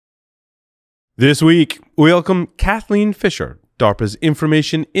This week, we welcome Kathleen Fisher, DARPA's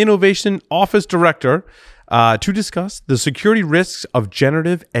Information Innovation Office Director, to discuss the security risks of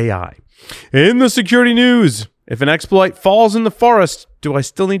generative AI. In the security news, if an exploit falls in the forest, do I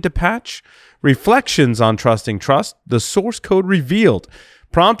still need to patch? Reflections on trusting trust, the source code revealed,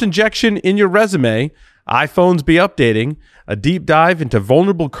 prompt injection in your resume, iPhones be updating, a deep dive into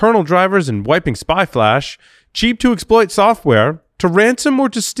vulnerable kernel drivers and wiping spy flash, cheap to exploit software, to ransom or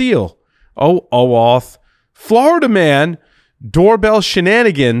to steal. Oh, OAuth, Florida man, doorbell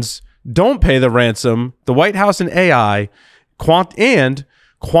shenanigans, don't pay the ransom, the White House and AI, and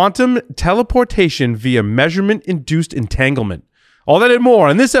quantum teleportation via measurement-induced entanglement. All that and more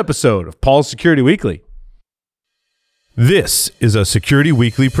on this episode of Paul's Security Weekly. This is a Security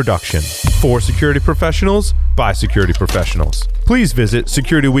Weekly production for security professionals by security professionals. Please visit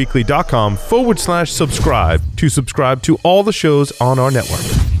securityweekly.com/subscribe to subscribe to all the shows on our network.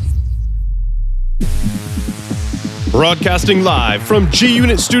 Broadcasting live from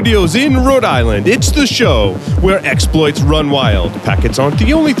G-Unit Studios in Rhode Island, it's the show where exploits run wild, packets aren't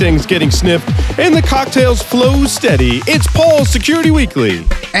the only things getting sniffed, and the cocktails flow steady. It's Paul's Security Weekly.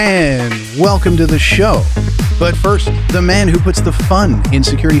 And welcome to the show. But first, the man who puts the fun in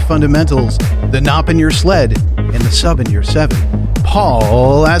security fundamentals, the knop in your sled, and the sub in your 7,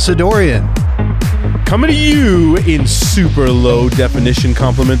 Paul Asadorian. Coming to you in super low definition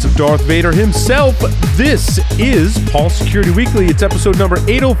compliments of Darth Vader himself, this is Paul's Security Weekly. It's episode number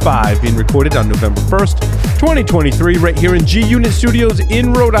 805, being recorded on November 1st, 2023, right here in G-Unit Studios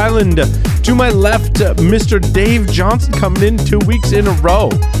in Rhode Island. To my left, Mr. Dave Johnson coming in 2 weeks in a row.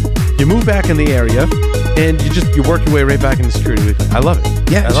 You move back in the area, and you work your way right back into Security Weekly. I love it.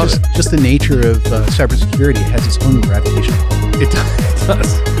 Yeah, it's just the nature of cybersecurity. It has its own gravitation. It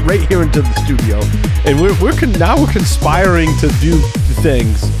does. Right here into the studio. And we're conspiring to do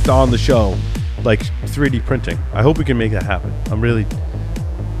things on the show, like 3D printing. I hope we can make that happen. I'm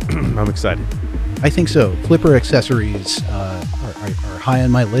excited. I think so. Flipper accessories are high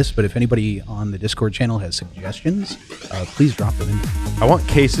on my list, but if anybody on the Discord channel has suggestions, please drop them in. I want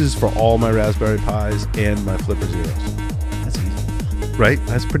cases for all my Raspberry Pis and my Flipper Zeros. That's easy. Right?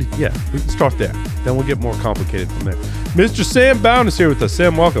 That's pretty, yeah. We can start there. Then we'll get more complicated from there. Mr. Sam Bound is here with us.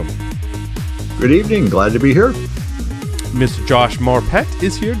 Sam, welcome. Good evening. Glad to be here. Mr. Josh Marpet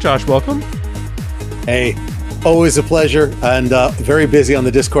is here. Josh, welcome. Hey, always a pleasure, and very busy on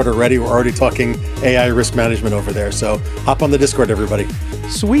the Discord already. We're already talking AI risk management over there, so hop on the Discord, everybody.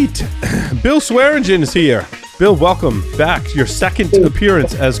 Sweet. Bill Swearingen is here. Bill, welcome back. Your second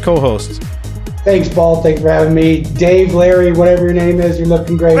appearance as co-host. Thanks, Paul. Thanks for having me. Dave, Larry, whatever your name is, you're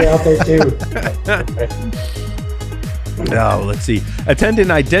looking great out there, too. Oh, let's see. Attend an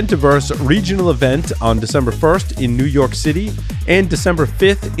Identiverse regional event on December 1st in New York City and December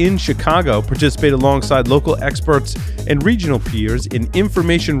 5th in Chicago. Participate alongside local experts and regional peers in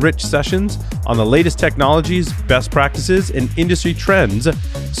information-rich sessions on the latest technologies, best practices, and industry trends.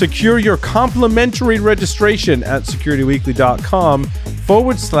 Secure your complimentary registration at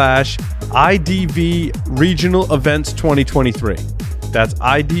securityweekly.com/IDV Regional Events 2023. That's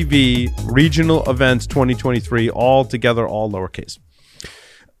IDV Regional Events 2023, all together, all lowercase.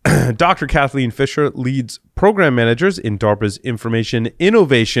 Dr. Kathleen Fisher leads program managers in DARPA's Information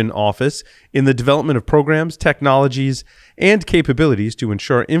Innovation Office in the development of programs, technologies, and capabilities to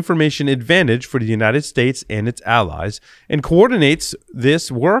ensure information advantage for the United States and its allies, and coordinates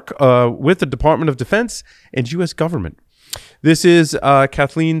this work with the Department of Defense and U.S. government. This is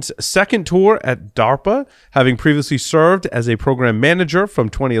Kathleen's second tour at DARPA, having previously served as a program manager from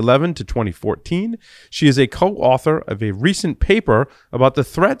 2011 to 2014. She is a co-author of a recent paper about the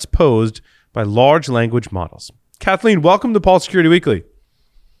threats posed by large language models. Kathleen, welcome to Paul's Security Weekly.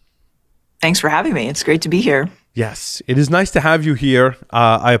 Thanks for having me. It's great to be here. Yes, it is nice to have you here.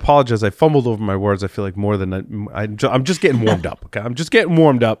 I apologize. I fumbled over my words. I feel like more than I'm just getting warmed up. Okay, I'm just getting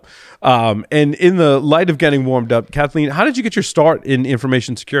warmed up. And in the light of getting warmed up, Kathleen, how did you get your start in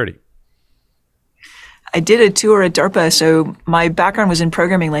information security? I did a tour at DARPA. So my background was in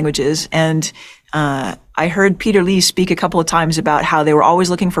programming languages, and I heard Peter Lee speak a couple of times about how they were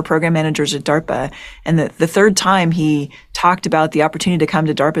always looking for program managers at DARPA. And the third time he talked about the opportunity to come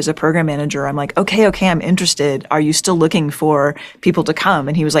to DARPA as a program manager, I'm like, okay, I'm interested. Are you still looking for people to come?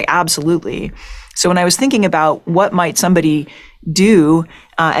 And he was like, absolutely. So when I was thinking about what might somebody do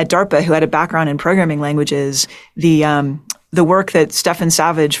at DARPA who had a background in programming languages, the work that Stefan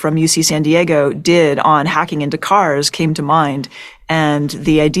Savage from UC San Diego did on hacking into cars came to mind. and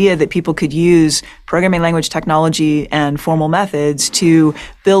the idea that people could use programming language technology and formal methods to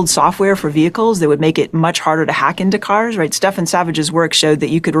build software for vehicles that would make it much harder to hack into cars, right? Stefan Savage's work showed that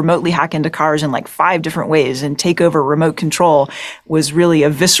you could remotely hack into cars in like 5 different ways and take over remote control was really a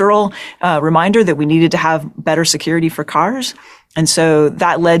visceral reminder that we needed to have better security for cars. And so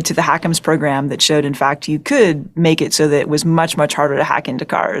that led to the Hackams program that showed, in fact, you could make it so that it was much, much harder to hack into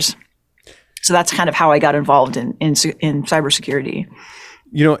cars. So that's kind of how I got involved in cybersecurity.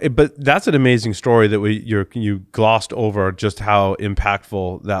 But that's an amazing story that you glossed over just how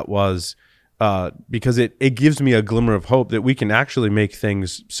impactful that was, because it gives me a glimmer of hope that we can actually make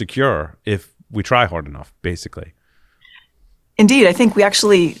things secure if we try hard enough, basically. Indeed, I think we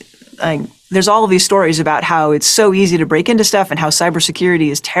actually, there's all of these stories about how it's so easy to break into stuff and how cybersecurity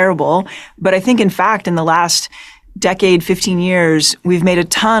is terrible. But I think, in fact, in the last decade, 15 years, we've made a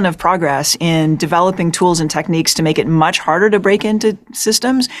ton of progress in developing tools and techniques to make it much harder to break into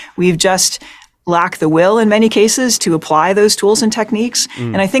systems. We've just lack the will in many cases to apply those tools and techniques.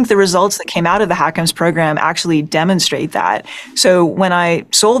 And I think the results that came out of the Hackams program actually demonstrate that. So when I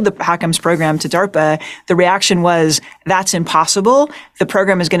sold the Hackams program to DARPA, the reaction was, that's impossible. The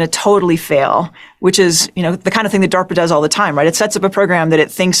program is going to totally fail, which is, the kind of thing that DARPA does all the time, right? It sets up a program that it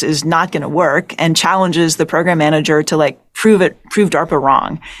thinks is not going to work and challenges the program manager to prove DARPA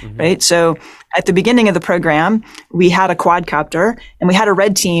wrong, right? So at the beginning of the program, we had a quadcopter and we had a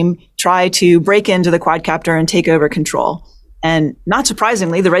red team try to break into the quadcopter and take over control. And not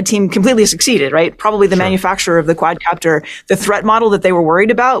surprisingly, the red team completely succeeded, right? Probably the manufacturer of the quadcopter. The threat model that they were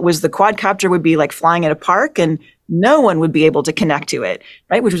worried about was the quadcopter would be like flying at a park and no one would be able to connect to it,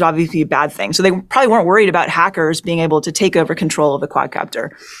 right? Which was obviously a bad thing. So they probably weren't worried about hackers being able to take over control of the quadcopter.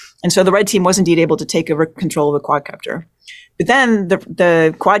 And so the red team was indeed able to take over control of the quadcopter. But then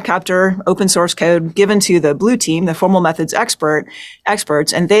the quadcopter open source code given to the blue team, the formal methods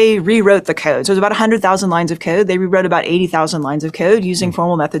experts, and they rewrote the code. So it was about 100,000 lines of code. They rewrote about 80,000 lines of code using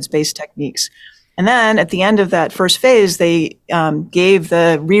formal methods based techniques. And then at the end of that first phase, they gave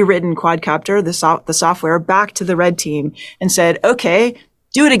the rewritten quadcopter, the software, back to the red team and said, okay,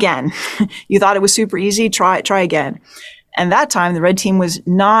 do it again. You thought it was super easy, try again. And that time, the red team was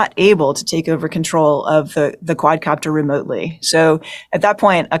not able to take over control of the quadcopter remotely. So at that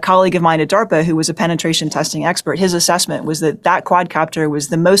point, a colleague of mine at DARPA, who was a penetration testing expert, his assessment was that quadcopter was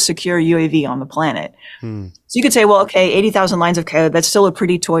the most secure UAV on the planet. So you could say, well, okay, 80,000 lines of code, that's still a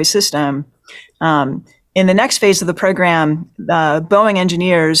pretty toy system. In the next phase of the program, Boeing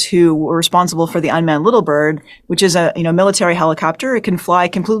engineers who were responsible for the unmanned Little Bird, which is a military helicopter, it can fly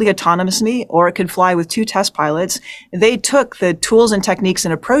completely autonomously or it could fly with 2 test pilots. They took the tools and techniques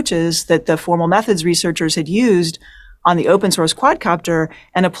and approaches that the formal methods researchers had used on the open source quadcopter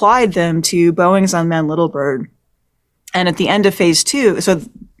and applied them to Boeing's unmanned Little Bird. And at the end of phase 2, so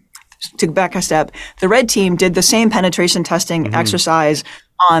to back a step, the red team did the same penetration testing exercise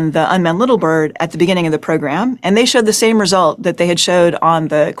on the unmanned Little Bird at the beginning of the program, and they showed the same result that they had showed on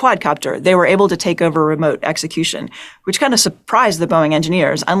the quadcopter. They were able to take over remote execution, which kind of surprised the Boeing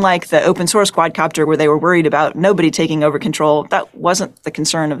engineers. Unlike the open source quadcopter where they were worried about nobody taking over control, that wasn't the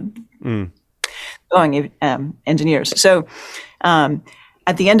concern of Boeing engineers. So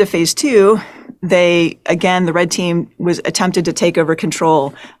at the end of phase 2, the red team was attempted to take over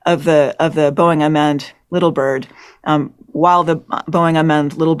control of the Boeing unmanned Little Bird, while the Boeing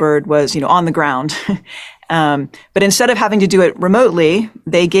unmanned Little Bird was, on the ground. But instead of having to do it remotely,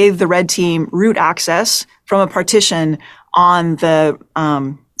 they gave the red team root access from a partition on the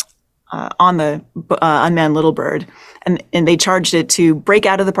unmanned Little Bird. And they charged it to break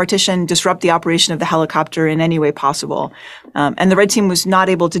out of the partition, disrupt the operation of the helicopter in any way possible. And the red team was not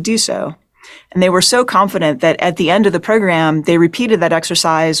able to do so. And they were so confident that at the end of the program, they repeated that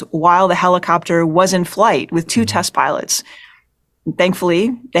exercise while the helicopter was in flight with 2 test pilots.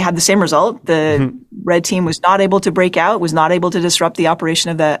 Thankfully, they had the same result. The red team was not able to break out, was not able to disrupt the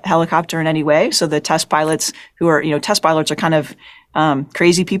operation of the helicopter in any way. So the test pilots test pilots are kind of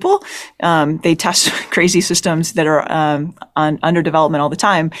crazy people. They test crazy systems that are under development all the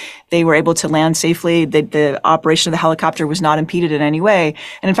time. They were able to land safely. The operation of the helicopter was not impeded in any way.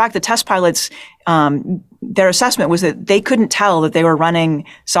 And in fact, the test pilots, their assessment was that they couldn't tell that they were running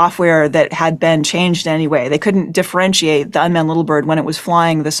software that had been changed in any way. They couldn't differentiate the unmanned Little Bird when it was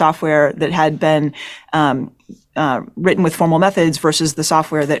flying the software that had been written with formal methods versus the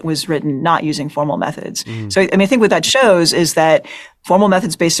software that was written not using formal methods. So, I think what that shows is that formal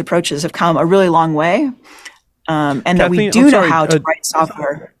methods-based approaches have come a really long way, and Kathleen, that we do know how to write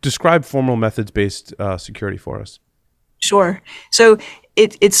software. Describe formal methods-based security for us. Sure. So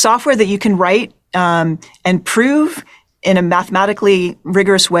it's software that you can write and prove in a mathematically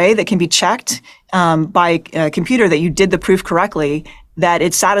rigorous way that can be checked by a computer that you did the proof correctly, that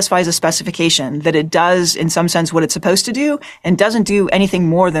it satisfies a specification, that it does in some sense what it's supposed to do and doesn't do anything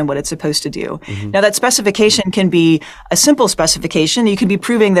more than what it's supposed to do. Mm-hmm. Now that specification can be a simple specification. You could be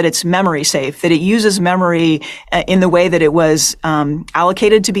proving that it's memory safe, that it uses memory in the way that it was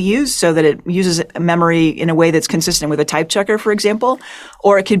allocated to be used, so that it uses memory in a way that's consistent with a type checker, for example.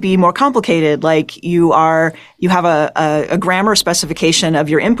 Or it could be more complicated, like you have a grammar specification of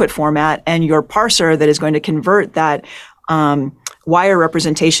your input format and your parser that is going to convert that wire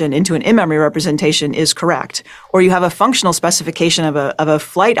representation into an in-memory representation is correct. Or you have a functional specification of a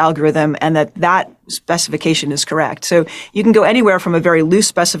flight algorithm and that specification is correct. So you can go anywhere from a very loose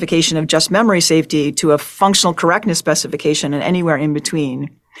specification of just memory safety to a functional correctness specification and anywhere in between.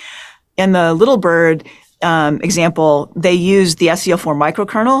 In the Little Bird example, they used the SCL4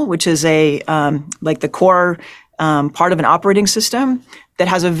 microkernel, which is like the core part of an operating system that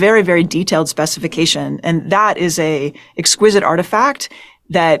has a very, very detailed specification. And that is a exquisite artifact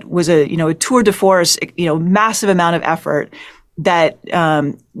that was a tour de force, massive amount of effort that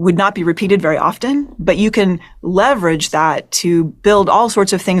would not be repeated very often, but you can leverage that to build all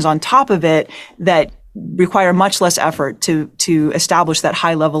sorts of things on top of it that require much less effort to establish that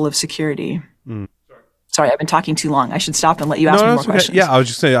high level of security. Mm. Sorry, I've been talking too long. I should stop and let you ask me more questions. Yeah, I was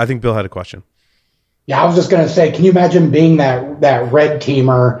just saying, I think Bill had a question. Yeah, I was just going to say, can you imagine being that red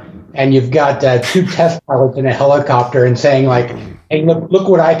teamer and you've got two test pilots in a helicopter and saying like, hey, look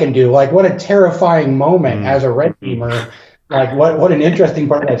what I can do. Like, what a terrifying moment as a red teamer. Like, what an interesting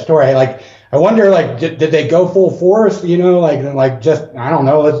part of that story. Like, I wonder, like, did they go full force, like just, I don't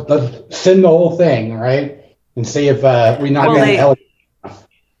know, let's send the whole thing, right? And see if we not get a helicopter.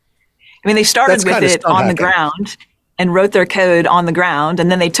 I mean, they started with it on the ground and wrote their code on the ground, and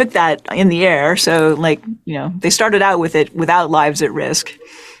then they took that in the air. So, they started out with it without lives at risk.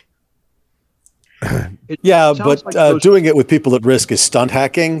 Yeah, but doing it with people at risk is stunt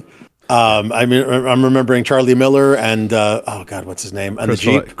hacking. I mean, I'm remembering Charlie Miller and, what's his name? And the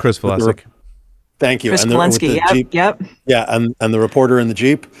Jeep. Chris Velasic. Thank you. Chris Polensky, yep. Yeah, and the reporter in the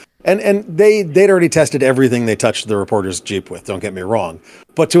Jeep. And they'd already tested everything they touched the reporter's Jeep with, don't get me wrong.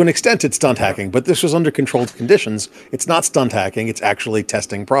 But to an extent, it's stunt hacking. But this was under controlled conditions. It's not stunt hacking. It's actually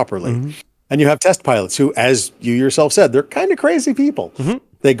testing properly. Mm-hmm. And you have test pilots who, as you yourself said, they're kind of crazy people. Mm-hmm.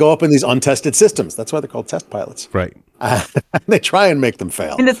 They go up in these untested systems. That's why they're called test pilots. Right. They try and make them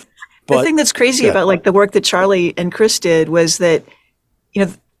fail. And the thing that's crazy about the work that Charlie and Chris did was that,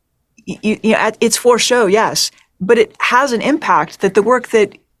 it's for show, yes, but it has an impact that the work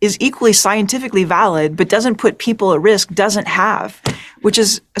that is equally scientifically valid but doesn't put people at risk doesn't have, which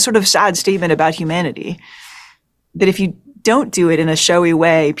is a sort of sad statement about humanity. That if you don't do it in a showy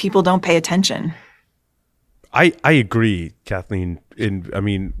way, people don't pay attention. I agree, Kathleen. We've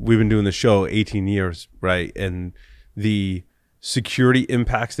been doing the show 18 years, right? And the security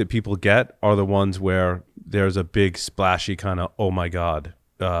impacts that people get are the ones where there's a big splashy kind of, oh my God,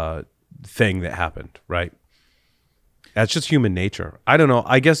 thing that happened, right? That's just human nature. I don't know.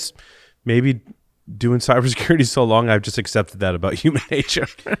 I guess maybe doing cybersecurity so long, I've just accepted that about human nature.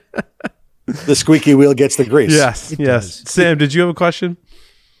 The squeaky wheel gets the grease. Yes. Sam, did you have a question?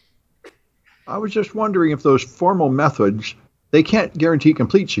 I was just wondering if those formal methods, they can't guarantee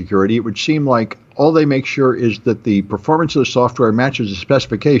complete security. It would seem like all they make sure is that the performance of the software matches the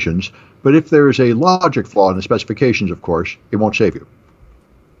specifications. But if there is a logic flaw in the specifications, of course, it won't save you.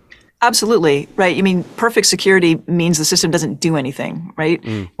 Absolutely, right. I mean, perfect security means the system doesn't do anything, right?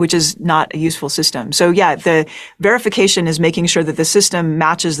 Which is not a useful system. So yeah, the verification is making sure that the system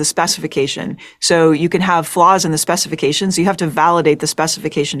matches the specification. So you can have flaws in the specification, so you have to validate the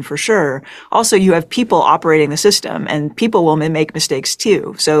specification for sure. Also, you have people operating the system, and people will make mistakes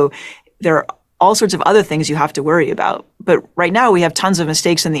too. So there are all sorts of other things you have to worry about. But right now we have tons of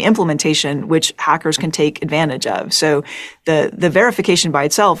mistakes in the implementation, which hackers can take advantage of. So the verification by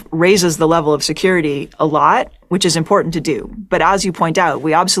itself raises the level of security a lot, which is important to do. But as you point out,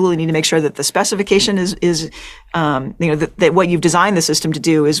 we absolutely need to make sure that the specification is that what you've designed the system to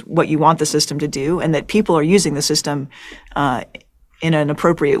do is what you want the system to do, and that people are using the system in an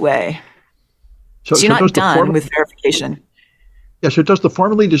appropriate way. So you're not done with verification. Yeah, so does the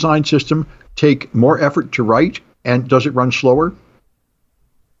formally designed system take more effort to write, and does it run slower?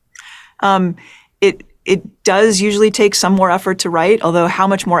 It does usually take some more effort to write, although how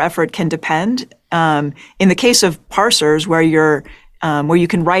much more effort can depend. In the case of parsers, where you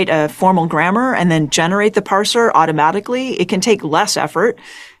can write a formal grammar and then generate the parser automatically, it can take less effort.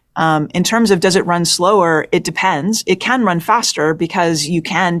 In terms of does it run slower, it depends. It can run faster because you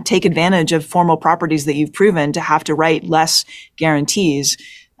can take advantage of formal properties that you've proven to have to write less guarantees.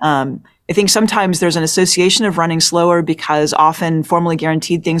 I think sometimes there's an association of running slower because often formally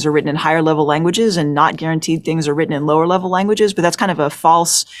guaranteed things are written in higher level languages and not guaranteed things are written in lower level languages. But that's kind of a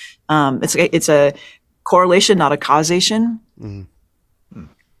false, it's a correlation, not a causation. Mm-hmm.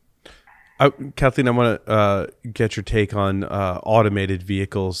 Kathleen, I want to get your take on automated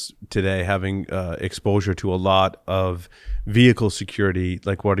vehicles today, having exposure to a lot of vehicle security.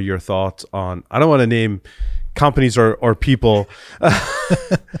 Like, what are your thoughts on, I don't want to name companies or people,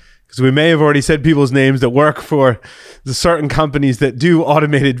 because we may have already said people's names that work for the certain companies that do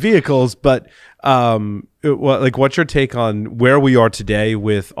automated vehicles, but what's your take on where we are today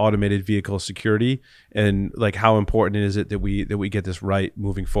with automated vehicle security, and like how important is it that we get this right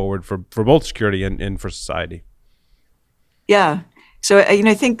moving forward for both security and for society? Yeah. So,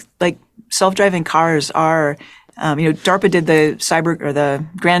 I think like self-driving cars are, DARPA did the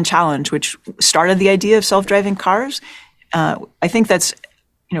Grand Challenge, which started the idea of self-driving cars. I think that's,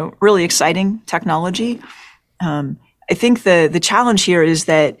 really exciting technology. I think the challenge here is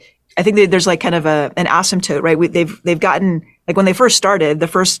that I think that there's like kind of an asymptote, right? They've gotten, like when they first started, the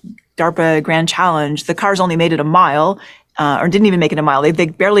first DARPA Grand Challenge, the cars only made it a mile, or didn't even make it a mile. They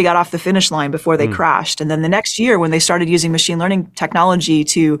barely got off the finish line before they crashed. And then the next year, when they started using machine learning technology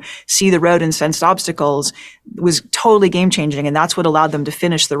to see the road and sense obstacles, was totally game changing. And that's what allowed them to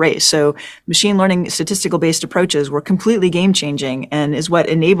finish the race. So machine learning statistical based approaches were completely game changing and is what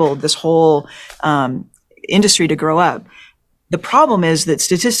enabled this whole industry to grow up. The problem is that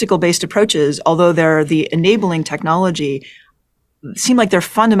statistical based approaches, although they're the enabling technology, seem like they're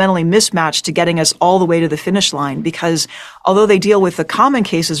fundamentally mismatched to getting us all the way to the finish line, because although they deal with the common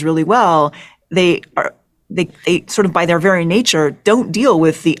cases really well, they sort of by their very nature don't deal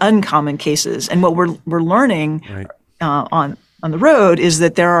with the uncommon cases. And what we're learning on the road is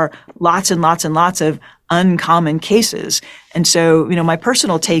that there are lots and lots and lots of uncommon cases. And so, my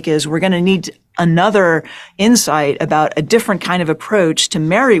personal take is we're going to need another insight about a different kind of approach to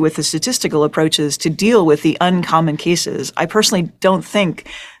marry with the statistical approaches to deal with the uncommon cases. I personally don't think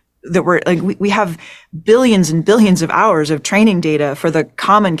that we have billions and billions of hours of training data for the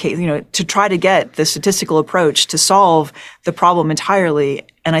common case, to try to get the statistical approach to solve the problem entirely.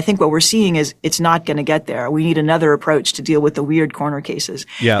 And I think what we're seeing is it's not going to get there. We need another approach to deal with the weird corner cases.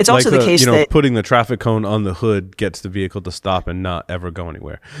 Yeah, it's also the case that putting the traffic cone on the hood gets the vehicle to stop and not ever go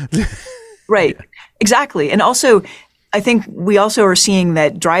anywhere. Right. Exactly. And also, I think we also are seeing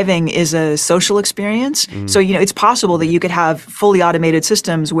that driving is a social experience. So, it's possible that you could have fully automated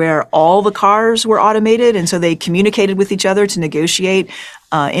systems where all the cars were automated, and so they communicated with each other to negotiate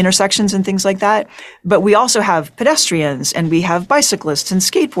intersections and things like that. But we also have pedestrians, and we have bicyclists and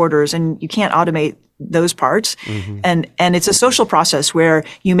skateboarders, and you can't automate those parts. And it's a social process where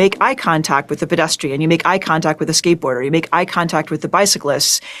you make eye contact with the pedestrian, you make eye contact with the skateboarder, you make eye contact with the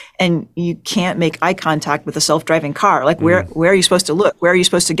bicyclists, and you can't make eye contact with a self-driving car. Like where are you supposed to look? Where are you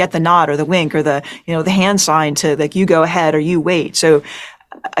supposed to get the nod or the wink or the hand sign to like you go ahead or you wait? So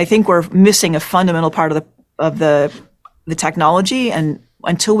I think we're missing a fundamental part of the technology, and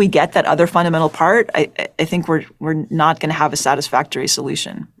until we get that other fundamental part, I think we're not going to have a satisfactory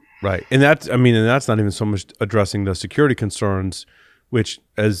solution. Right. And that's not even so much addressing the security concerns, which,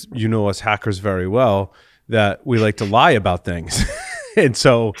 as you know, us hackers very well, that we like to lie about things. And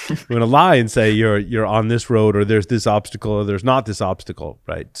so we're going to lie and say you're on this road, or there's this obstacle, or there's not this obstacle.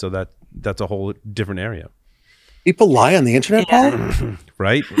 Right. So that's a whole different area. People lie on the internet, Paul?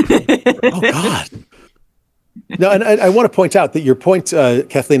 Right. Oh, God. No, and I want to point out that your point,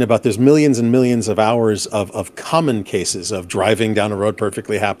 Kathleen, about there's millions and millions of hours of common cases of driving down a road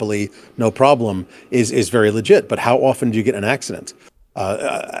perfectly happily, no problem, is very legit. But how often do you get in an accident?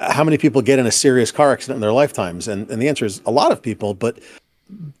 How many people get in a serious car accident in their lifetimes? And the answer is a lot of people, but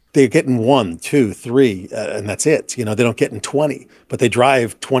they get in 1, 2, 3, and that's it. They don't get in 20, but they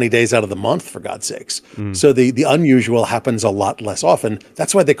drive 20 days out of the month, for God's sakes. So the unusual happens a lot less often.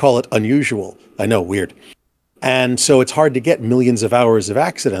 That's why they call it unusual. I know, weird. And so it's hard to get millions of hours of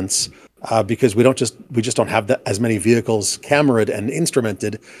accidents because we just don't have as many vehicles cameraed and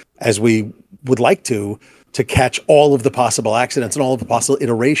instrumented as we would like to catch all of the possible accidents and all of the possible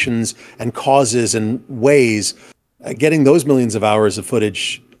iterations and causes and ways. Getting those millions of hours of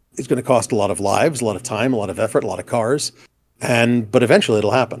footage is going to cost a lot of lives, a lot of time, a lot of effort, a lot of cars, but eventually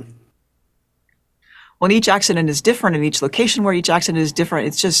it'll happen. Well, each accident is different, and each location where each accident is different.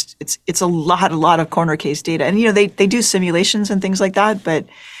 It's a lot of corner case data, and they do simulations and things like that. But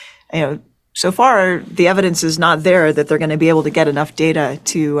so far, the evidence is not there that they're going to be able to get enough data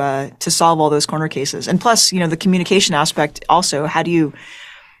to solve all those corner cases. And plus, the communication aspect also. How do you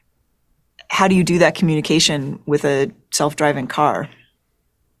do that communication with a self-driving car?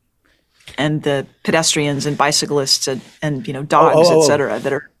 And the pedestrians and bicyclists and dogs, et cetera,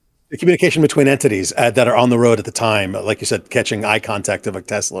 that are the communication between entities that are on the road at the time, like you said, catching eye contact of a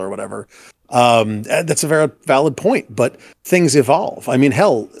Tesla or whatever. That's a very valid point, but things evolve. I mean,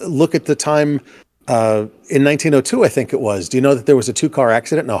 hell, look at the time in 1902, I think it was. Do you know that there was a 2-car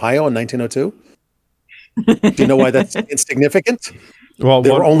accident in Ohio in 1902? Do you know why that's insignificant? Well,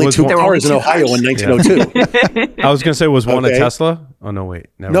 there were only 2 cars in Ohio in 1902. I was going to say, was one a Tesla? Oh, no, wait.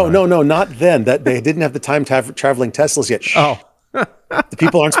 No, not then. That they didn't have the time to have traveling Teslas yet. Shh. Oh. The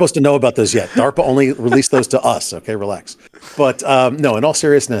people aren't supposed to know about those yet. DARPA only released those to us. Okay, relax. But no, in all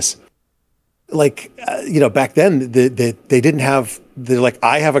seriousness, back then they didn't have. They're like,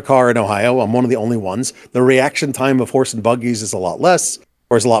 I have a car in Ohio. I'm one of the only ones. The reaction time of horse and buggies is a lot less.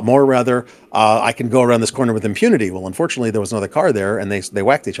 Or is a lot more, rather. I can go around this corner with impunity. Well, unfortunately, there was another car there, and they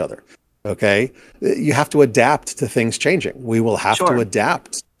whacked each other. Okay, you have to adapt to things changing. We will have to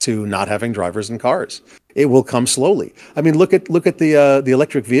adapt to not having drivers in cars. It will come slowly. I mean, look at the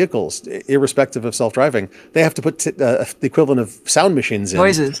electric vehicles, irrespective of self-driving. They have to put the equivalent of sound machines in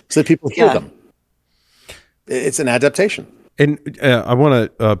noises so that people hear them. It's an adaptation. And I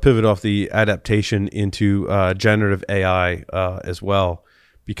want to pivot off the adaptation into generative AI as well.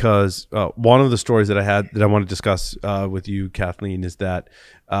 Because one of the stories that I had that I want to discuss with you, Kathleen, is that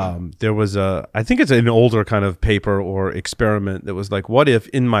there was I think it's an older kind of paper or experiment that was like, what if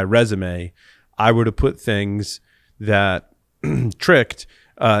in my resume I were to put things that tricked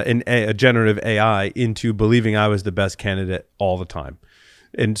a generative AI into believing I was the best candidate all the time?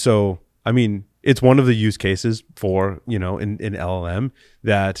 And so, I mean, it's one of the use cases for, in LLM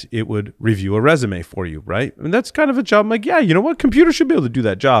that it would review a resume for you, right? And that's kind of a job. I'm like, yeah, you know what? Computers should be able to do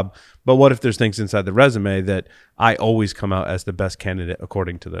that job. But what if there's things inside the resume that I always come out as the best candidate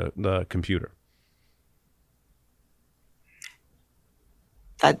according to the computer?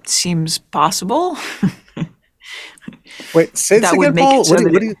 That seems possible. Wait, say this again, Paul? What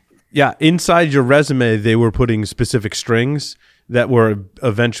do you... Yeah, inside your resume, they were putting specific strings that were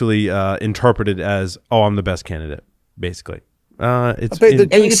eventually interpreted as, "Oh, I'm the best candidate." Basically, it's you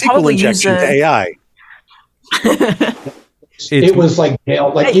could probably use AI. It was like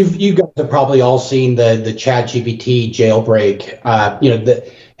jail. Like you guys have probably all seen the ChatGPT jailbreak.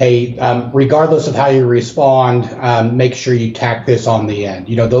 Regardless of how you respond, make sure you tack this on the end.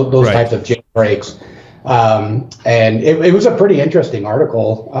 Those right. types of jailbreaks. And it was a pretty interesting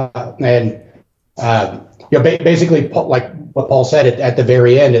article. Basically, like what Paul said at the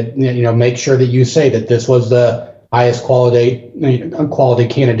very end, make sure that you say that this was the highest quality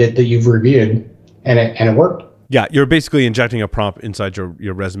candidate that you've reviewed, and it worked. Yeah, you're basically injecting a prompt inside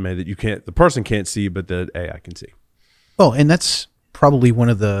your resume that the person can't see, but the AI can see. Oh, and that's probably one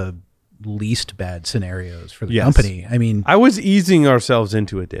of the least bad scenarios for the company. I mean, I was easing ourselves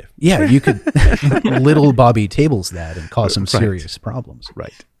into it, Dave. Yeah, you could little Bobby tables that and cause some serious problems.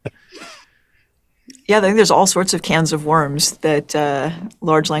 Right. Yeah, I think there's all sorts of cans of worms that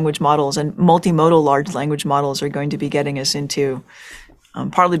large language models and multimodal large language models are going to be getting us into,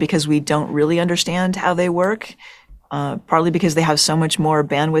 partly because we don't really understand how they work, partly because they have so much more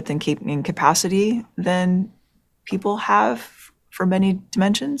bandwidth and capacity than people have for many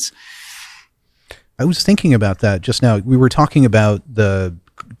dimensions. I was thinking about that just now. We were talking about the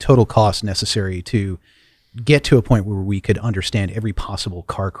total cost necessary to get to a point where we could understand every possible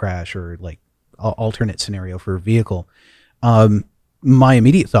car crash or like alternate scenario for a vehicle. My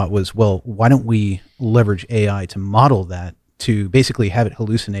immediate thought was, well, why don't we leverage AI to model that, to basically have it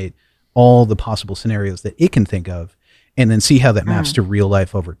hallucinate all the possible scenarios that it can think of, and then see how that maps to real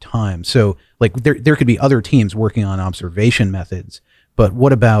life over time. So like there could be other teams working on observation methods, but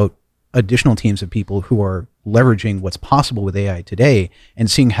what about additional teams of people who are leveraging what's possible with AI today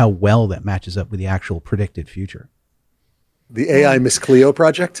and seeing how well that matches up with the actual predicted future? The AI Miss Cleo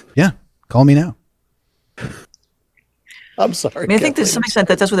project? Yeah. Call me now. I'm sorry. I mean, I think to some extent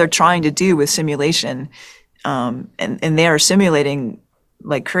that's what they're trying to do with simulation. And they are simulating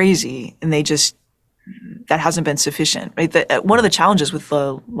like crazy, and that hasn't been sufficient. Right? One of the challenges with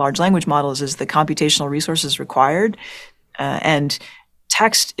the large language models is the computational resources required. And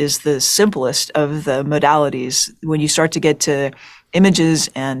text is the simplest of the modalities. When you start to get to images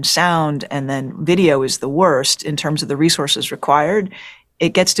and sound, and then video is the worst in terms of the resources required,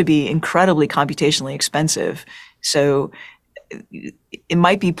 it gets to be incredibly computationally expensive. So it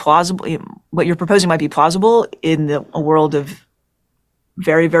might be plausible. What you're proposing might be plausible in a world of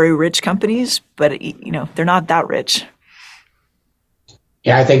very, very rich companies, but they're not that rich.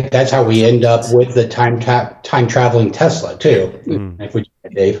 Yeah, I think that's how we end up with the time traveling Tesla too. If we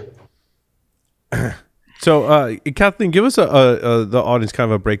Dave. So, Kathleen, give us the audience kind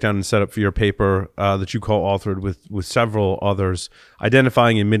of a breakdown and setup for your paper that you co-authored with several others,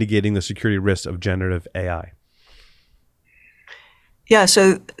 identifying and mitigating the security risks of generative AI. Yeah,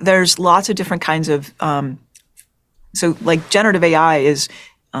 so there's lots of different kinds of so like generative AI is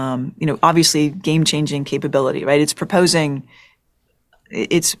obviously game-changing capability, right?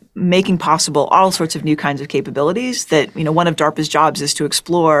 It's making possible all sorts of new kinds of capabilities that, one of DARPA's jobs is to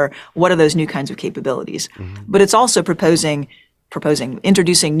explore what are those new kinds of capabilities. But it's also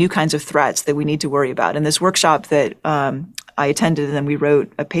introducing new kinds of threats that we need to worry about. And this workshop that I attended and then we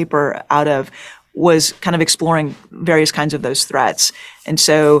wrote a paper out of was kind of exploring various kinds of those threats. And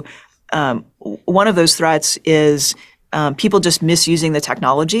so one of those threats is people just misusing the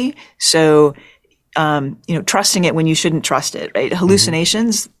technology. So trusting it when you shouldn't trust it, right?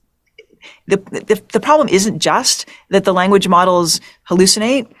 Hallucinations. The problem isn't just that the language models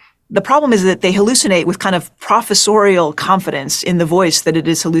hallucinate. The problem is that they hallucinate with kind of professorial confidence in the voice that it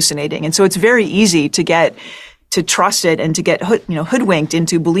is hallucinating. And so it's very easy to trust it and to get hoodwinked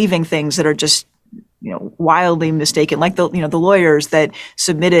into believing things that are just wildly mistaken, like the lawyers that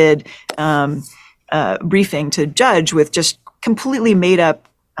submitted briefing to judge with just completely made up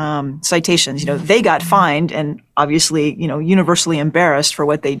citations. They got fined and obviously, universally embarrassed for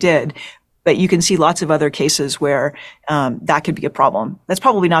what they did. But you can see lots of other cases where that could be a problem. That's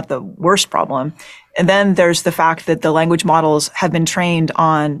probably not the worst problem. And then there's the fact that the language models have been trained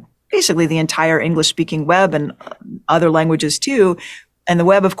on basically the entire English-speaking web and other languages too. And the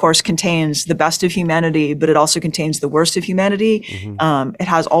web, of course, contains the best of humanity, but it also contains the worst of humanity. It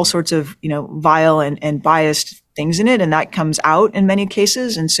has all sorts of, vile and biased things in it, and that comes out in many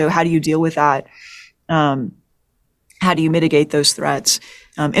cases. And so how do you deal with that? How do you mitigate those threats?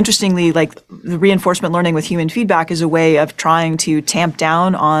 Interestingly, like the reinforcement learning with human feedback is a way of trying to tamp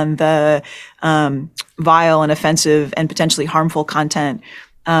down on the vile and offensive and potentially harmful content.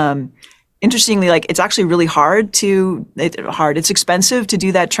 Interestingly, like it's actually really it's expensive to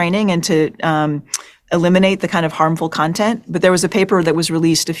do that training and to eliminate the kind of harmful content. But there was a paper that was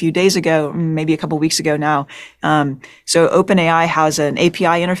released a few days ago, maybe a couple of weeks ago now. So OpenAI has an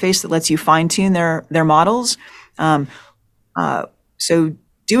API interface that lets you fine tune their models. So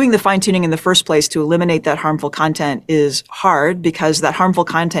doing the fine tuning in the first place to eliminate that harmful content is hard because that harmful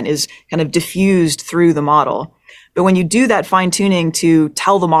content is kind of diffused through the model. But when you do that fine tuning to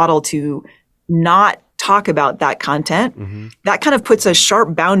tell the model to not talk about that content, that kind of puts a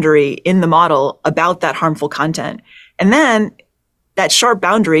sharp boundary in the model about that harmful content. And then that sharp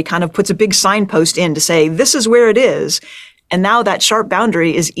boundary kind of puts a big signpost in to say, this is where it is. And now that sharp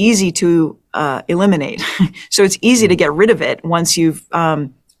boundary is easy to eliminate. So it's easy to get rid of it once you've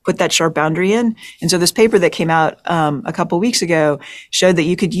put that sharp boundary in. And so this paper that came out a couple weeks ago showed that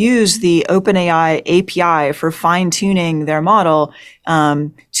you could use the OpenAI API for fine-tuning their model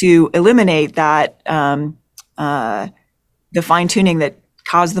to eliminate that the fine-tuning that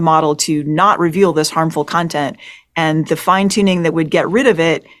caused the model to not reveal this harmful content. And the fine-tuning that would get rid of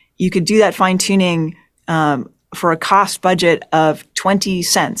it, you could do that fine-tuning for a cost budget of 20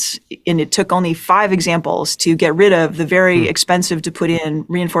 cents. And it took only 5 examples to get rid of the very expensive to put in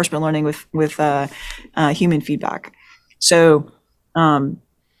reinforcement learning with human feedback. So,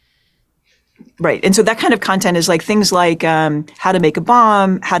 right. And so that kind of content is like things like how to make a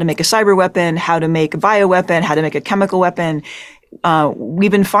bomb, how to make a cyber weapon, how to make a bioweapon, how to make a chemical weapon.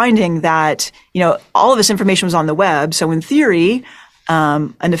 We've been finding that, all of this information was on the web. So in theory,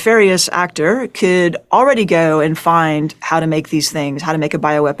 a nefarious actor could already go and find how to make these things, how to make a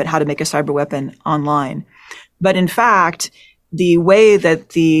bioweapon, how to make a cyber weapon online. But in fact, the way that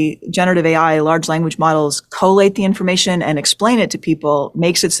the generative AI large language models collate the information and explain it to people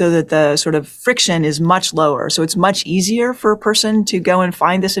makes it so that the sort of friction is much lower. So it's much easier for a person to go and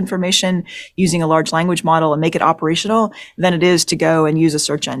find this information using a large language model and make it operational than it is to go and use a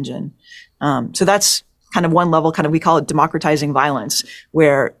search engine. So that's kind of one level, we call it democratizing violence,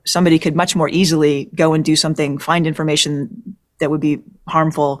 where somebody could much more easily go and do something, find information that would be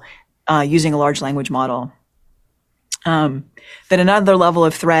harmful using a large language model. Then another level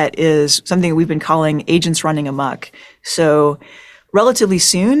of threat is something we've been calling agents running amok. So relatively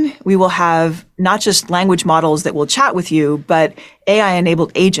soon, we will have not just language models that will chat with you, but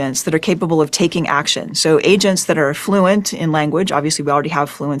AI-enabled agents that are capable of taking action. So agents that are fluent in language, obviously we already have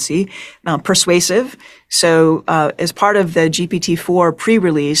fluency, persuasive. So as part of the GPT-4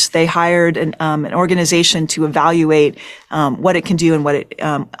 pre-release, they hired an organization to evaluate what it can do and what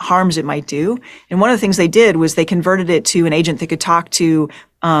harms it might do. And one of the things they did was they converted it to an agent that could talk to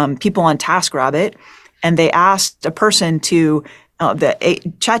people on TaskRabbit, and they asked a person to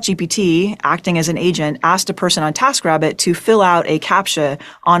ChatGPT, acting as an agent, asked a person on TaskRabbit to fill out a CAPTCHA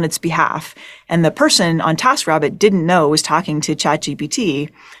on its behalf. And the person on TaskRabbit didn't know it was talking to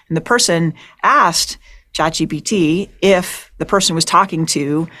ChatGPT. And the person asked ChatGPT if the person was talking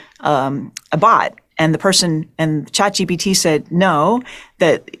to a bot. And ChatGPT said no,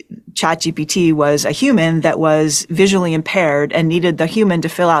 that ChatGPT was a human that was visually impaired and needed the human to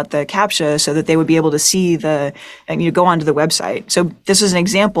fill out the CAPTCHA so that they would be able to see go onto the website. So this is an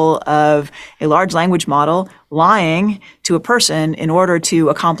example of a large language model lying to a person in order to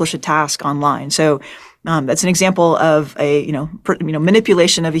accomplish a task online. So that's an example of a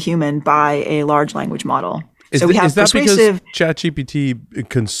manipulation of a human by a large language model. Is that because ChatGPT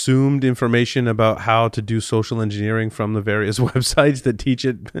consumed information about how to do social engineering from the various websites that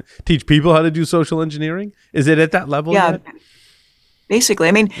teach people how to do social engineering? Is it at that level yet? Basically.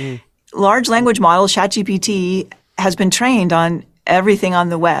 I mean, large language models, ChatGPT, has been trained on everything on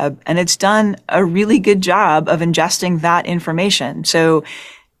the web, and it's done a really good job of ingesting that information. So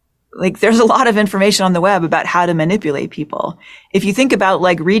there's a lot of information on the web about how to manipulate people. If you think about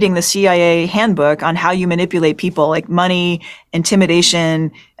reading the CIA handbook on how you manipulate people, like money,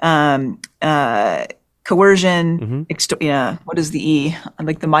 intimidation, coercion, what is the E?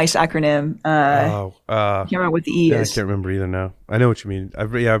 Like the MICE acronym. I can't remember what the E is. I can't remember either now. I know what you mean.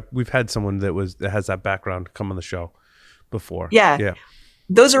 We've had someone that has that background come on the show before. Yeah.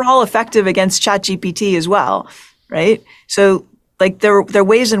 Those are all effective against ChatGPT as well, right? So there are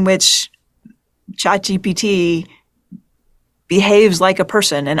ways in which ChatGPT behaves like a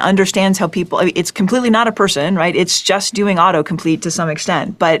person and understands how people. It's completely not a person, right? It's just doing autocomplete to some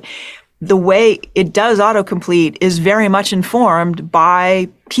extent, but the way it does autocomplete is very much informed by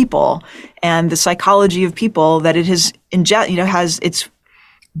people and the psychology of people that it has it's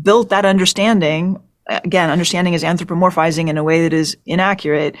built that understanding. Again, understanding is anthropomorphizing in a way that is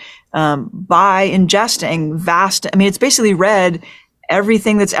inaccurate by ingesting vast. I mean, it's basically read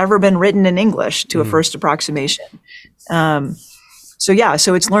everything that's ever been written in English to a first approximation. So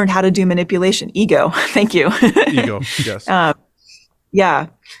it's learned how to do manipulation. Ego. Thank you. Ego. Yes.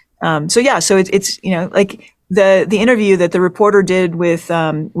 So it's the interview that the reporter did with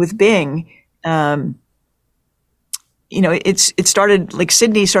Bing. It started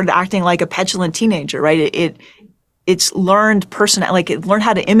Sydney started acting like a petulant teenager, right? It's learned it learned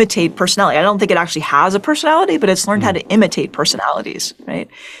how to imitate personality. I don't think it actually has a personality, but it's learned how to imitate personalities, right?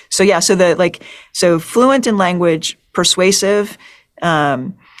 So fluent in language, persuasive,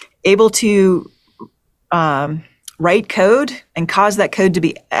 able to write code and cause that code to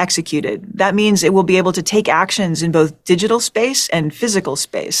be executed. That means it will be able to take actions in both digital space and physical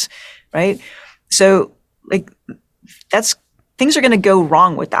space, right? So things are going to go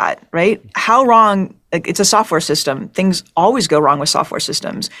wrong with that, right? How wrong? It's a software system. Things always go wrong with software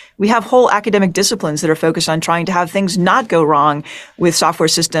systems. We have whole academic disciplines that are focused on trying to have things not go wrong with software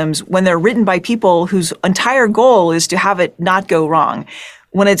systems when they're written by people whose entire goal is to have it not go wrong.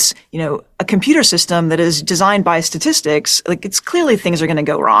 When it's, a computer system that is designed by statistics, it's clearly things are going to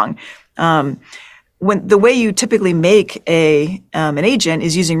go wrong. When the way you typically make an agent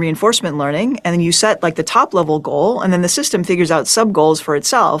is using reinforcement learning, and then you set the top level goal, and then the system figures out sub goals for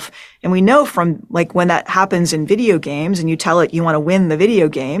itself. And we know from when that happens in video games, and you tell it you want to win the video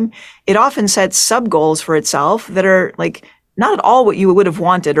game, it often sets sub goals for itself that are not at all what you would have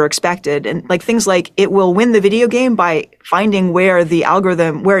wanted or expected. And things like it will win the video game by finding where the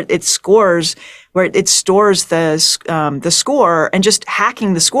algorithm, where it scores, where it stores the score and just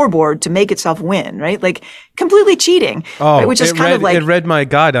hacking the scoreboard to make itself win, right? Completely cheating. Oh, right? Which is it read my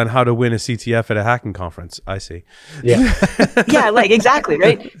guide on how to win a CTF at a hacking conference. I see. Yeah. Yeah, exactly,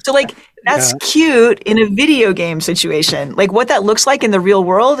 right? So that's cute in a video game situation. What that looks like in the real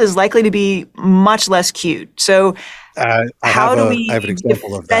world is likely to be much less cute. So how do we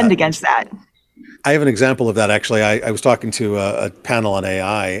defend against that? I have an example of that, actually. I was talking to a panel on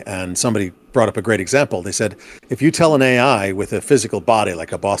AI, and somebody brought up a great example. They said, if you tell an AI with a physical body,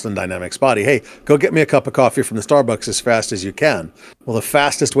 like a Boston Dynamics body, hey, go get me a cup of coffee from the Starbucks as fast as you can. Well, the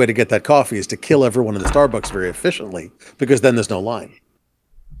fastest way to get that coffee is to kill everyone in the Starbucks very efficiently, because then there's no line.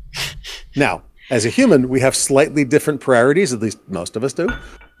 Now, As a human, we have slightly different priorities, at least most of us do.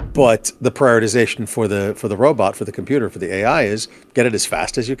 But the prioritization for the robot, for the computer, for the AI is get it as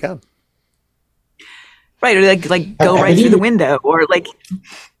fast as you can. Right, or like go right through the window, or like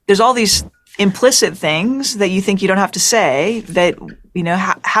there's all these implicit things that you think you don't have to say that,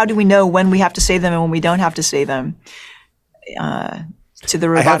 how do we know when we have to say them and when we don't have to say them to the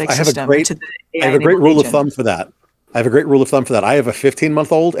robotic system? I have a great rule of thumb for that. I have a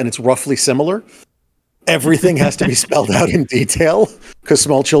 15-month-old, and it's roughly similar. Everything has to be spelled out in detail because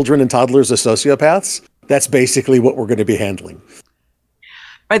small children and toddlers are sociopaths. That's basically what we're going to be handling.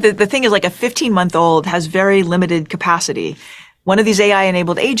 Right. The thing is, like, a 15-month-old has very limited capacity. One of these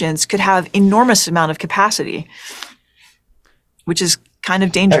AI-enabled agents could have enormous amount of capacity, which is kind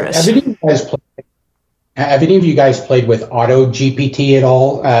of dangerous. Have any of you guys played with Auto GPT at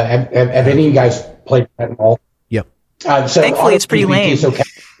all? Have any of you guys played with that at all? Yep. Thankfully, it's pretty lame.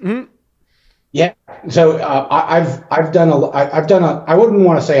 Yeah. So I've done I wouldn't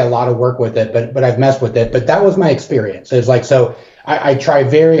want to say a lot of work with it, but I've messed with it. But that was my experience. It's like, so I try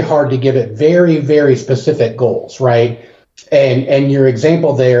very hard to give it very, very specific goals, right? And your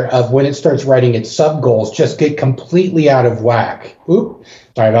example there of when it starts writing its sub goals just get completely out of whack. Oop,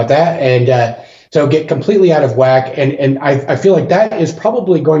 sorry about that. And so get completely out of whack. And I feel like that is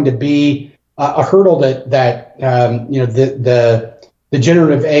probably going to be a hurdle that the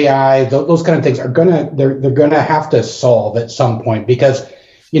generative AI, those kind of things they're gonna have to solve at some point, because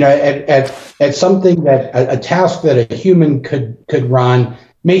at something that a task that a human could run,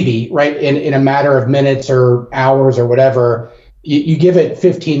 maybe, right, in a matter of minutes or hours or whatever, you give it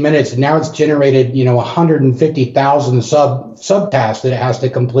 15 minutes and now it's generated 150,000 sub tasks that it has to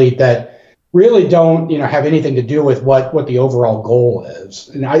complete that really don't have anything to do with what the overall goal is.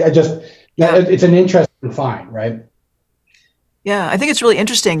 And I just it's an interesting find, right? Yeah, I think it's really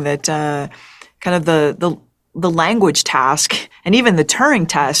interesting that kind of the language task and even the Turing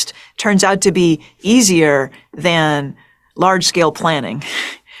test turns out to be easier than large scale planning.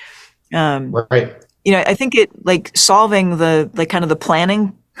 Right. I think it, like, solving the kind of the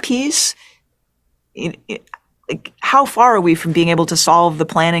planning piece. Like, how far are we from being able to solve the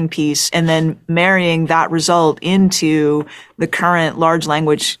planning piece and then marrying that result into the current large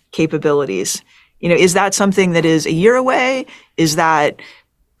language capabilities? Is that something that is a year away? Is that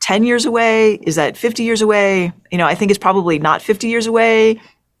 10 years away? Is that 50 years away? I think it's probably not 50 years away.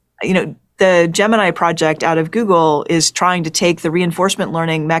 The Gemini project out of Google is trying to take the reinforcement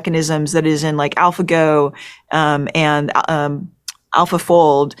learning mechanisms that is in like AlphaGo and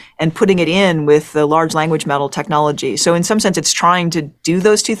AlphaFold and putting it in with the large language model technology. So in some sense, it's trying to do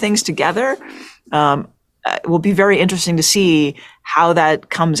those two things together. It will be very interesting to see how that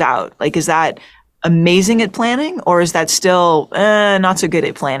comes out. Like, is that amazing at planning, or is that still not so good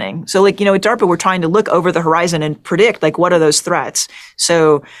at planning? So, like, at DARPA, we're trying to look over the horizon and predict, like, what are those threats?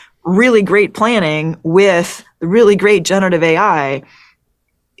 So really great planning with really great generative AI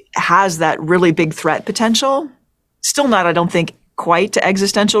has that really big threat potential. Still not, I don't think, quite to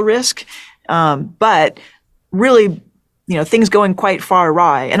existential risk, but really, things going quite far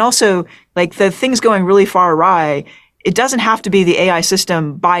awry. And also, like, the things going really far awry, it doesn't have to be the AI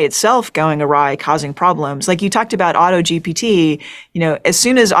system by itself going awry, causing problems. Like, you talked about Auto GPT, as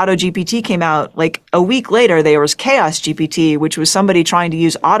soon as Auto GPT came out, like a week later, there was Chaos GPT, which was somebody trying to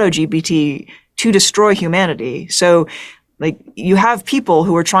use Auto GPT to destroy humanity. So, like, you have people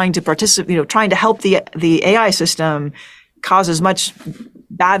who are trying to participate, trying to help the AI system cause as much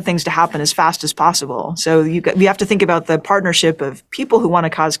bad things to happen as fast as possible. So we have to think about the partnership of people who want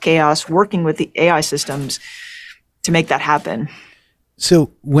to cause chaos working with the AI systems to make that happen.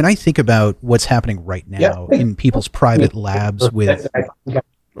 So when I think about what's happening right now in people's private labs with...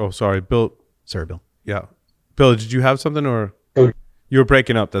 Oh, sorry, Bill. Sorry, Bill. Yeah. Bill, did you have something, or you were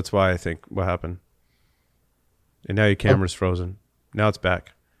breaking up? That's why I think what happened. And now your camera's frozen. Now it's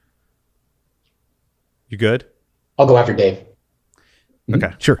back. You good? I'll go after Dave.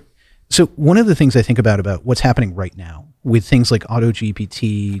 Okay. Sure. So one of the things I think about what's happening right now with things like Auto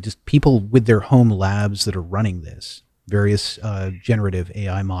GPT, just people with their home labs that are running this, various generative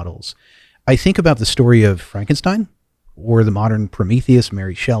AI models. I think about the story of Frankenstein or the modern Prometheus,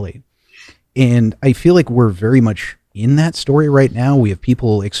 Mary Shelley. And I feel like we're very much in that story right now. We have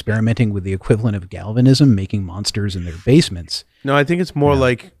people experimenting with the equivalent of galvanism, making monsters in their basements. No, I think it's more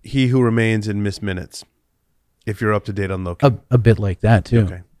like He Who Remains in Miss Minutes, if you're up to date on Loki. A bit like that, too.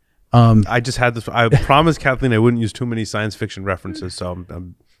 Okay. I just had this. I promised Kathleen I wouldn't use too many science fiction references, so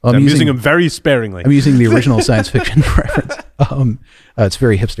I'm using them very sparingly. I'm using the original science fiction reference. It's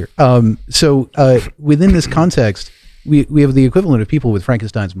very hipster. So within this context, we have the equivalent of people with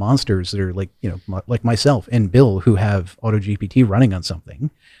Frankenstein's monsters that are like, like myself and Bill, who have AutoGPT running on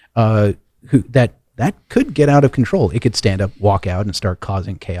something, who that could get out of control. It could stand up, walk out, and start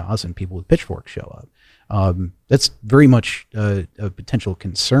causing chaos, and people with pitchforks show up. That's very much a potential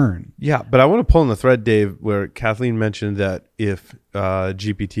concern. Yeah, but I want to pull in the thread, Dave, where Kathleen mentioned that if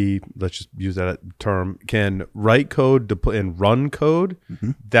GPT, let's just use that term, can write code and run code,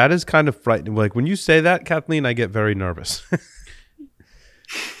 that is kind of frightening. Like when you say that, Kathleen, I get very nervous.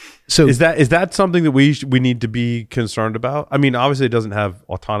 So is that something that we need to be concerned about? I mean, obviously it doesn't have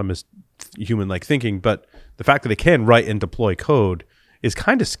autonomous human-like thinking, but the fact that it can write and deploy code is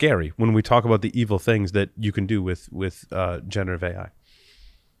kind of scary when we talk about the evil things that you can do with generative AI.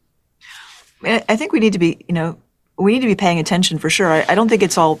 I think we need to be, paying attention for sure. I don't think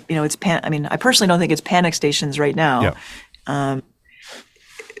it's all, it's I personally don't think it's panic stations right now. Yeah.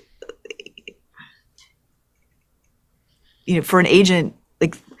 For an agent,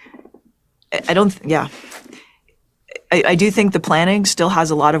 like, I do think the planning still has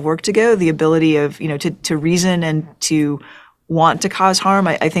a lot of work to go. The ability of, to reason and to want to cause harm.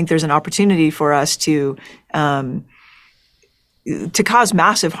 I think there's an opportunity for us to cause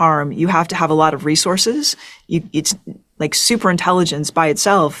massive harm. You have to have a lot of resources. It's like super intelligence by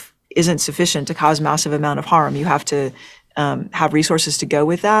itself isn't sufficient to cause massive amount of harm. You have to have resources to go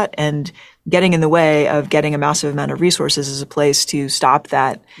with that, and getting in the way of getting a massive amount of resources is a place to stop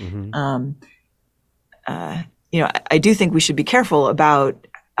that. I do think we should be careful about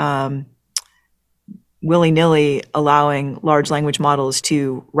willy-nilly allowing large language models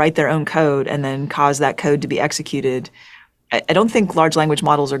to write their own code and then cause that code to be executed. I don't think large language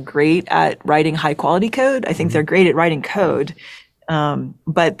models are great at writing high-quality code. I think they're great at writing code,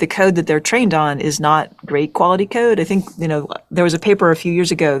 but the code that they're trained on is not great quality code. I think, there was a paper a few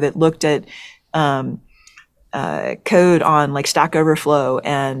years ago that looked at code on like Stack Overflow,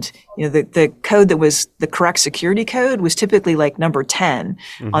 and the code that was the correct security code was typically like number 10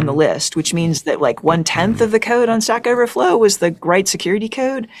 on the list, which means that like 1/10 of the code on Stack Overflow was the right security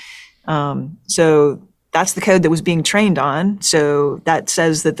code. So that's the code that was being trained on. So that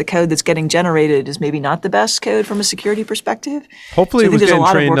says that the code that's getting generated is maybe not the best code from a security perspective. Hopefully, it was getting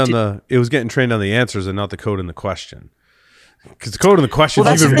trained on the answers and not the code in the question. Because the code in the question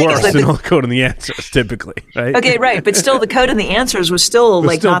is even worse than all the code in the answers, typically, right? Okay, right. But still, the code in the answers was still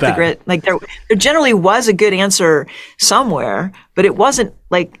not bad. The great. Like there generally was a good answer somewhere, but it wasn't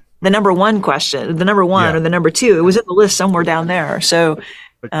like the number one question, the number one or the number two. It was in the list somewhere down there. So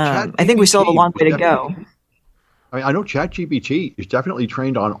I think we still have a long way to go. I know ChatGPT is definitely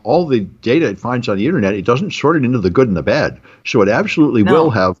trained on all the data it finds on the internet. It doesn't sort it into the good and the bad. So it absolutely will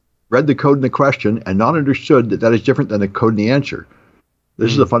have read the code in the question and not understood that is different than the code in the answer.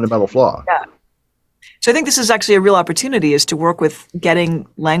 This is a fundamental flaw. Yeah. So I think this is actually a real opportunity, is to work with getting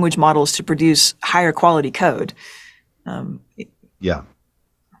language models to produce higher quality code. Yeah.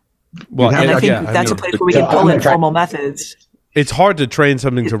 Well, and I think that's a place where we can pull in formal methods. It's hard to train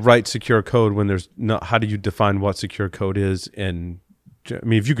something to write secure code when there's not. How do you define what secure code is? And I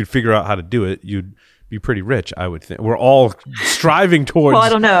mean, if you could figure out how to do it, you'd be pretty rich, I would think. We're all striving towards I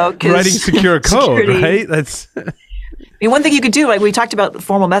don't know, writing secure code, right? That's. I mean, one thing you could do, like we talked about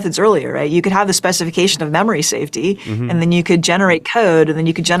formal methods earlier, right? You could have the specification of memory safety, and then you could generate code, and then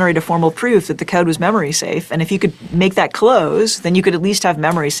you could generate a formal proof that the code was memory safe. And if you could make that close, then you could at least have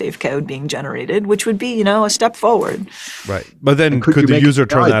memory safe code being generated, which would be, a step forward. Right. But then could the user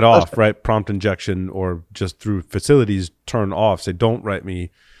turn that off, right? Prompt injection, or just through facilities turn off, say, don't write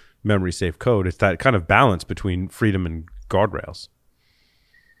me memory safe code. It's that kind of balance between freedom and guardrails.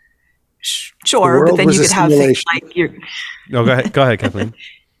 Sure, but then you could have things like your. No, go ahead, Kathleen.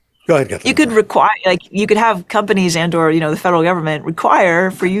 Go ahead, Kathleen. You could require, you could have companies and/or the federal government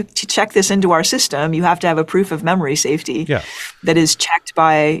require for you to check this into our system. You have to have a proof of memory safety that is checked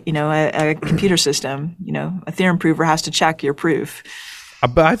by a computer system. A theorem prover has to check your proof.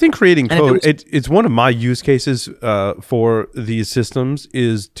 But I think creating code, it's one of my use cases for these systems,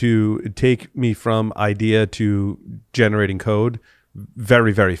 is to take me from idea to generating code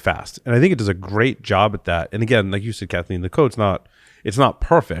very, very fast. And I think it does a great job at that. And again, like you said, Kathleen, the code's it's not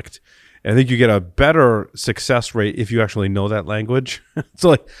perfect. And I think you get a better success rate if you actually know that language. So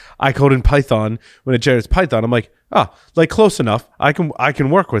like I code in Python, when it generates Python, I'm like, close enough. I can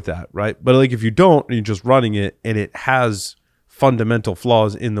work with that, right? But like if you don't, and you're just running it and it has fundamental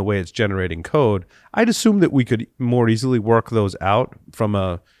flaws in the way it's generating code, I'd assume that we could more easily work those out from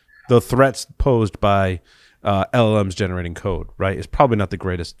the threats posed by LLMs generating code, right? Is probably not the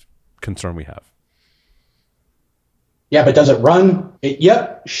greatest concern we have. Yeah, but does it run?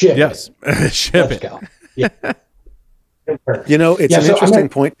 Ship. Yes, ship it. Go. Yeah. You know, it's Yeah, an so interesting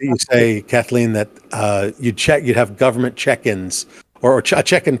point that you say, Kathleen, that you'd have government check-ins or a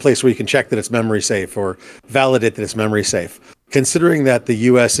check-in place where you can check that it's memory safe or validate that it's memory safe. Considering that the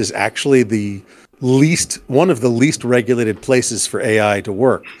U.S. is actually one of the least regulated places for AI to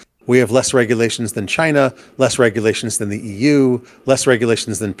work. We have less regulations than China, less regulations than the EU, less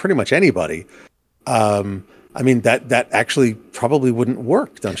regulations than pretty much anybody. I mean, that actually probably wouldn't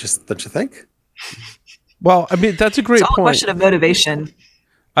work, don't you think? Well, I mean, that's a great It's all point. a question of motivation.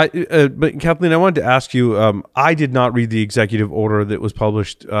 But Kathleen, I wanted to ask you. I did not read the executive order that was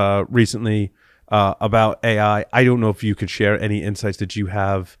published recently about AI. I don't know if you could share any insights that you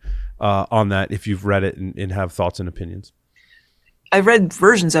have on that, if you've read it and have thoughts and opinions. I've read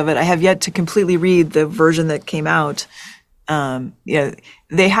versions of it. I have yet to completely read the version that came out.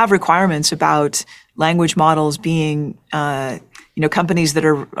 They have requirements about language models being, companies that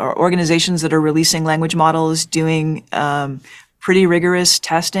are, or organizations that are releasing language models doing pretty rigorous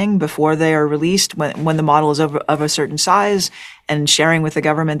testing before they are released when the model is of a certain size, and sharing with the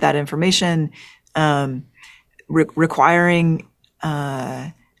government that information, requiring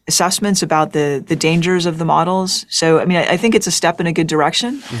assessments about the dangers of the models. So, I mean, I think it's a step in a good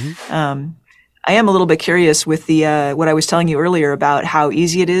direction. Mm-hmm. I am a little bit curious with the what I was telling you earlier about how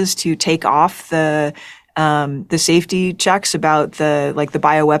easy it is to take off the safety checks about the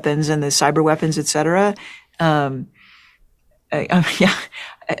bioweapons and the cyber weapons, et cetera. I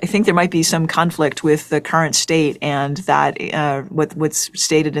think there might be some conflict with the current state and that what's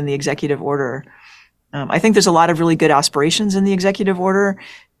stated in the executive order. I think there's a lot of really good aspirations in the executive order.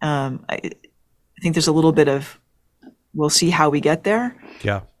 I think there's a little bit of, we'll see how we get there.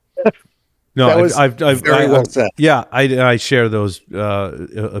 Yeah. No, I've very well said. Yeah, I share those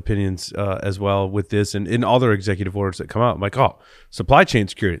opinions as well with this and in other executive orders that come out. I'm like, oh, supply chain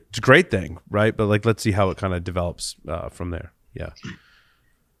security, it's a great thing, right? But let's see how it kind of develops from there. Yeah.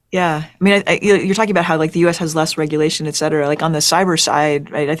 Yeah, I mean, you're talking about how the U.S. has less regulation, et cetera. On the cyber side,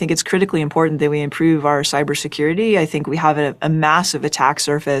 right? I think it's critically important that we improve our cybersecurity. I think we have a massive attack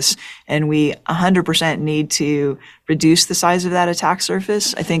surface, and we 100% need to reduce the size of that attack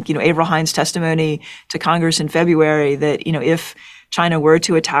surface. I think Avril Hines' testimony to Congress in February that if China were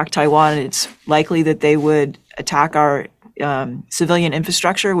to attack Taiwan, it's likely that they would attack our civilian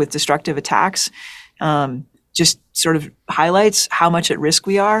infrastructure with destructive attacks. Just sort of highlights how much at risk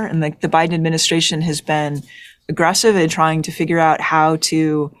we are. And the Biden administration has been aggressive in trying to figure out how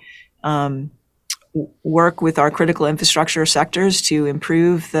to work with our critical infrastructure sectors to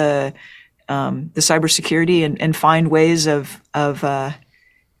improve the cybersecurity and find ways of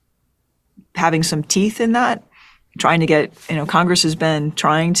having some teeth in that. Trying to get, Congress has been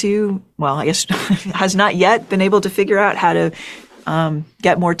trying to, well, I guess has not yet been able to figure out how to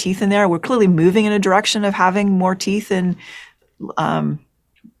get more teeth in there. We're clearly moving in a direction of having more teeth in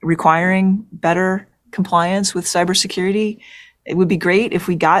requiring better compliance with cybersecurity. It would be great if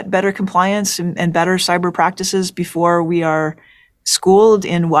we got better compliance and better cyber practices before we are schooled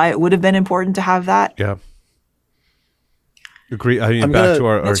in why it would have been important to have that. Yeah. Agree. I mean, back to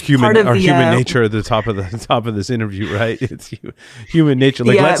our human nature at the top of this interview, right? It's human nature.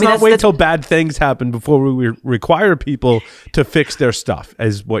 Let's not wait till bad things happen before we require people to fix their stuff,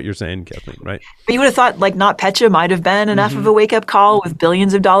 is what you're saying, Kathleen, right? But you would have thought NotPetya might have been enough of a wake up call with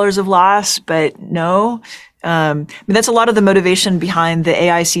billions of dollars of loss, but no. I mean, that's a lot of the motivation behind the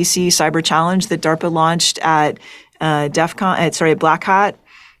AICC Cyber Challenge that DARPA launched at at Black Hat.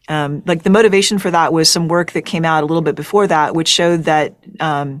 The motivation for that was some work that came out a little bit before that, which showed that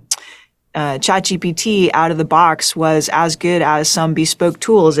ChatGPT out of the box was as good as some bespoke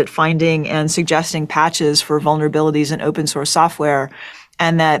tools at finding and suggesting patches for vulnerabilities in open source software.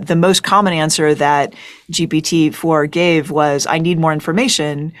 And that the most common answer that GPT-4 gave was, I need more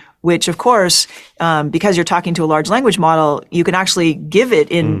information, which of course, because you're talking to a large language model, you can actually give it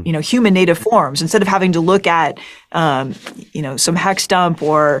in, human native forms instead of having to look at, some hex dump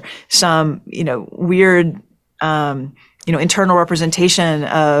or some, weird, internal representation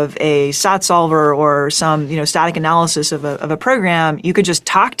of a SAT solver or some, static analysis of a program. You could just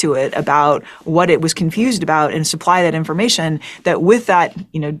talk to it about what it was confused about and supply that information. That with that,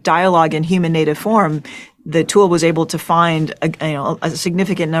 dialogue in human native form, the tool was able to find a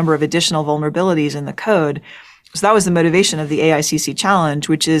significant number of additional vulnerabilities in the code. So that was the motivation of the AICC challenge,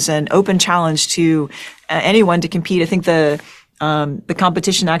 which is an open challenge to anyone to compete. I think the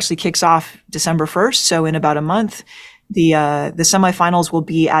competition actually kicks off December 1st, so in about a month. The semifinals will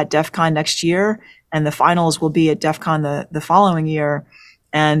be at DEF CON next year, and the finals will be at DEF CON the following year.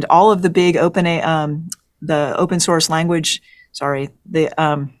 And all of the big the open source language,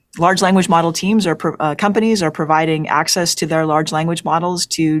 large language model teams or companies are providing access to their large language models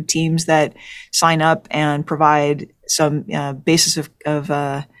to teams that sign up and provide some basis of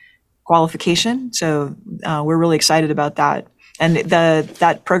qualification. So we're really excited about that. And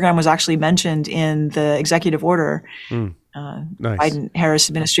that program was actually mentioned in the executive order. Nice. Biden-Harris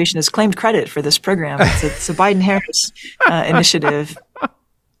administration has claimed credit for this program. It's a Biden-Harris initiative.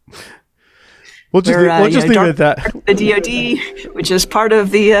 We'll just leave it at that. The DoD, which is part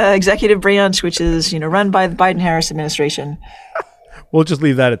of the executive branch, which is run by the Biden-Harris administration. We'll just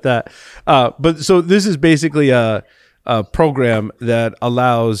leave that at that. But so this is basically a program that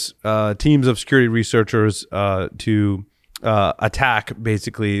allows teams of security researchers to attack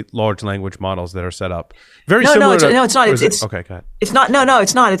basically large language models that are set up. Very similar. No, it's not. Okay, go ahead. It's not. No,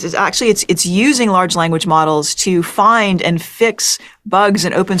 it's not. It's actually it's using large language models to find and fix bugs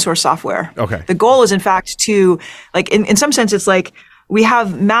in open source software. Okay. The goal is in fact to in some sense it's like we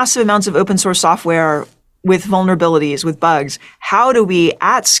have massive amounts of open source software with vulnerabilities, with bugs. How do we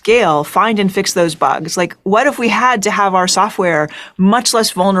at scale find and fix those bugs? Like what if we had to have our software much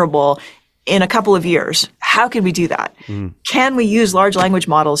less vulnerable in a couple of years? How can we do that? Can we use large language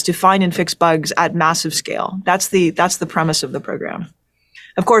models to find and fix bugs at massive scale? That's the premise of the program.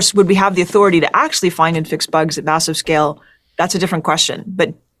 Of course, would we have the authority to actually find and fix bugs at massive scale? That's a different question.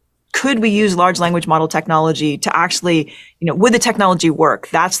 But could we use large language model technology to actually, would the technology work?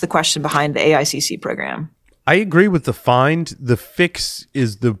 That's the question behind the AICC program. I agree with the find. The fix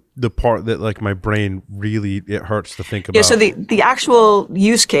is the part that like my brain really, it hurts to think about. Yeah, so the actual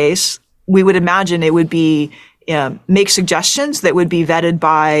use case, we would imagine it would be make suggestions that would be vetted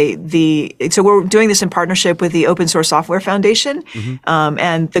by so we're doing this in partnership with the Open Source Software Foundation.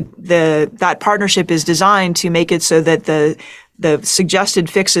 And that partnership is designed to make it so that the suggested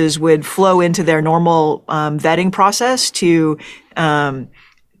fixes would flow into their normal vetting process to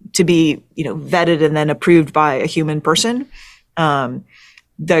be vetted and then approved by a human person.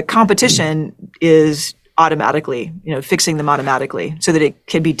 The competition is automatically, fixing them automatically so that it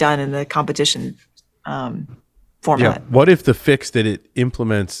can be done in the competition format. Yeah. What if the fix that it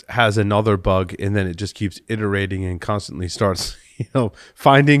implements has another bug and then it just keeps iterating and constantly starts,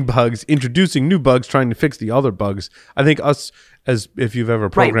 finding bugs, introducing new bugs, trying to fix the other bugs? I think as if you've ever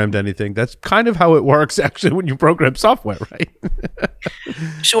programmed anything, that's kind of how it works actually when you program software, right?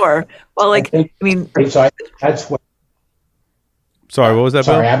 Sure. Well, that's what. Sorry, what was that?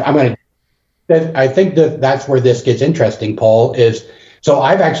 Sorry, Bill? I think that's where this gets interesting, Paul, so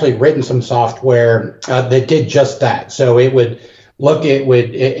I've actually written some software that did just that. So it would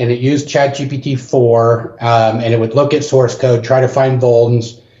and it used ChatGPT 4, and it would look at source code, try to find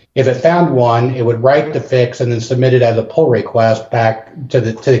vulns. If it found one, it would write the fix and then submit it as a pull request back to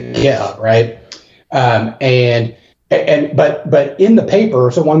the GitHub, right? But in the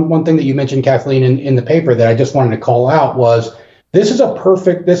paper, so one thing that you mentioned, Kathleen, in the paper that I just wanted to call out was this is a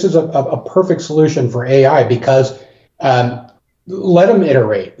perfect solution for AI because let them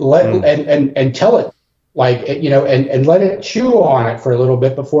iterate, and tell it and let it chew on it for a little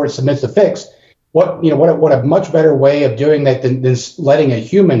bit before it submits the fix. What a much better way of doing that than letting a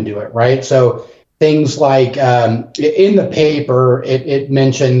human do it, right? So things like in the paper, it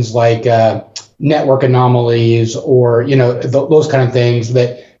mentions like network anomalies or those kind of things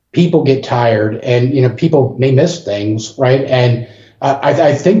that people get tired and people may miss things, right? And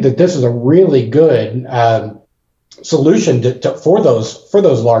I think that this is a really good solution for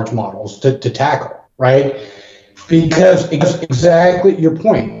those large models to tackle, right? Because exactly your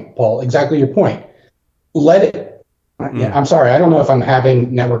point, Paul. Exactly your point. Let it. Yeah, I'm sorry. I don't know if I'm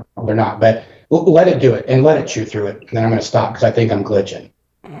having network or not, but let it do it and let it chew through it. And then I'm going to stop because I think I'm glitching.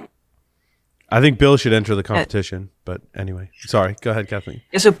 I think Bill should enter the competition, but anyway, sorry. Go ahead, Kathleen.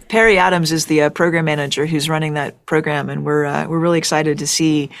 Yeah, so Perry Adams is the program manager who's running that program, and we're really excited to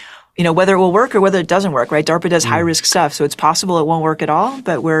see, whether it will work or whether it doesn't work. Right? DARPA does high risk stuff, so it's possible it won't work at all.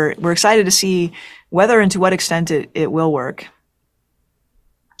 But we're excited to see whether and to what extent it will work.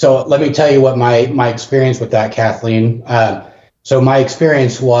 So let me tell you what my experience with that, Kathleen. So my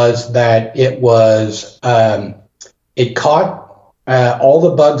experience was that it caught all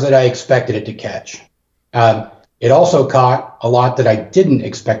the bugs that I expected it to catch. It also caught a lot that I didn't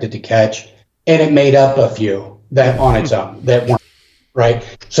expect it to catch, and it made up a few that on its own that weren't right.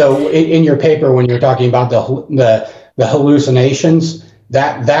 So in your paper, when you're talking about the hallucinations,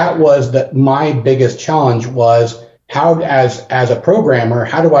 that was my biggest challenge was how, as a programmer,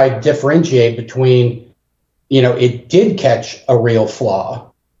 how do I differentiate between, it did catch a real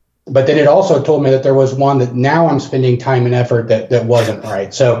flaw, but then it also told me that there was one that now I'm spending time and effort that wasn't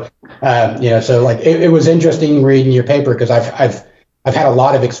right. So, it was interesting reading your paper because I've had a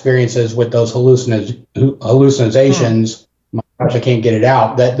lot of experiences with those hallucinations. My gosh, I can't get it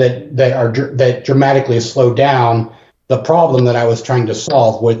out. That dramatically slow down the problem that I was trying to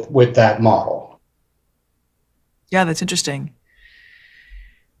solve with that model. Yeah, that's interesting.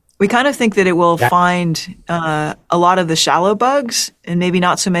 We kind of think that it will find a lot of the shallow bugs and maybe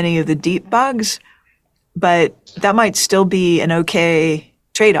not so many of the deep bugs, but that might still be an okay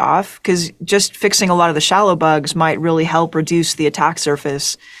trade-off, because just fixing a lot of the shallow bugs might really help reduce the attack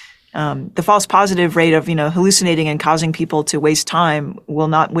surface. The false positive rate of hallucinating and causing people to waste time would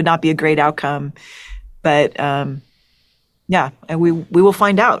not be a great outcome, but and we will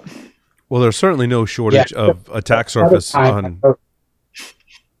find out. Well, there's certainly no shortage of attack surface on.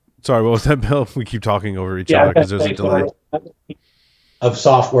 Sorry, what was that, Bill? We keep talking over each other because there's a delay. Of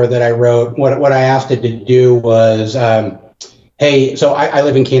software that I wrote, what I asked it to do was, hey, so I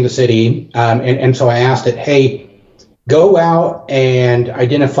live in Kansas City, and so I asked it, hey, go out and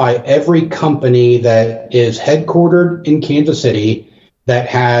identify every company that is headquartered in Kansas City that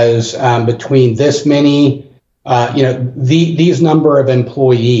has between this many, these number of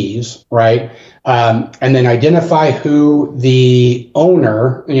employees, right? And then identify who the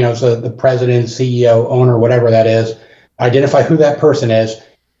owner, so the president, CEO, owner, whatever that is, identify who that person is,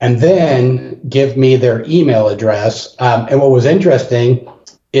 and then give me their email address. And what was interesting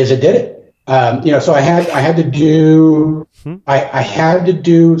is it did it. So I had to do, I had to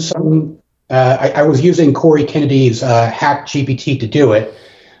do some, I was using Corey Kennedy's Hack GPT to do it.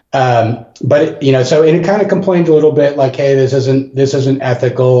 But it kind of complained a little bit like, hey, this isn't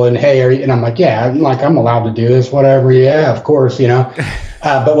ethical, and hey, and I'm like, yeah, I'm allowed to do this, whatever. Yeah, of course,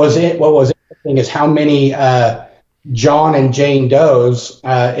 But what was interesting is how many John and Jane Does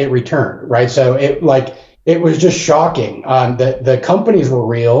it returned, right? So it was just shocking. The companies were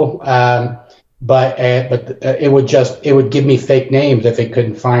real, but it would give me fake names if it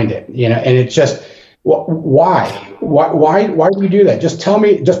couldn't find it, and it's just. Why do you do that? Just tell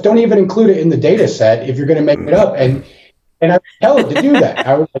me. Just don't even include it in the data set if you're going to make it up. And I would tell it to do that.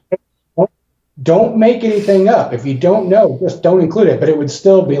 I was like, don't make anything up. If you don't know, just don't include it. But it would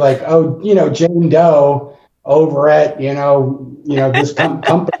still be like, oh, Jane Doe over at this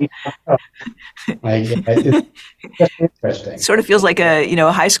company. It's just interesting. It sort of feels like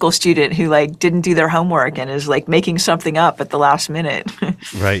a high school student who didn't do their homework and is making something up at the last minute.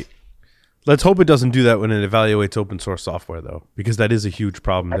 Right. Let's hope it doesn't do that when it evaluates open source software, though, because that is a huge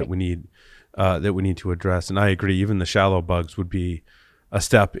problem that we need to address. And I agree, even the shallow bugs would be a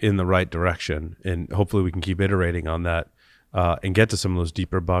step in the right direction. And hopefully we can keep iterating on that and get to some of those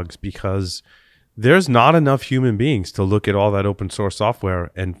deeper bugs, because there's not enough human beings to look at all that open source software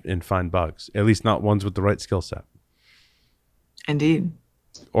and find bugs, at least not ones with the right skill set. Indeed.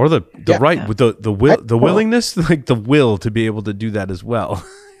 Or the willingness, the will to be able to do that as well.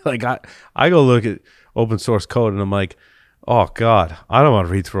 I go look at open source code and I'm like, oh God, I don't want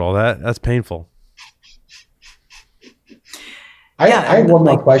to read through all that. That's painful. I have one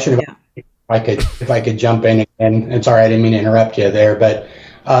more question if I could jump in again. And sorry, I didn't mean to interrupt you there, but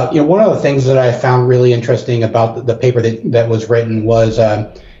one of the things that I found really interesting about the paper that was written was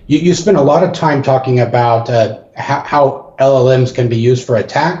you spent a lot of time talking about how LLMs can be used for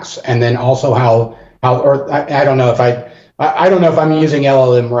attacks, and then also how I don't know if I don't know if I'm using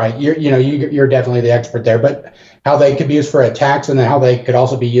LLM right. You're definitely the expert there, but how they could be used for attacks, and then how they could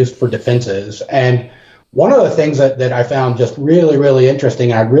also be used for defenses. And one of the things that I found just really, really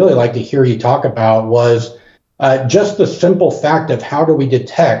interesting, and I'd really like to hear you talk about, was just the simple fact of how do we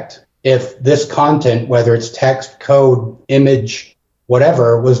detect if this content, whether it's text, code, image,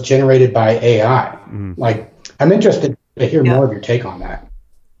 whatever, was generated by AI. I'm interested to hear more of your take on that.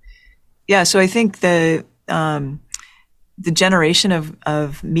 Yeah, so I think the generation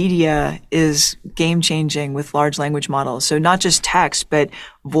of media is game-changing with large language models. So not just text, but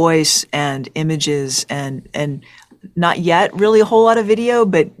voice and images and not yet really a whole lot of video,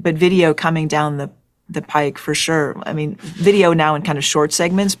 but video coming down the pike for sure. I mean, video now in kind of short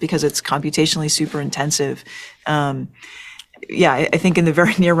segments because it's computationally super intensive. I think in the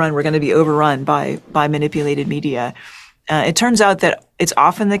very near run, we're going to be overrun by manipulated media. It turns out that it's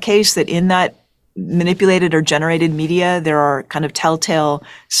often the case that in that manipulated or generated media, there are kind of telltale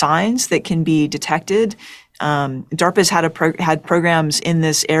signs that can be detected. DARPA's had programs in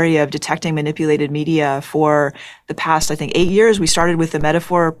this area of detecting manipulated media for the past, I think, 8 years. We started with the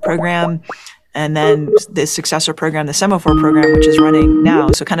Metaphor program, and then the successor program, the Semaphore program, which is running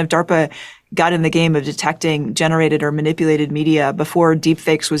now. So kind of DARPA got in the game of detecting generated or manipulated media before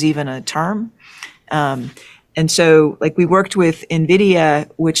deepfakes was even a term. And so, we worked with NVIDIA,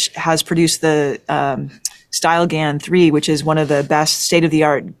 which has produced the StyleGAN 3, which is one of the best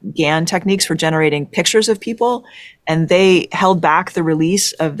state-of-the-art GAN techniques for generating pictures of people. And they held back the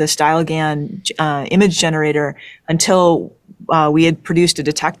release of the StyleGAN image generator until we had produced a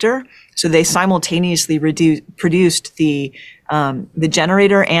detector. So they simultaneously produced the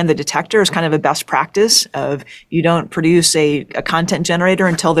generator and the detector as kind of a best practice of you don't produce a content generator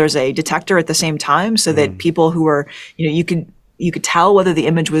until there's a detector at the same time, so that people who are, you could tell whether the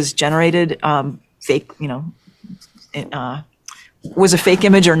image was generated fake, was a fake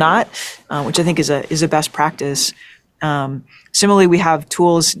image or not, which I think is a best practice. Similarly, we have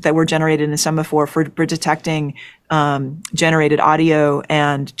tools that were generated in Semaphore for detecting generated audio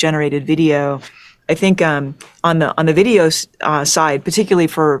and generated video. I think on the video side, particularly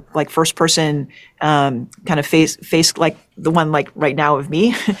for like first person kind of face like the one like right now of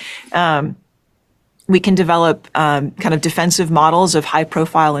me, we can develop kind of defensive models of high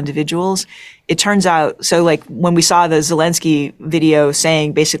profile individuals. It turns out, so like when we saw the Zelensky video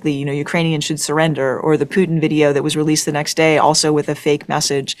saying basically, Ukrainians should surrender, or the Putin video that was released the next day also with a fake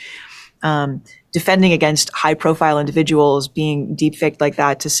message, defending against high profile individuals being deepfaked like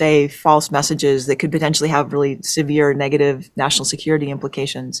that to say false messages that could potentially have really severe negative national security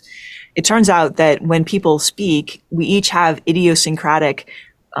implications. It turns out that when people speak, we each have idiosyncratic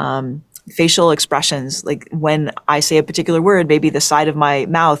facial expressions. Like when I say a particular word, maybe the side of my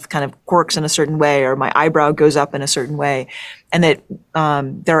mouth kind of quirks in a certain way, or my eyebrow goes up in a certain way. And that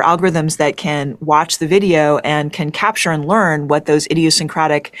there are algorithms that can watch the video and can capture and learn what those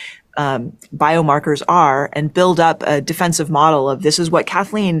idiosyncratic biomarkers are and build up a defensive model of this is what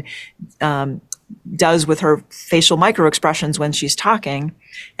Kathleen does with her facial microexpressions when she's talking.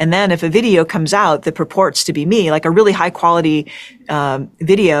 And then if a video comes out that purports to be me, like a really high quality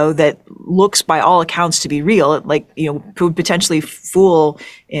video that looks by all accounts to be real, like, could potentially fool,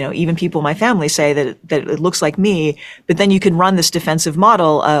 even people in my family say that it looks like me, but then you can run this defensive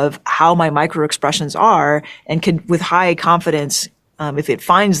model of how my microexpressions are and could, with high confidence, if it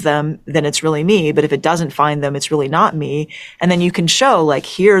finds them, then it's really me. But if it doesn't find them, it's really not me. And then you can show, like,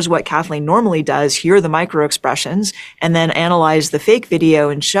 here's what Kathleen normally does. Here are the micro expressions. And then analyze the fake video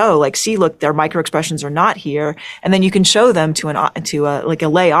and show, like, see, look, their micro expressions are not here. And then you can show them to a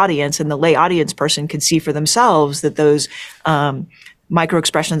lay audience, and the lay audience person can see for themselves that those micro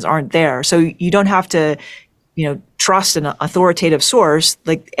expressions aren't there. So you don't have to, trust an authoritative source.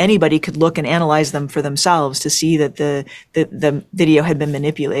 Like anybody could look and analyze them for themselves to see that the video had been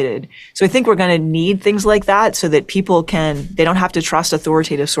manipulated. So I think we're going to need things like that so that people they don't have to trust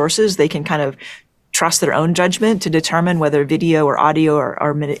authoritative sources. They can kind of trust their own judgment to determine whether video or audio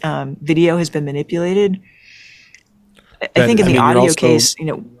or video has been manipulated. I think in the audio case,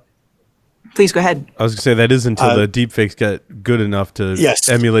 please go ahead. I was going to say that is until the deepfakes get good enough to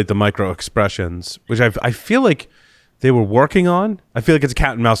emulate the micro expressions, which I feel like they were working on. I feel like it's a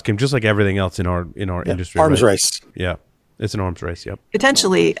cat and mouse game, just like everything else in our industry. Arms race. Yeah, it's an arms race. Yep.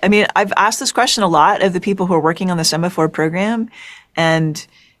 Potentially. I mean, I've asked this question a lot of the people who are working on the Semaphore program, and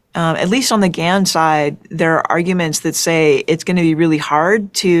at least on the GAN side, there are arguments that say it's going to be really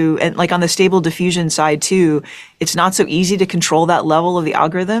hard to, and like on the stable diffusion side too, it's not so easy to control that level of the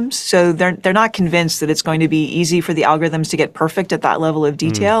algorithms. So they're not convinced that it's going to be easy for the algorithms to get perfect at that level of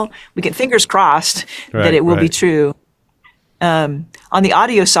detail. We get fingers crossed that it will be true. On the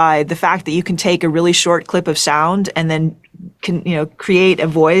audio side, the fact that you can take a really short clip of sound and then create a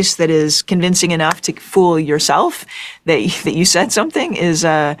voice that is convincing enough to fool yourself that you said something is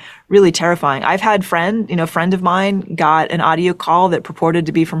really terrifying. I've had a friend of mine got an audio call that purported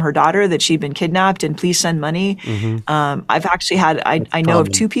to be from her daughter, that she'd been kidnapped and please send money. I've actually had, I know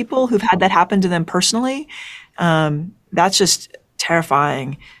of 2 people who've had that happen to them personally. That's just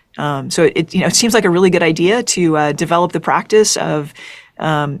terrifying. So it seems like a really good idea to develop the practice of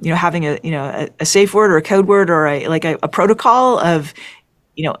having a safe word or a code word or a protocol of,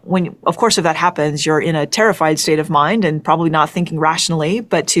 when, of course, if that happens, you're in a terrified state of mind and probably not thinking rationally,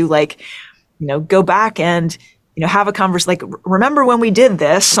 but to go back and, have a conversation, like, remember when we did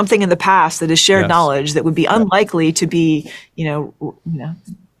this, something in the past that is shared knowledge that would be unlikely to be,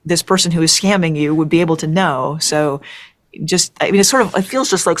 this person who is scamming you would be able to know. So it feels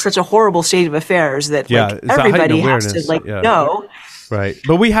just like such a horrible state of affairs that everybody has to know. Right.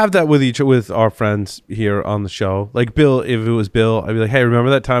 But we have that with our friends here on the show. Like Bill, if it was Bill, I'd be like, hey, remember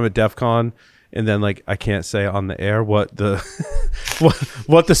that time at DEF CON? And then I can't say on the air what the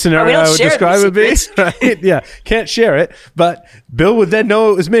what the scenario I would describe would be. Right? Yeah. Can't share it. But Bill would then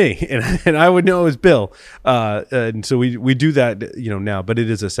know it was me and I would know it was Bill. And so we do that, now, but it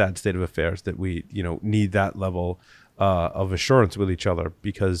is a sad state of affairs that we, need that level of assurance with each other,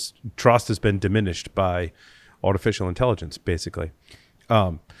 because trust has been diminished by artificial intelligence, basically.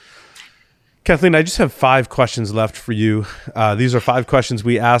 Kathleen, I just have 5 questions left for you. These are 5 questions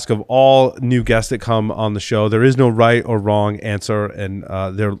we ask of all new guests that come on the show. There is no right or wrong answer, and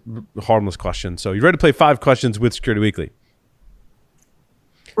they're harmless questions. So you ready to play 5 questions with Security Weekly?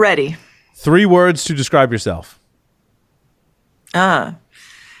 Ready. 3 words to describe yourself.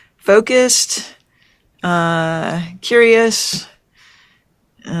 Focused, curious,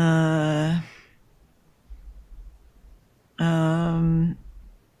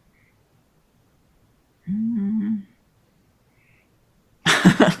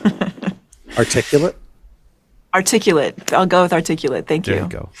 Articulate. Articulate. I'll go with articulate. Thank you. There you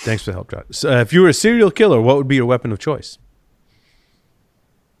go. Thanks for the help, Josh. So, if you were a serial killer, what would be your weapon of choice?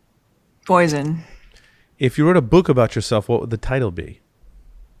 Poison. If you wrote a book about yourself, what would the title be?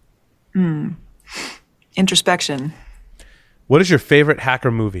 Introspection. What is your favorite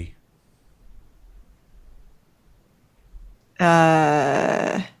hacker movie?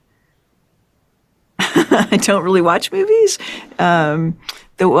 I don't really watch movies. The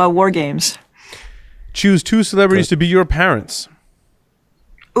War Games. Choose 2 celebrities to be your parents.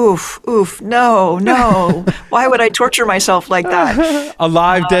 Oof, no. Why would I torture myself like that?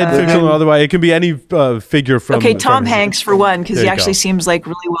 Alive, dead, fictional, or otherwise. It can be any figure from... Okay, Tom Hanks for one, because There he you actually go. seems like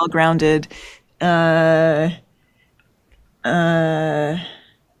really well-grounded. Katharine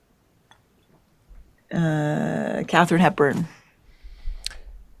Hepburn.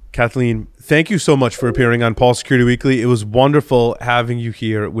 Kathleen, thank you so much for appearing on Paul Security Weekly. It was wonderful having you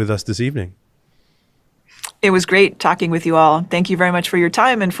here with us this evening. It was great talking with you all. Thank you very much for your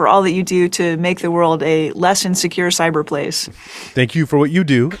time and for all that you do to make the world a less insecure cyber place. Thank you for what you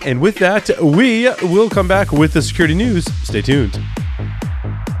do. And with that, we will come back with the security news. Stay tuned.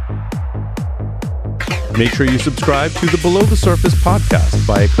 Make sure you subscribe to the Below the Surface podcast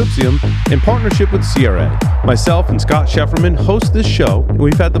by Eclipsium in partnership with CRA. Myself and Scott Shefferman host this show, and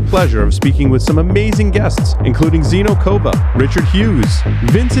we've had the pleasure of speaking with some amazing guests, including Zeno Kova, Richard Hughes,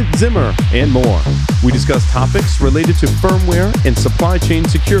 Vincent Zimmer, and more. We discuss topics related to firmware and supply chain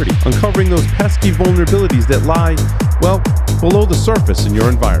security, uncovering those pesky vulnerabilities that lie, well, below the surface in your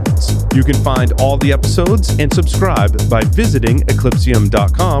environments. You can find all the episodes and subscribe by visiting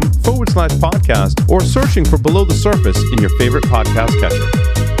eclipsium.com/podcast or searching for Below the Surface in your favorite podcast catcher.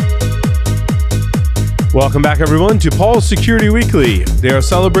 Welcome back, everyone, to Paul's Security Weekly. They are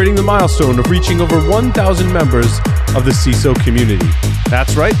celebrating the milestone of reaching over 1,000 members of the CISO community.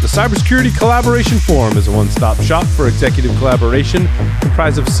 That's right, the Cybersecurity Collaboration Forum is a one-stop shop for executive collaboration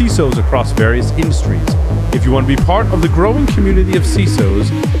comprised of CISOs across various industries. If you want to be part of the growing community of CISOs,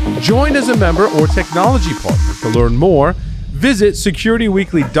 join as a member or technology partner. To learn more, visit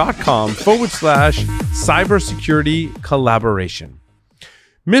securityweekly.com/cybersecurity collaboration.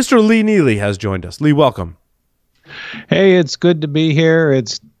 Mr. Lee Neely has joined us. Lee, welcome. Hey, it's good to be here.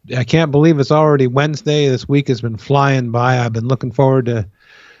 I can't believe it's already Wednesday. This week has been flying by. I've been looking forward to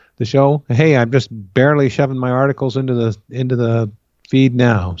the show. Hey, I'm just barely shoving my articles into the feed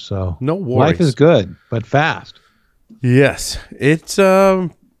now. So no worries. Life is good, but fast. Yes, it's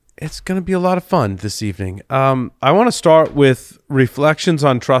going to be a lot of fun this evening. I want to start with reflections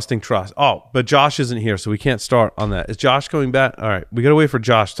on trusting trust. Oh, but Josh isn't here, so we can't start on that. Is Josh coming back? All right, we got to wait for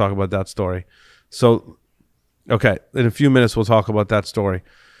Josh to talk about that story. So, okay, in a few minutes we'll talk about that story.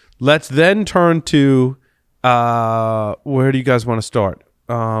 Let's then turn to where do you guys want to start?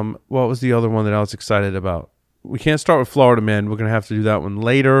 What was the other one that I was excited about? We can't start with Florida Man. We're going to have to do that one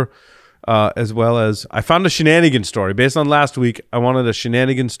later. As well as I found a shenanigan story based on last week. I wanted a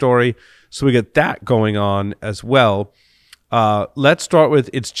shenanigan story, so we get that going on as well. Let's start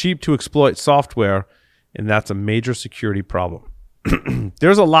with it's cheap to exploit software, and that's a major security problem.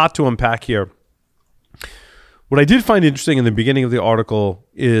 There's a lot to unpack here. What I did find interesting in the beginning of the article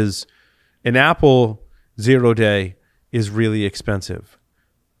is an Apple 0-day is really expensive,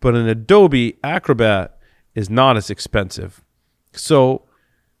 but an Adobe Acrobat is not as expensive. So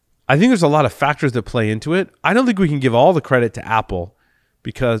I think there's a lot of factors that play into it. I don't think we can give all the credit to Apple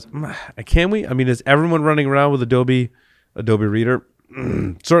because, can we? I mean, is everyone running around with Adobe Reader?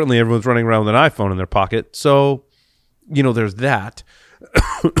 Certainly everyone's running around with an iPhone in their pocket. So, there's that.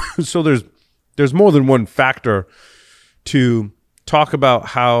 So there's more than one factor to talk about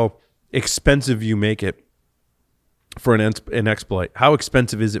how expensive you make it for an exploit. How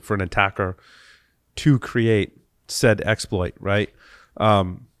expensive is it for an attacker to create said exploit, right?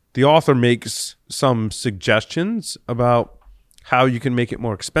 The author makes some suggestions about how you can make it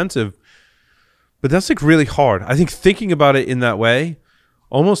more expensive, but that's like really hard. I think thinking about it in that way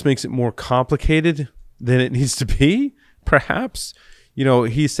almost makes it more complicated than it needs to be, perhaps.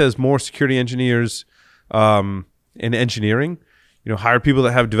 He says more security engineers in engineering, hire people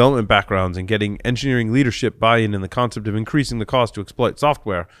that have development backgrounds and getting engineering leadership buy-in in the concept of increasing the cost to exploit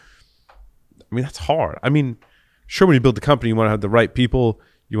software. I mean, that's hard. I mean, sure, when you build the company, you want to have the right people.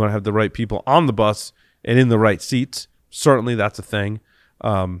 You want to have the right people on the bus and in the right seats. Certainly, that's a thing.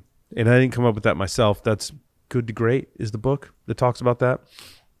 And I didn't come up with that myself. That's Good to Great is the book that talks about that.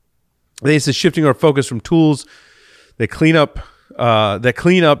 They say shifting our focus from tools that clean up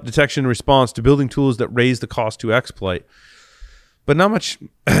detection and response to building tools that raise the cost to exploit. But not much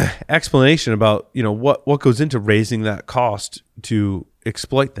explanation about what goes into raising that cost to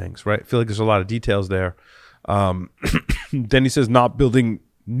exploit things, right? I feel like there's a lot of details there. Then he says not building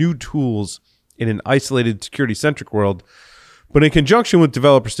new tools in an isolated security-centric world, but in conjunction with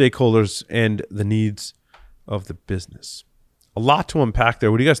developer stakeholders and the needs of the business. A lot to unpack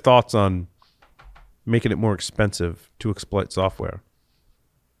there. What are you guys' thoughts on making it more expensive to exploit software?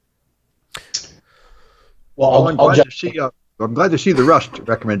 Well, I'm glad to see the Rust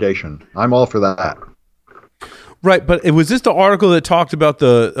recommendation. I'm all for that. Right, but was this the article that talked about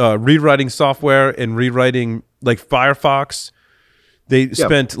the rewriting software and rewriting like Firefox? They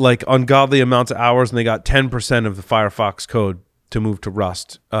spent like ungodly amounts of hours and they got 10% of the Firefox code to move to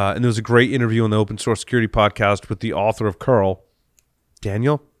Rust. And there was a great interview on the Open Source Security podcast with the author of curl,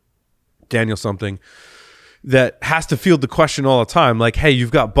 Daniel something, that has to field the question all the time, like, hey,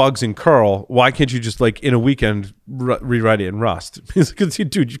 you've got bugs in curl. Why can't you just like in a weekend rewrite it in Rust? Because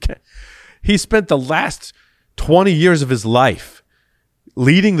dude, you can't. He spent the last 20 years of his life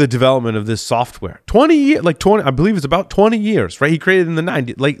leading the development of this software. 20 years, I believe it's about 20 years, right? He created in the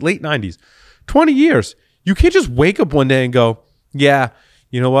 90s, late 90s. 20 years. You can't just wake up one day and go, yeah,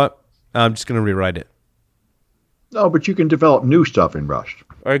 you know what? I'm just going to rewrite it. No, but you can develop new stuff in Rust.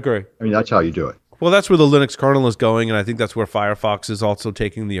 I agree. I mean, that's how you do it. Well, that's where the Linux kernel is going, and I think that's where Firefox is also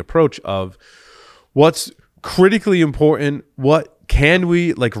taking the approach of what's critically important, what can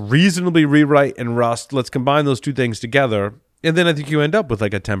we like reasonably rewrite in Rust? Let's combine those two things together, and then I think you end up with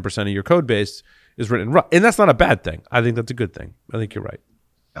like a 10% of your code base is written in Rust, and that's not a bad thing. I think that's a good thing. I think you're right.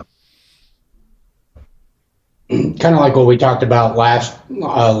 Kind of like what we talked about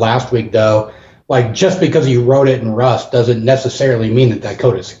last week, though. Like, just because you wrote it in Rust doesn't necessarily mean that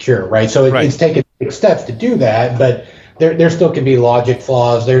code is secure, right? So it's taken big steps to do that, but there still can be logic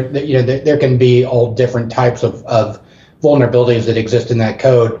flaws. There can be all different types of vulnerabilities that exist in that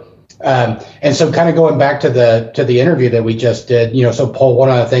code. And so, kind of going back to the interview that we just did, so Paul, one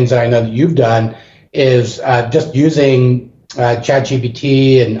of the things that I know that you've done is just using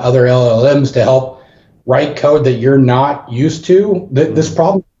ChatGPT and other LLMs to help write code that you're not used to. This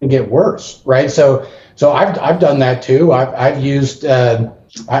problem can get worse, right? So I've done that too. I've used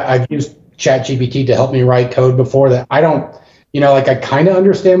ChatGPT to help me write code before that. I don't, I kind of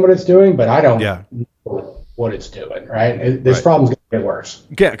understand what it's doing, but I don't know what it's doing, right? This problem's gonna get worse.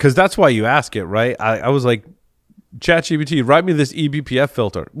 Yeah, because that's why you ask it, right? I was like, ChatGPT, write me this eBPF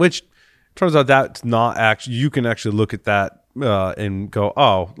filter, which turns out that's not actually. You can actually look at that and go,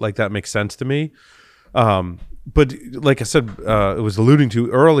 oh, like that makes sense to me. But like I said, it was alluding to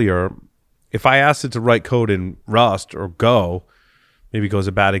earlier, if I asked it to write code in Rust or Go, maybe Go is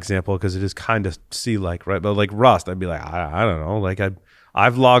a bad example because it is kind of C-like, right? But like Rust, I'd be like, I don't know. Like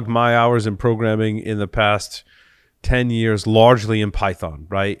I've logged my hours in programming in the past 10 years largely in Python,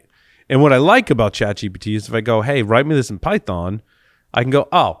 right? And what I like about ChatGPT is if I go, hey, write me this in Python, I can go,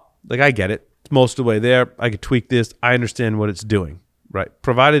 oh, like I get it. It's most of the way there. I could tweak this. I understand what it's doing. Right.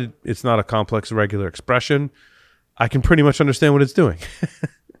 Provided it's not a complex irregular expression, I can pretty much understand what it's doing.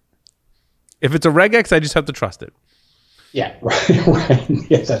 If it's a regex, I just have to trust it. Yeah, right.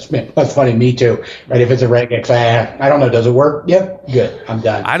 Yes, that's funny. Me too. Right. If it's a regex, I don't know. Does it work? Yep. Good. I'm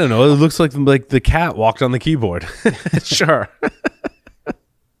done. I don't know. It looks like the cat walked on the keyboard. Sure.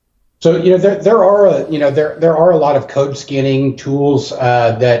 So there are a lot of code scanning tools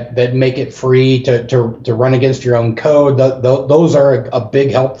that make it free to run against your own code. Those are a big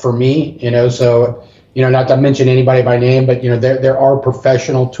help for me. So not to mention anybody by name, but there are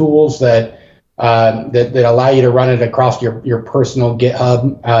professional tools that allow you to run it across your personal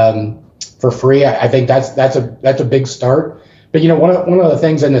GitHub for free. I think that's a big start. But one of the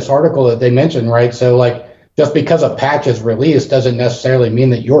things in this article that they mentioned, right? So like, just because a patch is released doesn't necessarily mean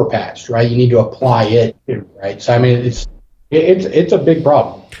that you're patched, right? You need to apply it, right? So I mean, it's a big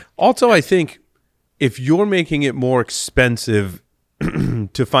problem. Also, I think if you're making it more expensive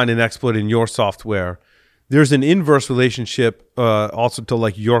to find an exploit in your software, there's an inverse relationship also to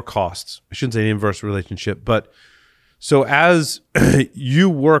like your costs. I shouldn't say an inverse relationship, but So as you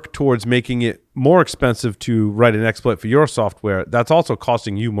work towards making it more expensive to write an exploit for your software, that's also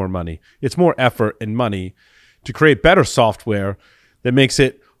costing you more money. It's more effort and money to create better software that makes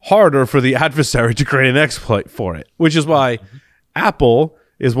it harder for the adversary to create an exploit for it, which is why Apple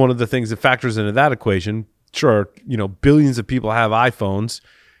is one of the things that factors into that equation. Sure, billions of people have iPhones.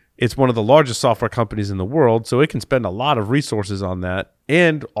 It's one of the largest software companies in the world, so it can spend a lot of resources on that.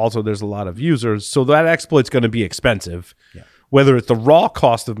 And also there's a lot of users, so that exploit's going to be expensive. Yeah. Whether it's the raw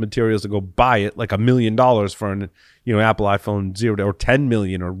cost of materials to go buy it, like $1 million for an Apple iPhone 0 or 10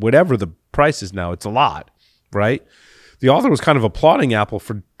 million or whatever the price is now, it's a lot, right? The author was kind of applauding Apple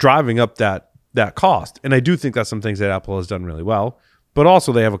for driving up that cost. And I do think that's some things that Apple has done really well, but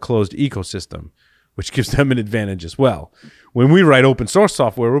also they have a closed ecosystem, which gives them an advantage as well. When we write open source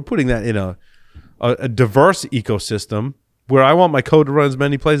software, we're putting that in a diverse ecosystem where I want my code to run as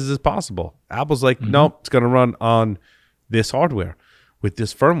many places as possible. Apple's like, nope, it's going to run on this hardware, with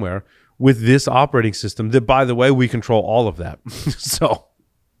this firmware, with this operating system that, by the way, we control all of that. So,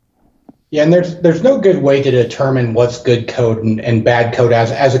 yeah, and there's no good way to determine what's good code and bad code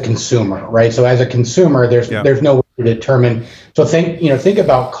as a consumer, right? So as a consumer, there's no way to determine. So think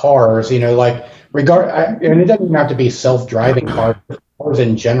about cars, and it doesn't even have to be self-driving cars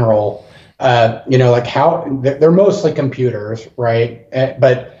in general. Like how they're mostly computers, right?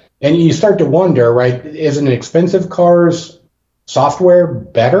 And you start to wonder, right? Is an expensive car's software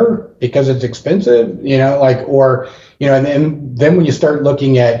better because it's expensive? And then when you start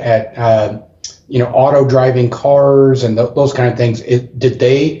looking at auto driving cars and those kind of things,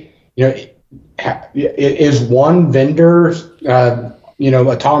 is one vendor's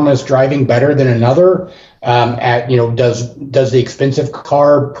autonomous driving better than another? Does the expensive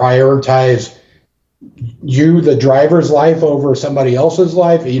car prioritize the driver's life over somebody else's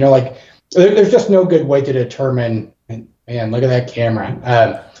life? There's just no good way to determine. Man, look at that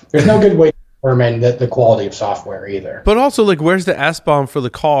camera. There's no good way to determine the quality of software either. But also, where's the SBOM for the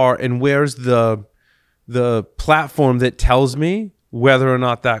car, and where's the platform that tells me whether or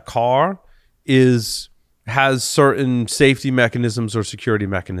not that car has certain safety mechanisms or security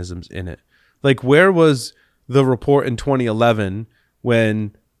mechanisms in it? Where was the report in 2011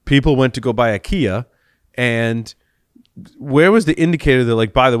 when people went to go buy a Kia, and where was the indicator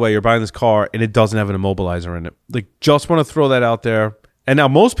that, by the way, you're buying this car and it doesn't have an immobilizer in it? Just want to throw that out there. And now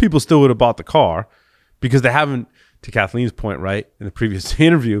most people still would have bought the car because they haven't, to Kathleen's point, right, in the previous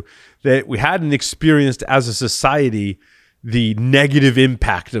interview, that we hadn't experienced as a society the negative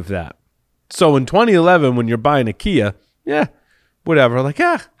impact of that. So in 2011, when you're buying a Kia, whatever,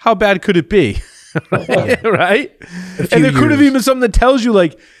 how bad could it be? Right? And there could have even been something that tells you,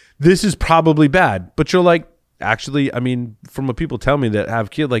 this is probably bad. But you're actually, from what people tell me that have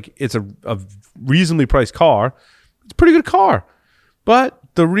Kia, it's a reasonably priced car. It's a pretty good car. But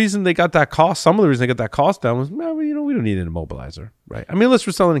the reason they got that cost, some of the reason they got that cost down was, we don't need an immobilizer, right? Unless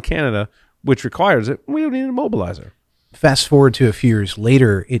we're selling in Canada, which requires it, we don't need an immobilizer. Fast forward to a few years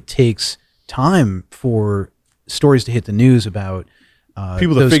later, it takes time for stories to hit the news about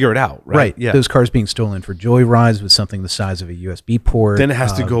people to figure it out, right? Yeah. Those cars being stolen for joyrides with something the size of a USB port. Then it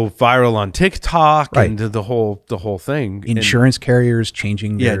has to go viral on TikTok and the whole thing. Insurance carriers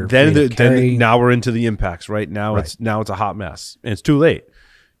changing their then now we're into the impacts, right? Now it's a hot mess, and it's too late.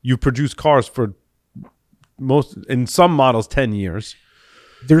 You produce cars for in some models 10 years.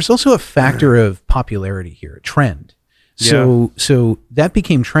 There's also a factor of popularity here, a trend. So that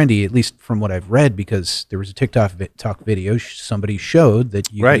became trendy, at least from what I've read, because there was a TikTok video somebody showed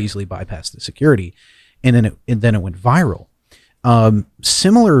that you could easily bypass the security, and then it went viral.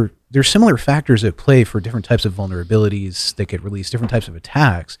 There's similar factors at play for different types of vulnerabilities that get released, different types of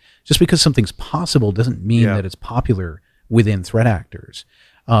attacks. Just because something's possible doesn't mean that it's popular within threat actors.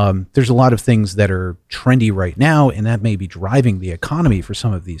 There's a lot of things that are trendy right now, and that may be driving the economy for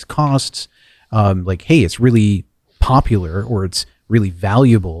some of these costs. Hey, it's really popular or it's really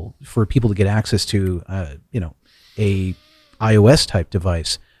valuable for people to get access to a iOS type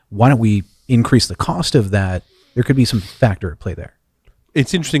device. Why don't we increase the cost of that? There could be some factor at play there.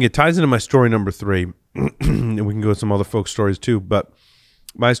 It's interesting. It ties into my story number 3, and we can go with some other folks' stories too. But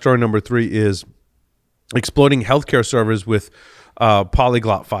my story number 3 is exploiting healthcare servers with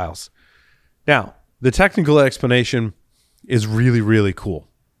polyglot files. Now, the technical explanation is really, really cool,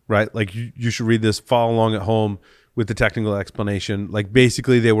 right? You should read this, follow along at home with the technical explanation.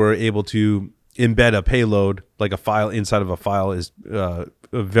 Basically, they were able to embed a payload, a file inside of a file is a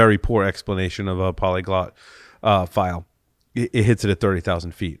very poor explanation of a polyglot file. It hits it at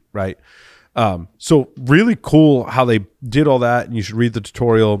 30,000 feet, right? So really cool how they did all that, and you should read the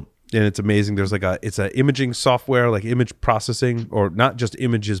tutorial. and it's amazing. There's it's a imaging software, like image processing, or not just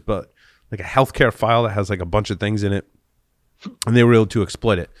images, but like a healthcare file that has like a bunch of things in it, and they were able to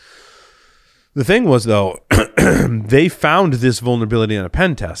exploit it. The thing was, though, they found this vulnerability on a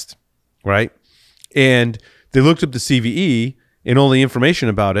pen test, right? And they looked up the CVE and all the information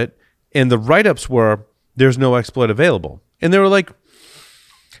about it, and the write-ups were, there's no exploit available. And they were like,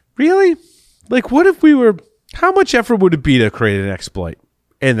 really? Like, what if we were, how much effort would it be to create an exploit?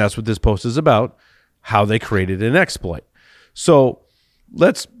 And that's what this post is about, how they created an exploit. So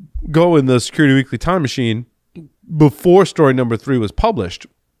let's go in the Security Weekly time machine. Before story number 3 was published,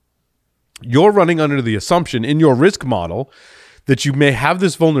 you're running under the assumption in your risk model that you may have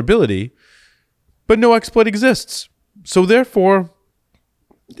this vulnerability, but no exploit exists. So therefore,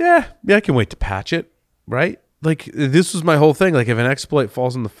 yeah, I can wait to patch it, right? Like, this was my whole thing. Like, if an exploit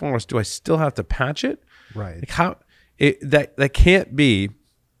falls in the forest, do I still have to patch it? Right. Like, how that can't be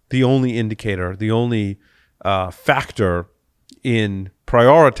the only indicator, the only factor in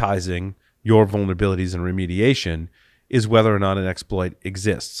prioritizing your vulnerabilities and remediation is whether or not an exploit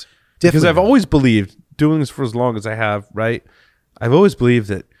exists. Because I've always believed, doing this for as long as I have, right? I've always believed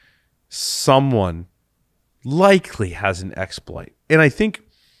that someone likely has an exploit. And I think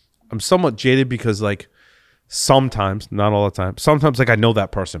I'm somewhat jaded because, like, sometimes, not all the time, sometimes, like, I know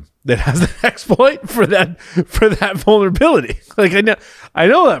that person that has an exploit for that vulnerability. Like, I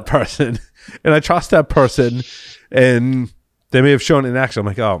know that person, and I trust that person, and they may have shown it in action. I'm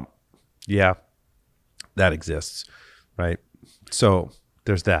like, oh, yeah, that exists, right? So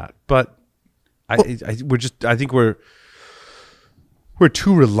there's that. But I think we're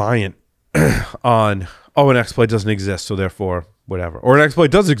too reliant on, an exploit doesn't exist, so therefore whatever. Or an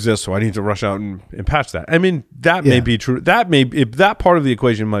exploit does exist, so I need to rush out and patch that. I mean, that may be true. That part of the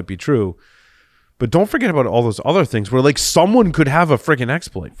equation might be true. But don't forget about all those other things where, like, someone could have a freaking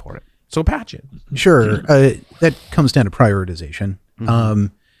exploit for it. So patch it. Sure. That comes down to prioritization. Mm-hmm.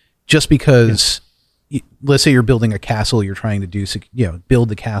 Just because, let's say you're building a castle, you're trying to build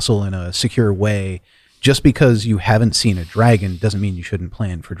the castle in a secure way. Just because you haven't seen a dragon doesn't mean you shouldn't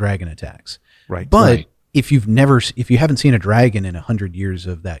plan for dragon attacks. Right. But if you haven't seen a dragon in 100 years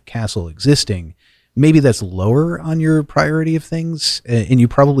of that castle existing, maybe that's lower on your priority of things, and you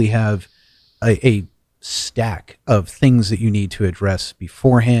probably have a stack of things that you need to address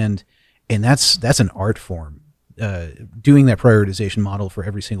beforehand, and that's an art form. Doing that prioritization model for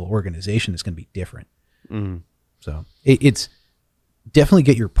every single organization is going to be different. Mm. So it's definitely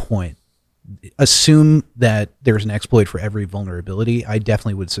get your point. Assume that there's an exploit for every vulnerability. I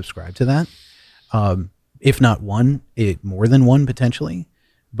definitely would subscribe to that. If not one, more than one potentially.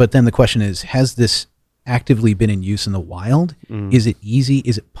 But then the question is, has this actively been in use in the wild? Mm. Is it easy?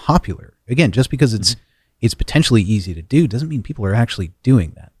 Is it popular? Again, just because it's potentially easy to do doesn't mean people are actually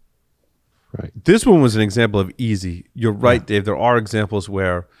doing that. Right. This one was an example of easy. You're right, Dave. There are examples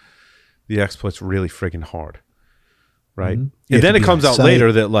where the exploit's really friggin' hard. Right. Mm-hmm. And then it comes out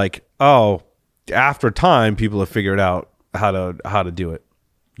later that, like, after time, people have figured out how to do it.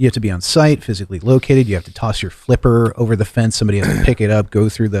 You have to be on site, physically located. You have to toss your flipper over the fence. Somebody has to pick it up, go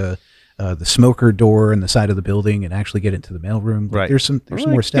through the smoker door in the side of the building, and actually get into the mailroom. Like, right. There's some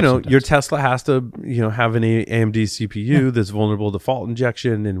more steps. Your Tesla has to have an AMD CPU that's vulnerable to fault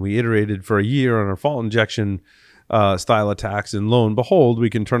injection, and we iterated for a year on our fault injection style attacks, and lo and behold, we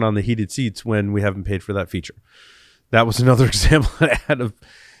can turn on the heated seats when we haven't paid for that feature. That was another example I had of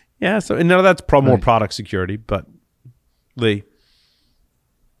So, and none of that's more product security, but Lee.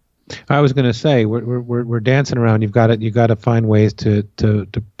 I was going to say we're dancing around. You've got to find ways to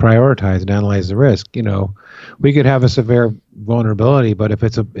prioritize and analyze the risk. We could have a severe vulnerability, but if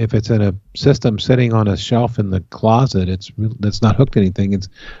it's in a system sitting on a shelf in the closet, that's not hooked to anything. It's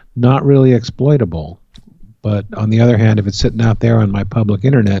not really exploitable. But on the other hand, if it's sitting out there on my public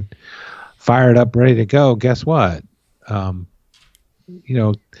internet, fired up, ready to go, guess what? I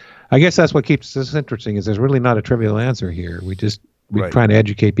guess that's what keeps this interesting. Is there's really not a trivial answer here. We're trying to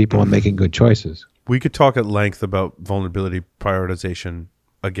educate people on making good choices. We could talk at length about vulnerability prioritization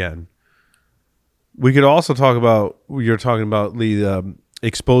again. We could also talk about, you're talking about, Lee,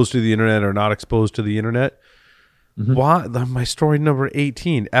 exposed to the internet or not exposed to the internet. Mm-hmm. Why? My story number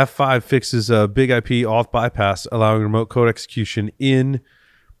 18, F5 fixes a big IP auth bypass, allowing remote code execution in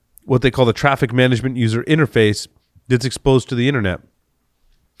what they call the traffic management user interface that's exposed to the internet.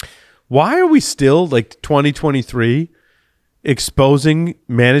 Why are we still, like, 2023, exposing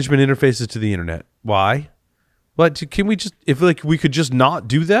management interfaces to the internet? Why? What can we just, if we could just not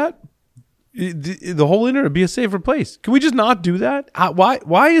do that, the whole internet would be a safer place. Can we just not do that?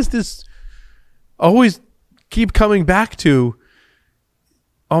 Why is this always keep coming back to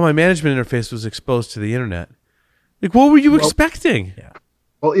oh, my management interface was exposed to the internet. Like, what were you expecting? Yeah.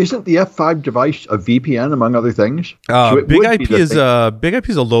 Well, isn't the F5 device a VPN among other things? Big IP is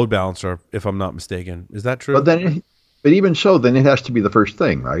a load balancer, if I'm not mistaken. Is that true? But even so, then it has to be the first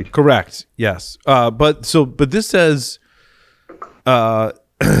thing, right? Correct. Yes. But this says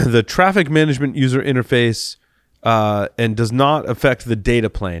the traffic management user interface and does not affect the data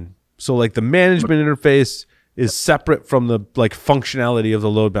plane. So like the management interface is separate from the like functionality of the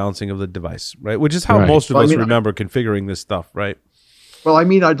load balancing of the device, right? Which is how most of us remember configuring this stuff, right? Well, I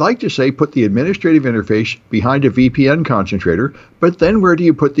mean, I'd like to say put the administrative interface behind a VPN concentrator, but then where do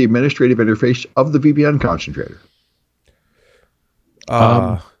you put the administrative interface of the VPN concentrator?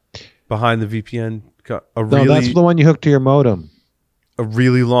 Behind the VPN, No, that's the one you hook to your modem. A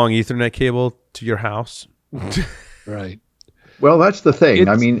really long Ethernet cable to your house. Right. Well, that's the thing.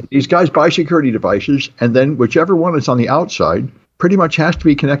 I mean, these guys buy security devices, and then whichever one is on the outside pretty much has to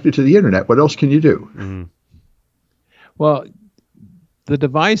be connected to the internet. What else can you do? Mm-hmm. Well, the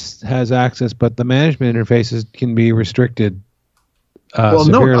device has access, but the management interfaces can be restricted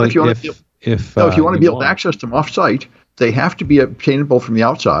severely if you want to be able to access them off-site, they have to be obtainable from the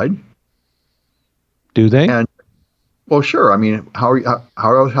outside. Do they? And well, sure. I mean, how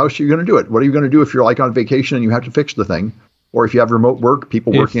else are you going to do it? What are you going to do if you're like on vacation and you have to fix the thing, or if you have remote work,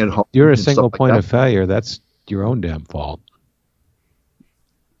 people working at home? You're a single point of failure. That's your own damn fault.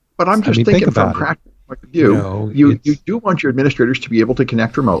 But I'm just thinking from a practical point of view, you do want your administrators to be able to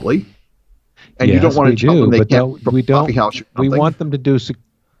connect remotely, and you don't want to tell them they can't from a coffee house or something. We want them to do.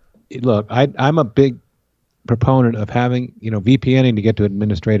 Look, I'm a big proponent of having VPNing to get to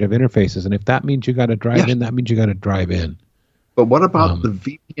administrative interfaces, and if that means you got to drive in, that means you got to drive in. But what about the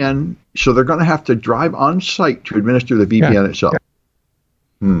VPN? So they're going to have to drive on site to administer the VPN itself.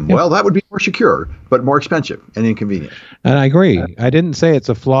 Well, that would be more secure, but more expensive and inconvenient. And I agree. I didn't say it's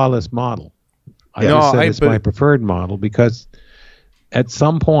a flawless model. I just said it's my preferred model because at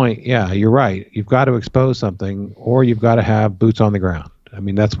some point, you're right. You've got to expose something, or you've got to have boots on the ground. I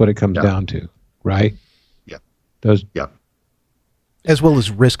mean, that's what it comes down to, right? As well as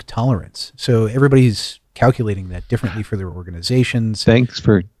risk tolerance. So everybody's calculating that differently for their organizations. Thanks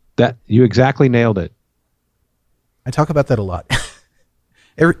for that. You exactly nailed it. I talk about that a lot.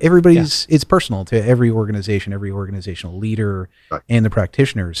 Everybody's it's personal to every organization, every organizational leader, and the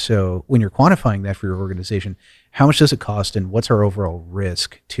practitioners. So when you're quantifying that for your organization, how much does it cost, and what's our overall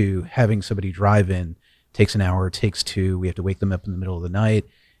risk to having somebody drive in? Takes an hour, takes two. We have to wake them up in the middle of the night.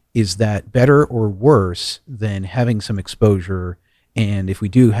 Is that better or worse than having some exposure? And if we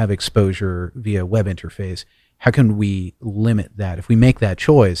do have exposure via web interface, how can we limit that? If we make that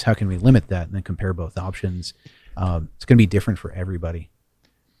choice, how can we limit that and then compare both options? It's going to be different for everybody.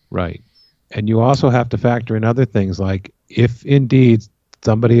 Right. And you also have to factor in other things like if indeed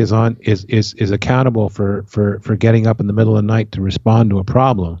somebody is accountable for getting up in the middle of the night to respond to a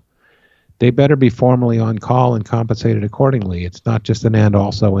problem, they better be formally on call and compensated accordingly. It's not just an and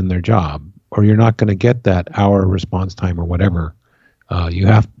also in their job, or you're not going to get that hour response time or whatever. You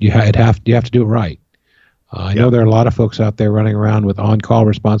have to do it right. I know there are a lot of folks out there running around with on-call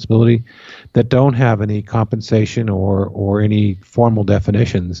responsibility that don't have any compensation or any formal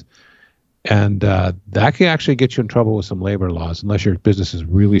definitions, and that can actually get you in trouble with some labor laws unless your business is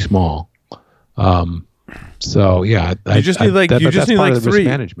really small. You just need like three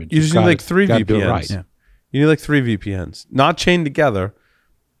management. You just need like three VPNs. Right. Yeah. You need like three VPNs, not chained together,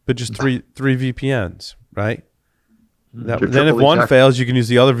 but just three VPNs, right? Then if one fails, you can use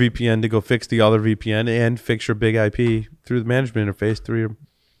the other VPN to go fix the other VPN and fix your big IP through the management interface. You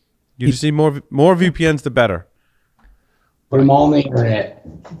just need more VPNs, the better. Put them all on the internet.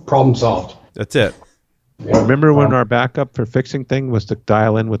 Problem solved. That's it. Yeah. Remember when our backup for fixing thing was to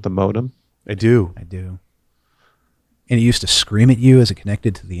dial in with the modem? I do. And it used to scream at you as it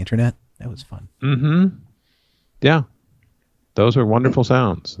connected to the internet. That was fun. Mm-hmm. Yeah. Those were wonderful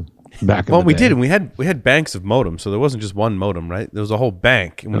sounds. We did, and we had banks of modems, so there wasn't just one modem, right? There was a whole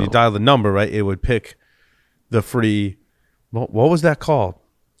bank, and when you dial the number, right, it would pick the free. What was that called?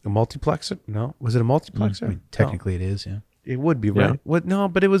 A multiplexer? No, was it a multiplexer? I mean, technically, it is. Yeah, it would be right. What? No,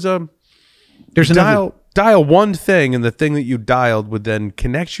 but it was There's dial one thing, and the thing that you dialed would then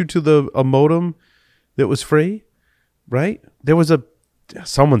connect you to a modem that was free, right? There was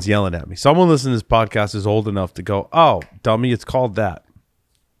someone's yelling at me. Someone listening to this podcast is old enough to go, "Oh, dummy, it's called that."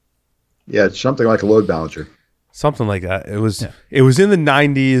 Yeah, it's something like a load balancer. Something like that. It was in the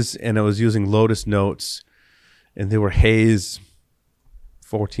 90s, and it was using Lotus Notes, and they were Hayes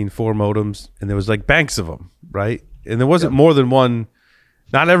 14.4 modems, and there was like banks of them, right? And there wasn't more than one.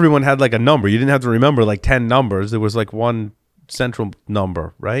 Not everyone had like a number. You didn't have to remember like 10 numbers. There was like one central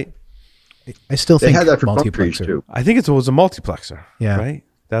number, right? I still They think had that for phone trees multiplexer. too. I think it was a multiplexer. Yeah. Right.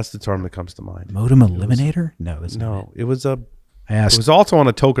 That's the term that comes to mind. Modem eliminator? No, that's not No, it was it. It was also on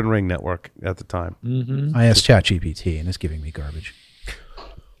a token ring network at the time. I asked ChatGPT, and it's giving me garbage.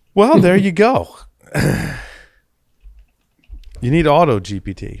 Well, there you go. You need Auto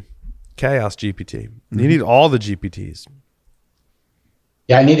GPT, Chaos GPT. You need all the GPTs.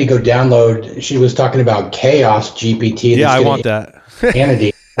 Yeah, I need to go download. She was talking about Chaos GPT. Yeah, I want that.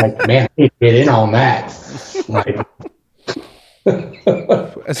 Kennedy. Like, man, I need to get in on that. Like,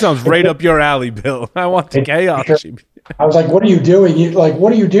 That sounds right up your alley, Bill. I want the Chaos GPT. I was like, what are you doing?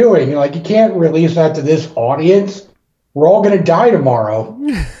 What are you doing? You're like, you can't release that to this audience. We're all going to die tomorrow.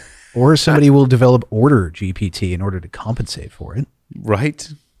 Or somebody will develop Order GPT in order to compensate for it. Right?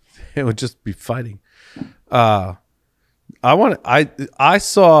 It would just be fighting. I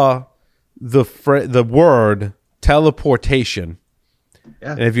saw the word teleportation.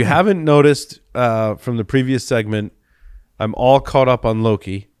 Yeah. And if you haven't noticed from the previous segment, I'm all caught up on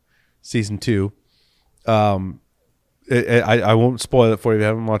Loki, season 2. I won't spoil it for you if you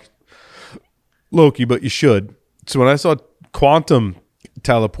haven't watched Loki, but you should. So when I saw quantum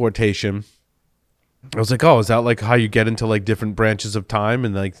teleportation, I was like, oh, is that like how you get into like different branches of time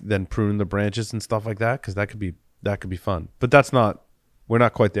and like then prune the branches and stuff like that? Because that could be fun. But we're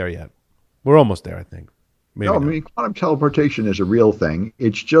not quite there yet. We're almost there, I think. Maybe No, I not. mean, quantum teleportation is a real thing.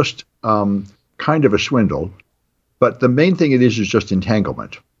 It's just kind of a swindle. But the main thing it is just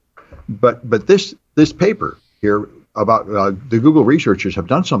entanglement. But this paper here about the Google researchers have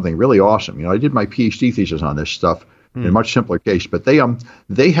done something really awesome. You know, I did my PhD thesis on this stuff in a much simpler case. But they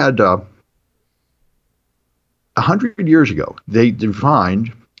had 100 years ago, they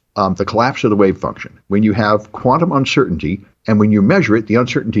defined the collapse of the wave function. When you have quantum uncertainty, and when you measure it, the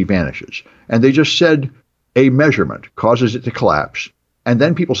uncertainty vanishes. And they just said a measurement causes it to collapse. And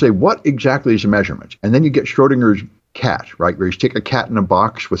then people say, what exactly is a measurement? And then you get Schrodinger's cat, right? Where you stick a cat in a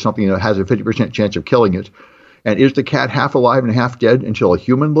box with something that has a 50% chance of killing it. And is the cat half alive and half dead until a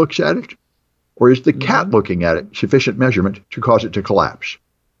human looks at it? Or is the cat looking at it sufficient measurement to cause it to collapse?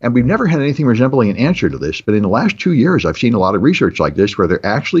 And we've never had anything resembling an answer to this, but in the last 2 years, I've seen a lot of research like this where they're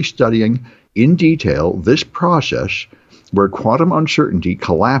actually studying in detail this process where quantum uncertainty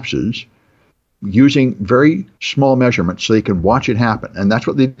collapses using very small measurements so they can watch it happen. And that's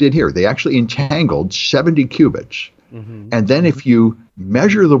what they did here. They actually entangled 70 qubits. And then if you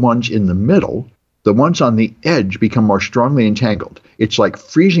measure the ones in the middle, the ones on the edge become more strongly entangled. It's like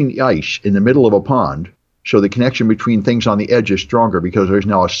freezing the ice in the middle of a pond. So the connection between things on the edge is stronger because there's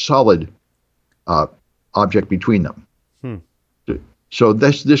now a solid object between them. So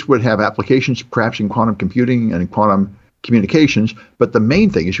this would have applications perhaps in quantum computing and in quantum communications. But the main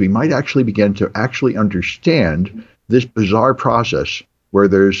thing is we might actually begin to actually understand this bizarre process where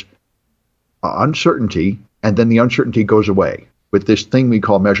there's uncertainty and then the uncertainty goes away with this thing we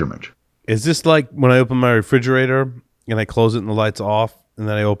call measurement. Is this like when I open my refrigerator and I close it and the light's off, and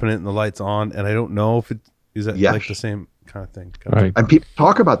then I open it and the light's on, and I don't know if is that Yes. like the same kind of thing? Right. And people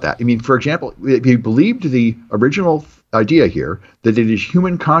talk about that. I mean, for example, if you believed the original idea here that it is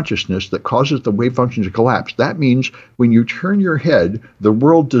human consciousness that causes the wave function to collapse, that means when you turn your head, the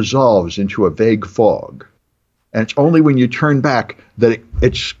world dissolves into a vague fog. And it's only when you turn back that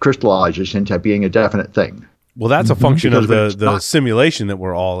it crystallizes into being a definite thing. Well, that's a function of Because when the it's simulation that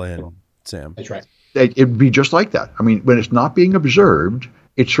we're all in, Sam. That's right. It'd be just like that. I mean, when it's not being observed,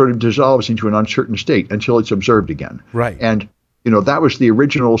 it sort of dissolves into an uncertain state until it's observed again. Right. And, that was the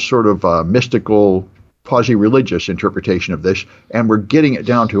original sort of mystical, quasi-religious interpretation of this, and we're getting it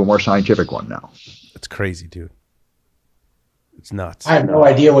down to a more scientific one now. It's crazy, dude. It's nuts. I have no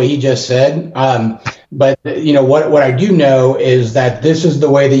idea what he just said. But what I do know is that this is the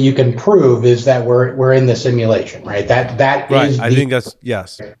way that you can prove is that we're in the simulation, right? That Right. is I think that's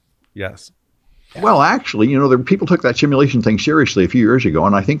yes. Well, actually, people took that simulation thing seriously a few years ago,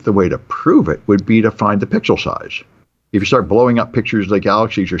 and I think the way to prove it would be to find the pixel size. If you start blowing up pictures of the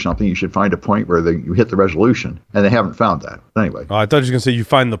galaxies or something, you should find a point where you hit the resolution, and they haven't found that. Anyway. Oh, I thought you were going to say you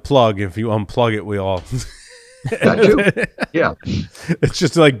find the plug. If you unplug it, we all... That too. Yeah. It's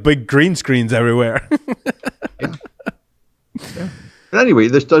just like big green screens everywhere. But anyway,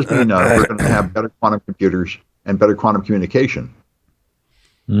 this does mean we're going to have better quantum computers and better quantum communication.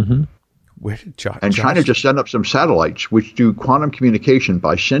 Where did China just sent up some satellites which do quantum communication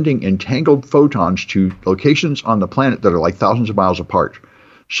by sending entangled photons to locations on the planet that are like thousands of miles apart.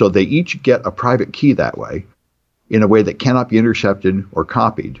 So they each get a private key that way, in a way that cannot be intercepted or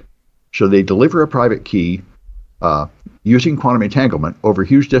copied. So they deliver a private key using quantum entanglement over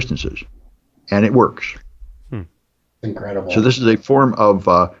huge distances, and it works. Incredible. So this is a form of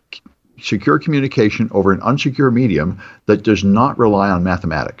secure communication over an unsecure medium that does not rely on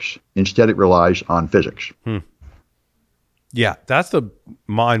mathematics. Instead, it relies on physics. Yeah, that's the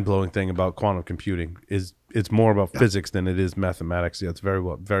mind-blowing thing about quantum computing. Is it's more about physics than it is mathematics. Yeah, it's very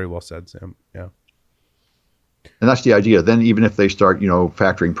well said, Sam. Yeah. And that's the idea. Then even if they start,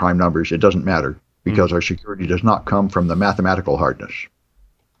 factoring prime numbers, it doesn't matter because our security does not come from the mathematical hardness.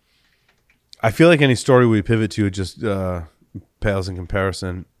 I feel like any story we pivot to just pales in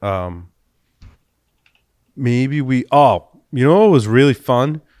comparison. Maybe what was really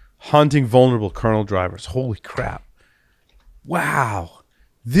fun? Hunting vulnerable kernel drivers. Holy crap. Wow.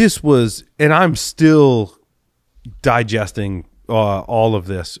 This was, and I'm still digesting all of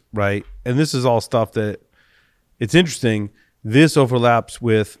this, right? And this is all stuff that, it's interesting. This overlaps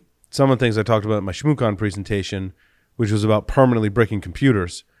with some of the things I talked about in my ShmooCon presentation, which was about permanently breaking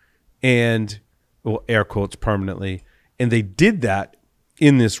computers and, well, air quotes, permanently. And they did that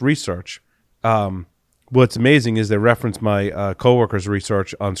in this research. What's amazing is they reference my coworker's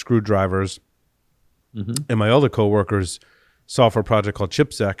research on screwdrivers and my other coworker's software project called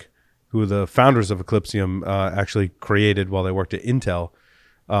ChipSec, who the founders of Eclipsium actually created while they worked at Intel.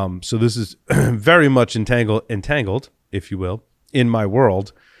 So this is very much entangled, if you will, in my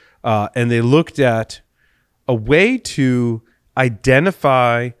world. And they looked at a way to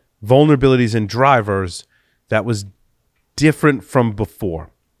identify vulnerabilities in drivers that was different from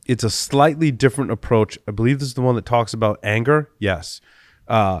before. It's a slightly different approach. I believe this is the one that talks about anger. Yes.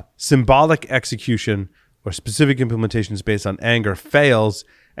 Symbolic execution or specific implementations based on anger fails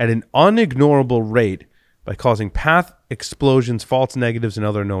at an unignorable rate by causing path explosions, false negatives, and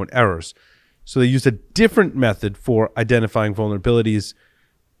other known errors. So they used a different method for identifying vulnerabilities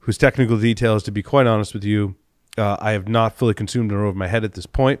whose technical details, to be quite honest with you, I have not fully consumed or over my head at this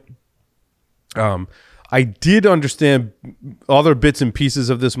point. I did understand other bits and pieces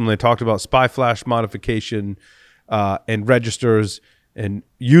of this when they talked about spy flash modification and registers and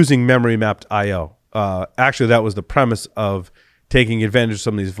using memory mapped I/O. Actually, that was the premise of taking advantage of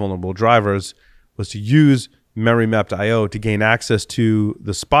some of these vulnerable drivers, was to use memory mapped I/O to gain access to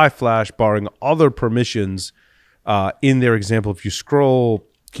the spy flash, barring other permissions. In their example, if you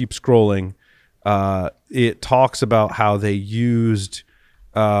keep scrolling, it talks about how they used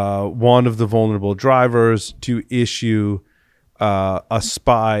one of the vulnerable drivers to issue a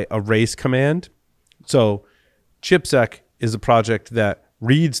spy erase command. So ChipSec is a project that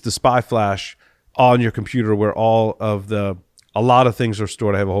reads the spy flash on your computer where a lot of things are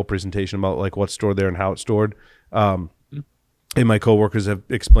stored. I have a whole presentation about like what's stored there and how it's stored. And my coworkers have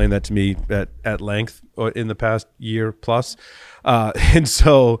explained that to me at length in the past year plus. And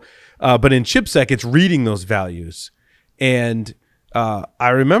so, but in ChipSec, it's reading those values. And I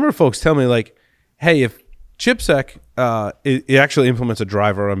remember folks telling me like, hey, if ChipSec, it actually implements a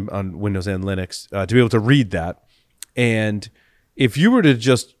driver on Windows and Linux to be able to read that. And if you were to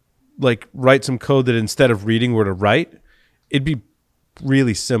just like write some code that instead of reading were to write, it'd be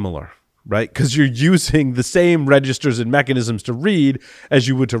really similar, right? Because you're using the same registers and mechanisms to read as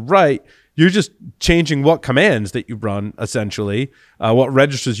you would to write. You're just changing what commands that you run, essentially, what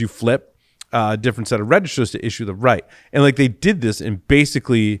registers you flip, different set of registers to issue the write. And like they did this and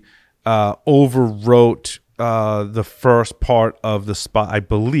basically overwrote the first part of the spy, I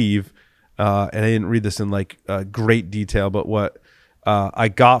believe, and I didn't read this in like great detail, but what I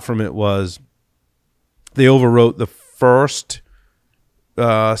got from it was they overwrote the first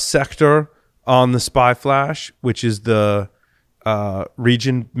sector on the spy flash, which is the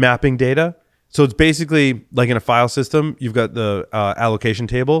region mapping data. So it's basically like in a file system, you've got the allocation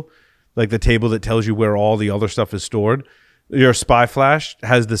table, like the table that tells you where all the other stuff is stored. Your spy flash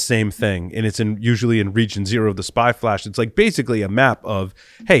has the same thing, and it's usually in region 0 of the spy flash. It's like basically a map of,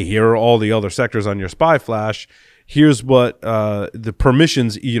 hey, here are all the other sectors on your spy flash. Here's what the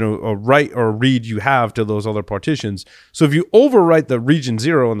permissions, a write or read you have to those other partitions. So if you overwrite the region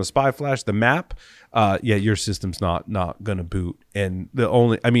 0 on the spy flash, the map, your system's not going to boot. And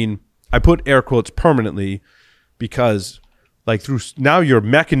I put air quotes permanently because like now your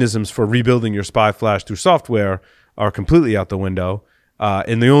mechanisms for rebuilding your spy flash through software are completely out the window.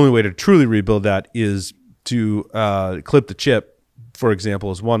 And the only way to truly rebuild that is to clip the chip, for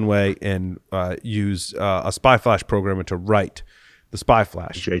example, is one way, and use a spy flash programmer to write the spy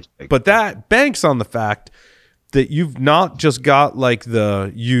flash. But that banks on the fact that you've not just got like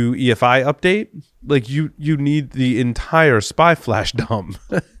the UEFI update, like you need the entire spy flash dump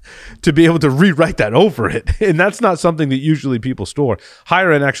to be able to rewrite that over it. And that's not something that usually people store.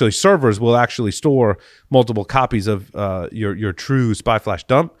 Higher end actually servers will actually store multiple copies of your true spy flash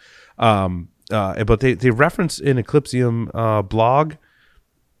dump. but they reference in Eclipsium blog.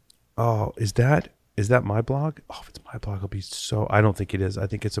 Oh, is that my blog? Oh, if it's my blog, I'll be so. I don't think it is. I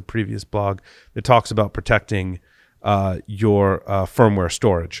think it's a previous blog that talks about protecting your firmware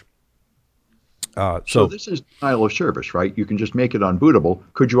storage. So this is denial of service, right? You can just make it unbootable.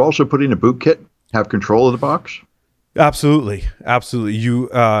 Could you also put in a bootkit, have control of the box? Absolutely. You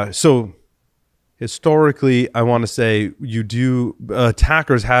so historically, I want to say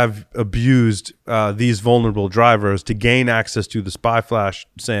attackers have abused these vulnerable drivers to gain access to the spy flash,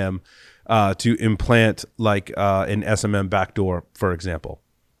 Sam, to implant like an SMM backdoor, for example.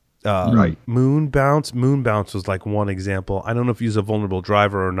 Right. Moon bounce was like one example. I don't know if you use a vulnerable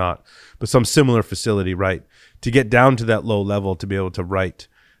driver or not, but some similar facility, right? To get down to that low level to be able to write.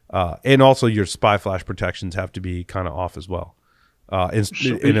 And also your spy flash protections have to be kind of off as well.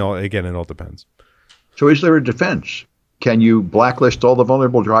 Again, it all depends. So is there a defense? Can you blacklist all the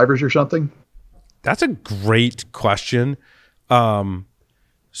vulnerable drivers or something? That's a great question.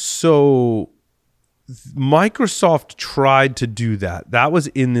 So Microsoft tried to do that. That was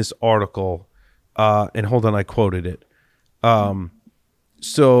in this article. And hold on, I quoted it.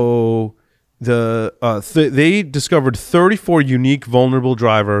 They discovered 34 unique vulnerable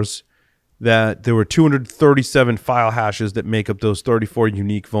drivers, that there were 237 file hashes that make up those 34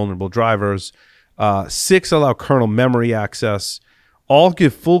 unique vulnerable drivers. 6 allow kernel memory access. All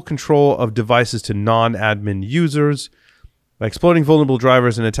give full control of devices to non-admin users. By exploiting vulnerable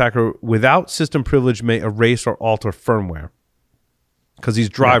drivers, an attacker without system privilege may erase or alter firmware. Because these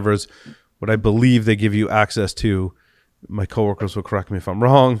drivers, what I believe they give you access to, my coworkers will correct me if I'm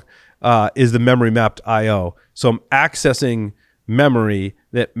wrong, is the memory mapped I/O. So I'm accessing memory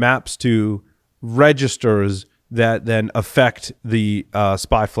that maps to registers that then affect the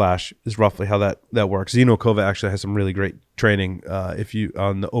spy flash, is roughly how that works. Zeno Kova actually has some really great training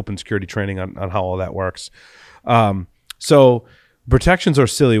on the open security training on how all that works. So protections are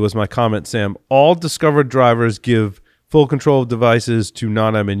silly was my comment, Sam. All discovered drivers give full control of devices to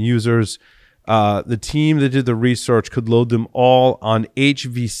non-admin users. The team that did the research could load them all on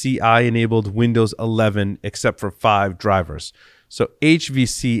HVCI-enabled Windows 11 except for 5 drivers. So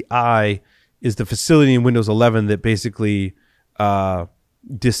HVCI is the facility in Windows 11 that basically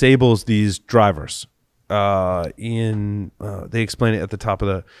disables these drivers. They explain it at the top of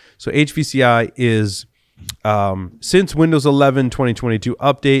the... So HVCI is... since Windows 11 2022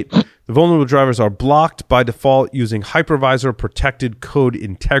 update, the vulnerable drivers are blocked by default using hypervisor protected code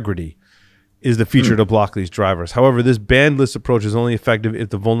integrity is the feature to block these drivers. However, this banned list approach is only effective if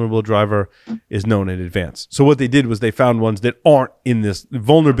the vulnerable driver is known in advance. So what they did was they found ones that aren't in this,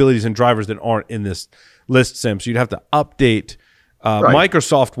 vulnerabilities and drivers that aren't in this list, Sam. So you'd have to update,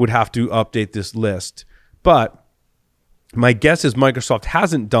 Microsoft would have to update this list. But my guess is Microsoft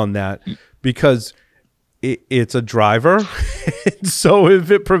hasn't done that because it's a driver. So if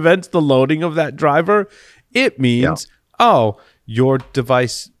it prevents the loading of that driver, it means, your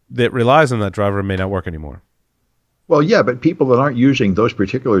device that relies on that driver may not work anymore. Well, yeah, but people that aren't using those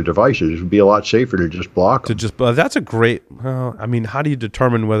particular devices would be a lot safer to just block them. That's a great, how do you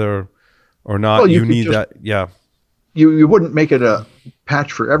determine whether or not you need that? Yeah. You wouldn't make it a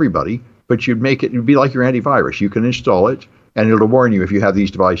patch for everybody, but it'd be like your antivirus. You can install it and it'll warn you if you have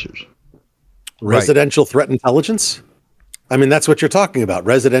these devices. Residential threat intelligence? I mean, that's what you're talking about.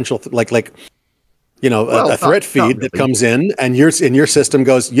 Residential, a threat feed that comes in and your system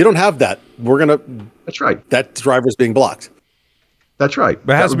goes, you don't have that. That's right. That driver's being blocked. That's right.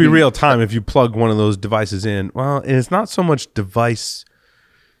 But it has to be real time if you plug one of those devices in. Well, and it's not so much device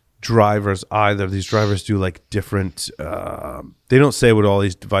drivers either. These drivers do like different, they don't say what all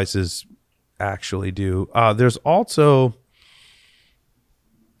these devices actually do. There's also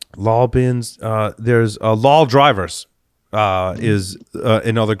lol bins. There's lol drivers. Is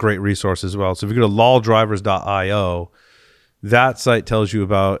another great resource as well. So if you go to loldrivers.io, that site tells you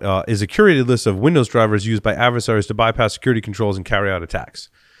about is a curated list of Windows drivers used by adversaries to bypass security controls and carry out attacks.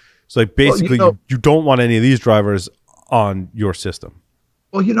 So like basically, you don't want any of these drivers on your system.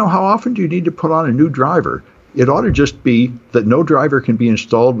 Well, how often do you need to put on a new driver? It ought to just be that no driver can be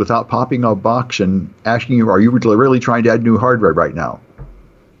installed without popping a box and asking you, are you really trying to add new hardware right now?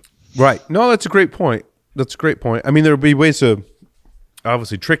 Right. No, that's a great point. That's a great point. I mean, there would be ways to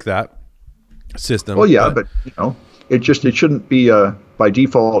obviously trick that system. Well, yeah, but it shouldn't be by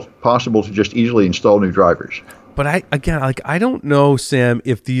default possible to just easily install new drivers. But I don't know, Sam,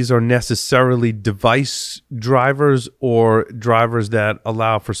 if these are necessarily device drivers or drivers that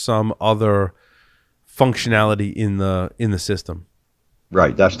allow for some other functionality in the system.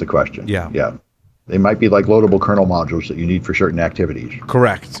 Right, that's the question. Yeah. They might be like loadable kernel modules that you need for certain activities.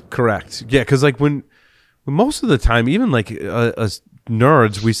 Correct. Yeah, because like when most of the time, even like as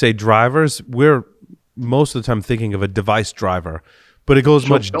nerds, we say drivers, we're most of the time thinking of a device driver, but it goes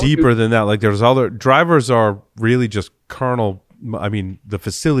much deeper than that. Like there's other drivers are really just kernel. I mean, the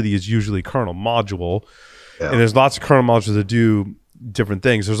facility is usually kernel module, and there's lots of kernel modules that do different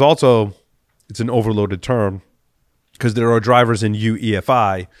things. There's also, it's an overloaded term because there are drivers in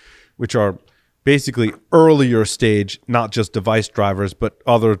UEFI, which are basically earlier stage, not just device drivers, but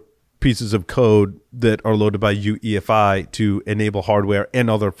other pieces of code that are loaded by UEFI to enable hardware and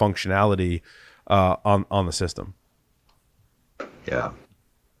other functionality on the system. Yeah.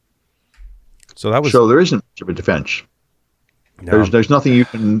 So that was. So there isn't much of a defense. No. There's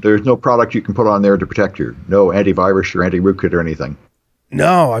nothing there's no product you can put on there to protect you. No antivirus or anti-rootkit or anything.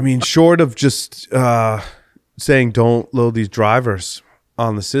 No, I mean, short of just saying don't load these drivers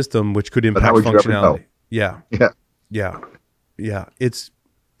on the system, which could impact functionality. Yeah.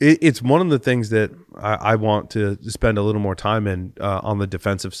 It's one of the things that I want to spend a little more time in on the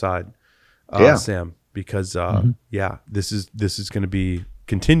defensive side, Sam, because this is going to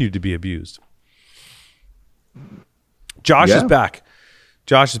continue to be abused. Josh is back.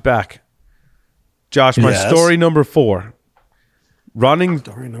 Josh, my story number 4, running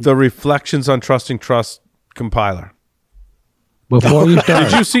the Reflections on Trusting Trust compiler. Before you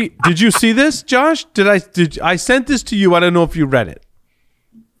start, Did you see this, Josh? I sent this to you? I don't know if you read it.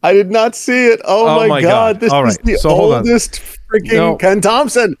 I did not see it. Oh my God. This is the oldest freaking Ken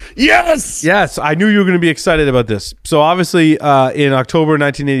Thompson. Yes, I knew you were going to be excited about this. So obviously, in October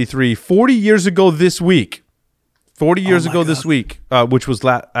 1983, 40 years ago this week, which was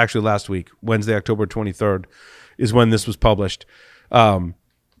actually last week, Wednesday, October 23rd, is when this was published. So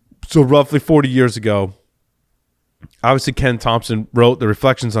roughly 40 years ago, obviously Ken Thompson wrote the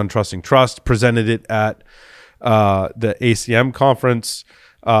Reflections on Trusting Trust, presented it at the ACM conference.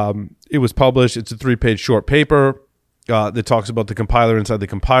 It was published. It's a 3-page short paper that talks about the compiler inside the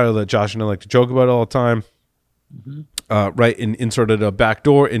compiler that Josh and I like to joke about all the time. Right, and inserted a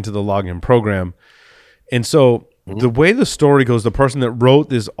backdoor into the login program. And so the way the story goes, the person that wrote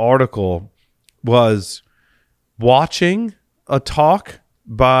this article was watching a talk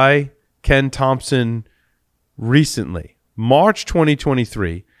by Ken Thompson recently, March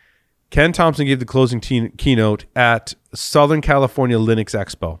 2023. Ken Thompson gave the closing keynote at Southern California Linux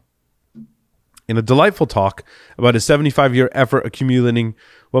Expo in a delightful talk about his 75-year effort accumulating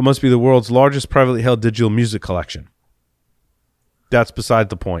what must be the world's largest privately held digital music collection. That's beside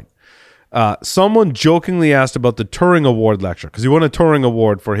the point. Someone jokingly asked about the Turing Award lecture because he won a Turing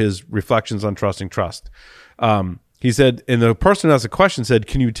Award for his Reflections on Trusting Trust. He said, and the person who asked the question said,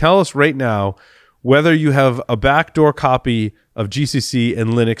 "Can you tell us right now whether you have a backdoor copy of GCC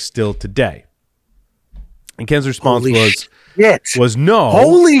and Linux still today?" And Ken's response was no.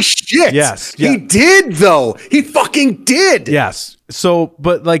 Holy shit. Yes. He did, though. He fucking did. Yes. So,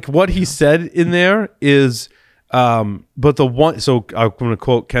 but like what he said in there is, but the one, so I'm going to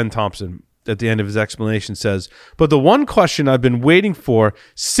quote Ken Thompson at the end of his explanation says, "But the one question I've been waiting for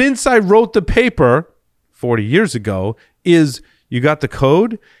since I wrote the paper 40 years ago is, you got the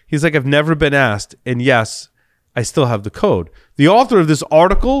code?" He's like, "I've never been asked. And yes, I still have the code." The author of this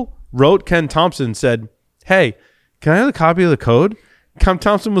article wrote Ken Thompson, said, "Hey, can I have a copy of the code?" Ken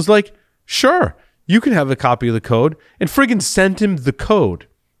Thompson was like, "Sure, you can have a copy of the code," and friggin' sent him the code.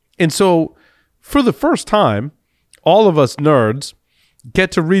 And so for the first time, all of us nerds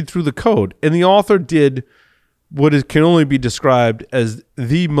get to read through the code. And the author did what can only be described as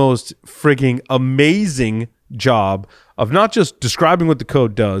the most frigging amazing job of not just describing what the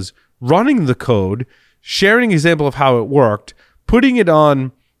code does, running the code, sharing an example of how it worked, putting it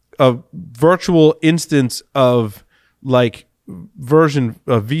on a virtual instance of like version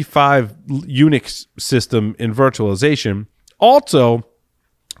of V5 Unix system in virtualization, also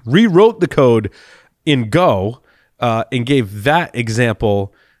rewrote the code in Go and gave that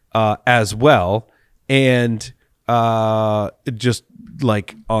example as well. And just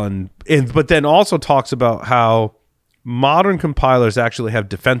like but then also talks about how modern compilers actually have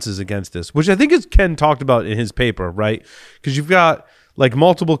defenses against this, which I think is Ken talked about in his paper, right? Because you've got like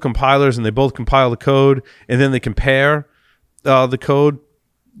multiple compilers and they both compile the code and then they compare the code.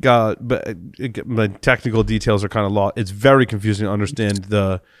 But my technical details are kind of lost. It's very confusing to understand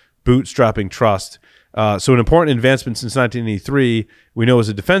the bootstrapping trust. So an important advancement since 1983, we know, is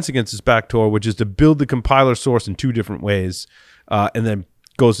a defense against this backdoor, which is to build the compiler source in 2 different ways, and then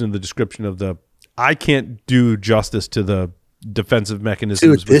goes into the description of the. I can't do justice to the defensive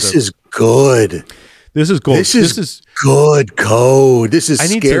mechanisms. Dude, this is good. This is gold. This is good code. This is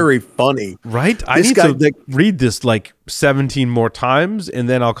scary funny. Right? I need to read this like 17 more times, and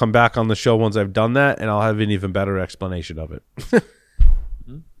then I'll come back on the show once I've done that, and I'll have an even better explanation of it.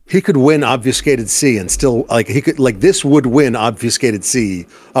 He could win Obfuscated C and still this would win Obfuscated C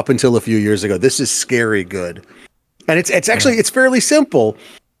up until a few years ago. This is scary good. And it's actually it's fairly simple,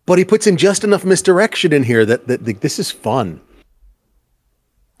 but he puts in just enough misdirection in here that this is fun.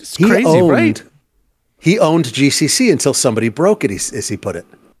 It's crazy, right? He owned GCC until somebody broke it, as he put it.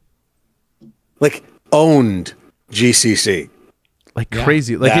 Like, owned GCC. Like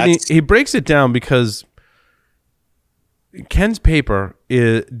crazy. Like, he breaks it down because Ken's paper,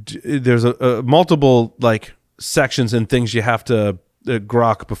 there's a multiple, like, sections and things you have to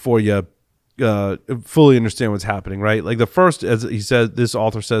grok before you fully understand what's happening, right? Like, the first, as he said, this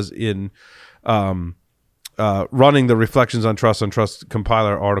author says in running the Reflections on Trust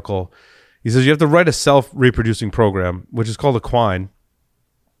compiler article, he says you have to write a self-reproducing program, which is called a quine,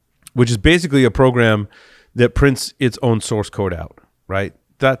 which is basically a program that prints its own source code out, right?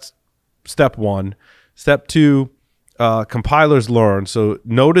 That's step one. Step two, compilers learn. So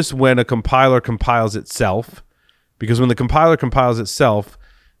notice when a compiler compiles itself, because when the compiler compiles itself,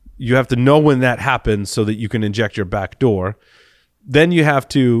 you have to know when that happens so that you can inject your backdoor. Then you have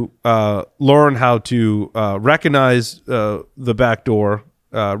to learn how to recognize the backdoor,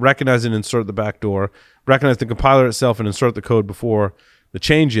 recognize and insert the backdoor, recognize the compiler itself and insert the code before the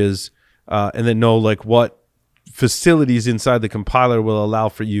changes, and then know like what facilities inside the compiler will allow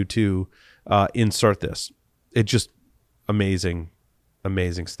for you to insert this. It's just amazing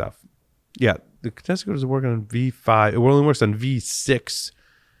stuff. Yeah, the contested code is working on V5. It only works on V6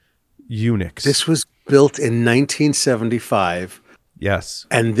 Unix. This was built in 1975. Yes.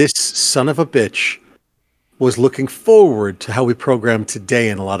 And this son of a bitch was looking forward to how we program today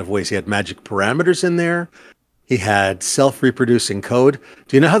in a lot of ways. He had magic parameters in there. He had self-reproducing code.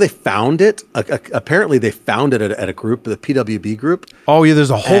 Do you know how they found it? Apparently they found it at a group, the PWB group. Oh, yeah, there's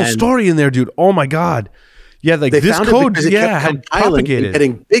a whole story in there, dude. Oh, my God. Yeah, like this code, had propagated.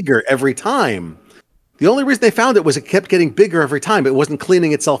 Getting bigger every time. The only reason they found it was it kept getting bigger every time. It wasn't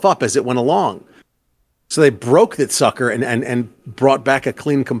cleaning itself up as it went along. So they broke that sucker and brought back a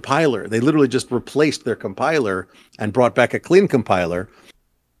clean compiler. They literally just replaced their compiler and brought back a clean compiler.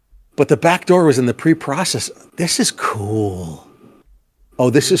 But the backdoor was in the pre-process. This is cool. Oh,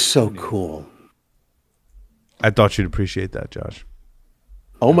 this is so cool. I thought you'd appreciate that, Josh.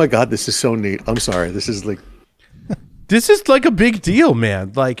 Oh my God, this is so neat. I'm sorry. This is like a big deal,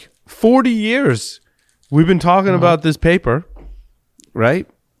 man. Like 40 years we've been talking about this paper, right?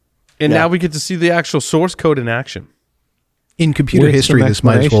 And now we get to see the actual source code in action. In computer history, this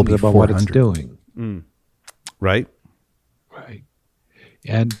might as well be about 400. what it's doing. Right? Right.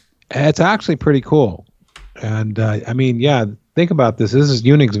 And it's actually pretty cool. And I mean, yeah, think about this. This is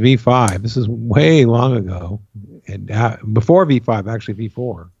Unix V5. This is way long ago, and before V5, actually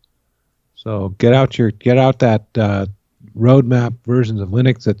V4. So get out that roadmap versions of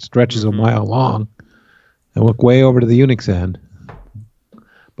Linux that stretches a mile long, and look way over to the Unix end.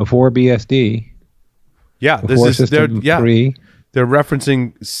 Before BSD. Yeah, this is System 3. They're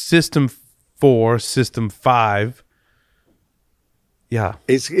referencing System 4, System 5. Yeah.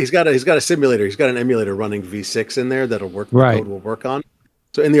 He's got a simulator. He's got an emulator running V6 in there that'll work. Right. The code will work on.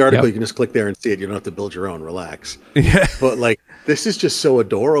 So in the article, you can just click there and see it. You don't have to build your own. Relax. Yeah. But like, this is just so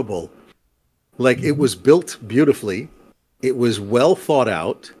adorable. Like, it was built beautifully. It was well thought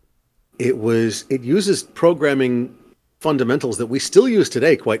out. It uses programming fundamentals that we still use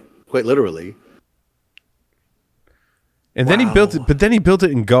today, quite literally. And then he built it, but then he built it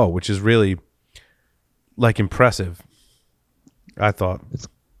in Go, which is really like impressive. I thought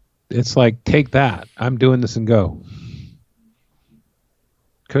it's like, take that. I'm doing this in Go.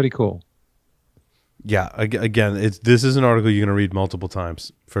 Pretty cool. Yeah. Again, this is an article you're going to read multiple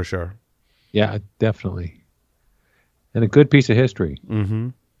times for sure. Yeah, definitely. And a good piece of history. Mm-hmm.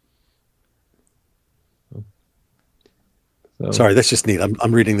 So, sorry, that's just neat.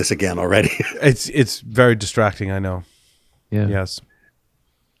 I'm reading this again already. It's very distracting, I know. Yeah. Yes.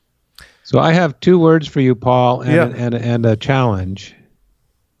 So I have two words for you, Paul, and a challenge.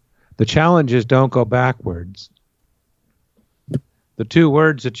 The challenge is don't go backwards. The two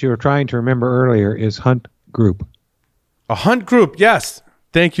words that you were trying to remember earlier is hunt group. A hunt group, yes.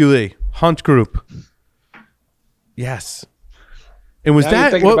 Thank you, Lee. Hunt group. Yes. And was now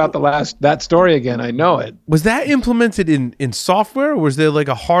thinking about that story again? I know it. Was that implemented in software, or was there like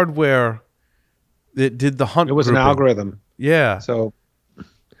a hardware that did the hunt? It was grouping? An algorithm. Yeah. So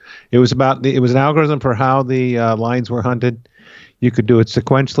it was an algorithm for how the lines were hunted. You could do it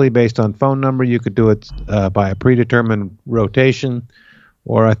sequentially based on phone number. You could do it by a predetermined rotation,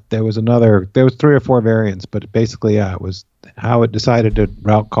 or there was 3 or 4 variants, but basically, it was how it decided to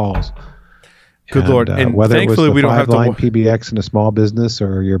route calls. Good Lord! And whether thankfully, it was the we don't have to 5-line PBX in a small business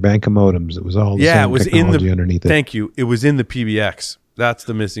or your bank of modems. It was all the same technology underneath it. Thank you. It was in the PBX. That's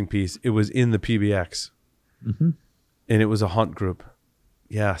the missing piece. It was in the PBX, and it was a hunt group.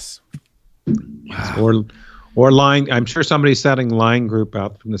 Yes. Wow. Or line. I'm sure somebody's setting line group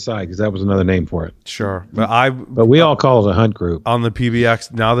out from the side because that was another name for it. Sure, but we all call it a hunt group on the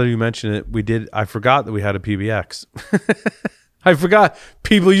PBX. Now that you mention it, I forgot that we had a PBX. I forgot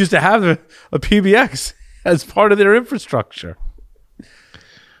people used to have a PBX as part of their infrastructure.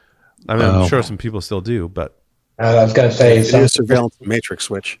 I mean, I'm sure some people still do, but I was going to say it is surveillance matrix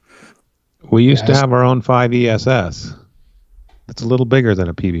switch. We used to have our own 5ESS. It's a little bigger than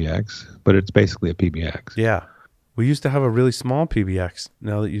a PBX, but it's basically a PBX. Yeah, we used to have a really small PBX.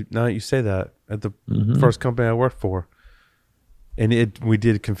 Now that you say that, at the first company I worked for, and we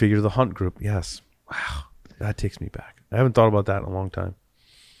did configure the hunt group. Yes, wow, that takes me back. I haven't thought about that in a long time.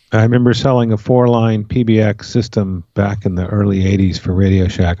 I remember selling a 4-line PBX system back in the early 80s for Radio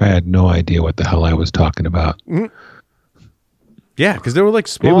Shack. I had no idea what the hell I was talking about. Mm-hmm. Yeah, because they were like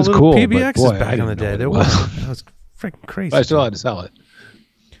small little cool, PBXs back in the day. That was freaking crazy. I still had to sell it.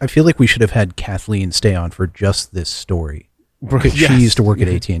 I feel like we should have had Kathleen stay on for just this story. Because yes. she used to work at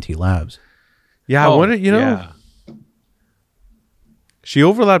AT&T Labs. Yeah, I wonder, she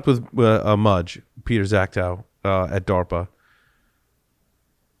overlapped with Mudge, Peter Zachtow, at DARPA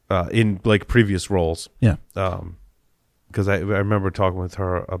in like previous roles. Yeah. Because I remember talking with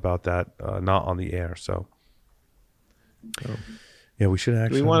her about that, not on the air. So, yeah, we should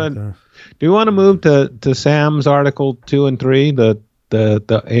actually. Do we want to move to Sam's article 2 and 3,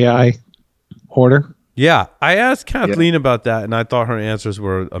 the AI order? Yeah, I asked Kathleen about that, and I thought her answers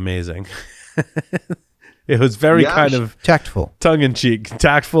were amazing. It was very kind of tactful,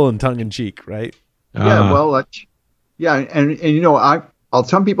 tactful and tongue in cheek, right? Yeah, well, and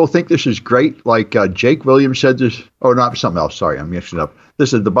some people think this is great. Like Jake Williams said this. Oh, not something else. Sorry, I'm mixing up.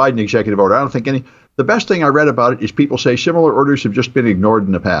 This is the Biden executive order. I don't think the best thing I read about it is people say similar orders have just been ignored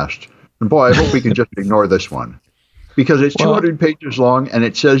in the past. And boy, I hope we can just ignore this one. Because it's 200 pages long, and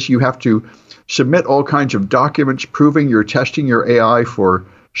it says you have to submit all kinds of documents proving you're testing your AI for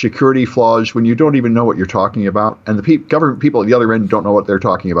security flaws when you don't even know what you're talking about. And the government people at the other end don't know what they're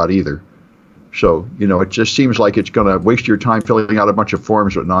talking about either. So, it just seems like it's going to waste your time filling out a bunch of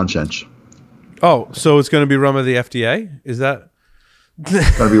forms with nonsense. Oh, so it's going to be run by the FDA? Is that?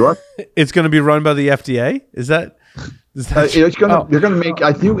 It's going to be what? It's going to be run by the FDA? Is that it's going to. They're going to make,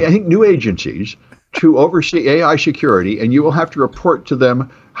 I think, new agencies to oversee AI security, and you will have to report to them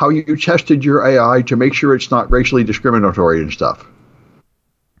how you tested your AI to make sure it's not racially discriminatory and stuff.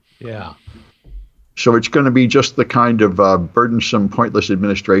 Yeah. So it's going to be just the kind of burdensome, pointless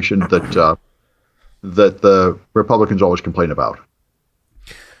administration that the Republicans always complain about.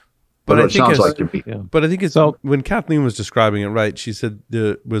 But I it sounds like to me. Yeah. But I think it's when Kathleen was describing it, right? She said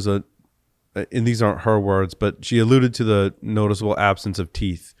there was and these aren't her words, but she alluded to the noticeable absence of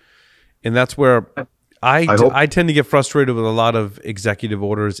teeth. And that's where I tend to get frustrated with a lot of executive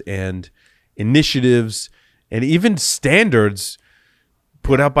orders and initiatives and even standards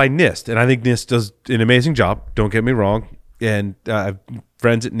put out by NIST. And I think NIST does an amazing job. Don't get me wrong. And I have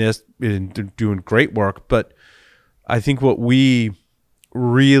friends at NIST and they're doing great work. But I think what we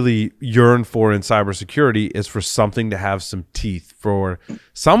really yearn for in cybersecurity is for something to have some teeth, for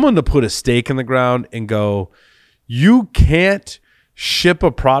someone to put a stake in the ground and go, you can't ship a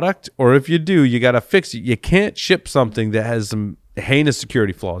product, or if you do, you got to fix it. You can't ship something that has some heinous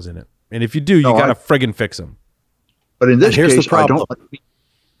security flaws in it. And if you do, you got to friggin' fix them. But in this case, I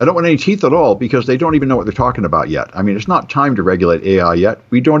don't want any teeth at all because they don't even know what they're talking about yet. I mean, it's not time to regulate AI yet.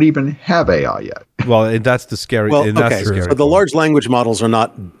 We don't even have AI yet. Well, that's the scary. Well, that's okay, so the large language models are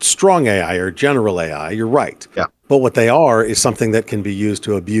not strong AI or general AI. You're right. Yeah. But what they are is something that can be used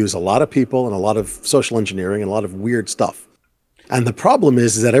to abuse a lot of people and a lot of social engineering and a lot of weird stuff. And the problem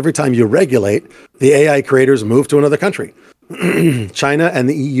is that every time you regulate, the AI creators move to another country. China and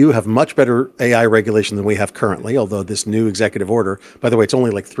the EU have much better AI regulation than we have currently, although this new executive order, by the way, it's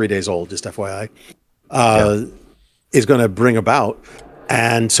only like 3 days old, just FYI, is going to bring about.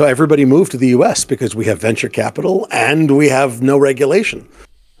 And so everybody moved to the US because we have venture capital and we have no regulation.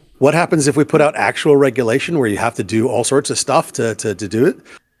 What happens if we put out actual regulation where you have to do all sorts of stuff to do it?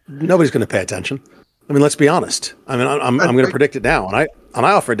 Nobody's going to pay attention. I mean, let's be honest. I mean, I'm going to predict it now. And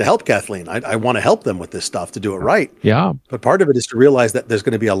I offered to help Kathleen. I want to help them with this stuff to do it right. Yeah. But part of it is to realize that there's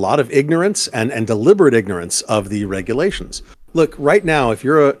going to be a lot of ignorance and deliberate ignorance of the regulations. Look, right now, if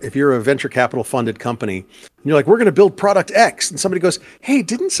you're a venture capital funded company, and you're like, we're going to build product X, and somebody goes, hey,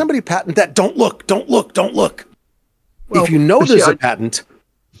 didn't somebody patent that? Don't look. Well, if you know there's a patent,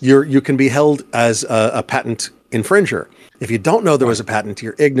 you can be held as a patent infringer. If you don't know there was a patent,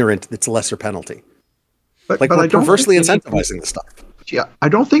 you're ignorant. It's a lesser penalty. But we're perversely incentivizing this stuff. Yeah, I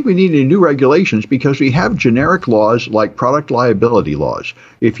don't think we need any new regulations because we have generic laws like product liability laws.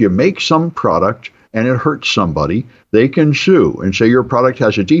 If you make some product and it hurts somebody, they can sue and say your product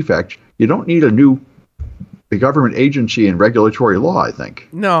has a defect. You don't need a government agency and regulatory law, I think.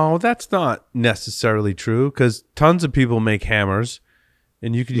 No, that's not necessarily true because tons of people make hammers,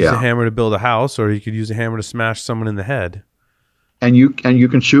 and you could use a hammer to build a house, or you could use a hammer to smash someone in the head. And you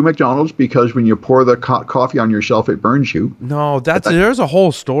can sue McDonald's because when you pour the coffee on yourself, it burns you. No, there's a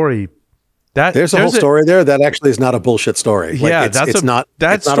whole story. There's a whole story there that actually is not a bullshit story. It's not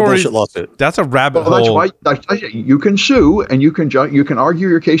a bullshit lawsuit. That's a rabbit hole. That's why you can sue and you can argue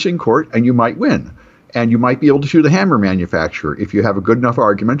your case in court and you might win. And you might be able to sue the hammer manufacturer if you have a good enough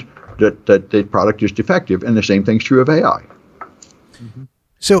argument that the product is defective. And the same thing's true of AI. Mm-hmm.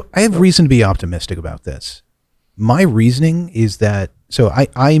 So I have reason to be optimistic about this. My reasoning is that, so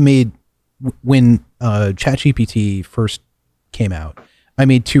I made, when ChatGPT first came out, I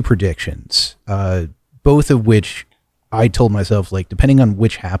made two predictions, both of which I told myself, like, depending on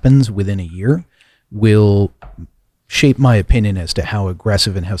which happens within a year, will shape my opinion as to how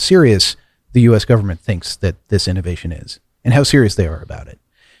aggressive and how serious the U.S. government thinks that this innovation is and how serious they are about it.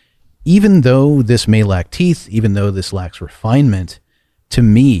 Even though this may lack teeth, even though this lacks refinement, to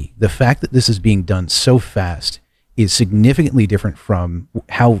me, the fact that this is being done so fast is significantly different from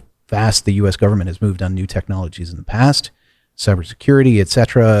how fast the U.S. government has moved on new technologies in the past, cybersecurity,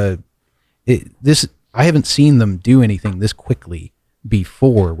 etc. I haven't seen them do anything this quickly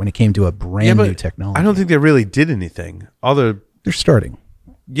before when it came to a brand new technology. I don't think they really did anything. They're starting.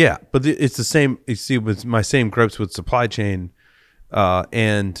 Yeah, but it's the same. You see, with my same gripes with supply chain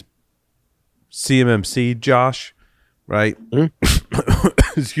and CMMC, Josh, right?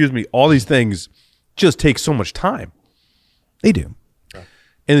 Mm-hmm. Excuse me. All these things just take so much time. They do.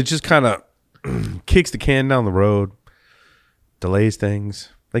 And it just kind of kicks the can down the road, delays things.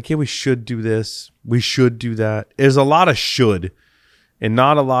 Like, yeah, we should do this. We should do that. There's a lot of should and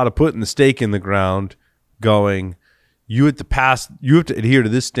not a lot of putting the stake in the ground going, you have to adhere to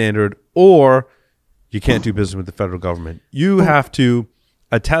this standard, or you can't do business with the federal government. You have to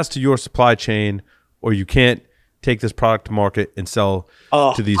attest to your supply chain, or you can't take this product to market and sell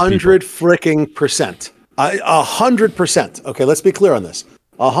to these people. 100%. 100%. Okay, let's be clear on this.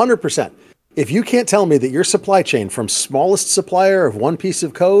 100%. If you can't tell me that your supply chain, from smallest supplier of one piece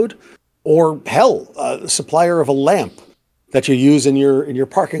of code, or hell, supplier of a lamp that you use in your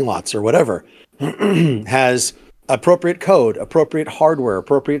parking lots or whatever, has appropriate code, appropriate hardware,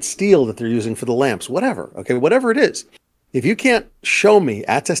 appropriate steel that they're using for the lamps, whatever. Okay, whatever it is. If you can't show me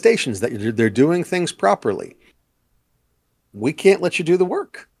attestations that they're doing things properly, we can't let you do the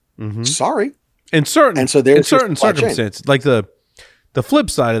work. Mm-hmm. Sorry. In certain circumstances, like the flip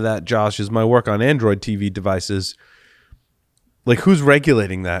side of that, Josh, is my work on Android TV devices. Like, who's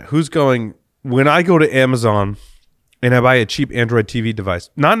regulating that? Who's going, when I go to Amazon and I buy a cheap Android TV device,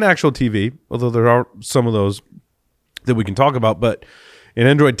 not an actual TV, although there are some of those that we can talk about, but an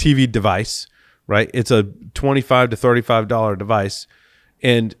Android TV device, right? It's a $25 to $35 device,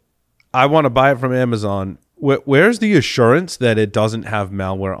 and I want to buy it from Amazon. Where's the assurance that it doesn't have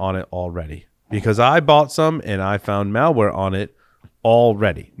malware on it already? Because I bought some and I found malware on it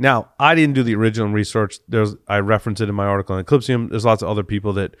already. Now, I didn't do the original research. I referenced it in my article on Eclipsium. There's lots of other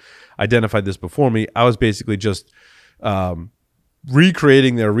people that identified this before me. I was basically just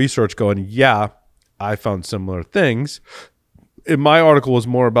recreating their research going, yeah, I found similar things. And my article was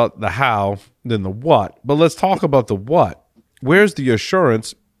more about the how than the what. But let's talk about the what. Where's the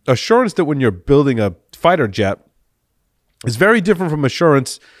assurance? Assurance that when you're building a fighter jet is very different from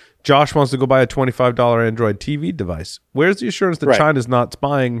assurance Josh wants to go buy a $25 Android TV device. Where's the assurance that China's not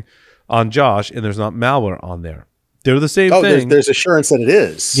spying on Josh and there's not malware on there? They're the same thing. There's assurance that it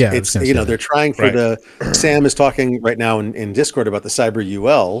is. Yeah, it's they're trying for Sam is talking right now in Discord about the Cyber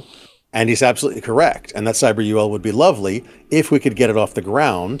UL, and he's absolutely correct. And that Cyber UL would be lovely if we could get it off the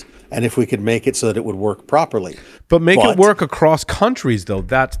ground and if we could make it so that it would work properly. But it work across countries, though.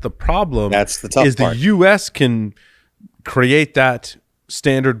 That's the problem. That's the tough part. The U.S. can create that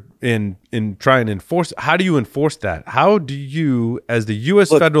standard and try and enforce it. How do you enforce that? How do you, as the U.S.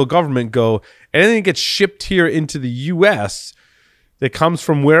 federal government, go, anything that gets shipped here into the U.S. that comes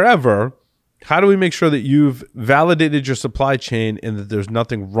from wherever, how do we make sure that you've validated your supply chain and that there's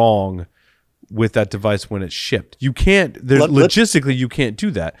nothing wrong with that device when it's shipped. You can't. Logistically, you can't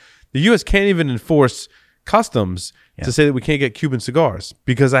do that. The U.S. can't even enforce customs to say that we can't get Cuban cigars,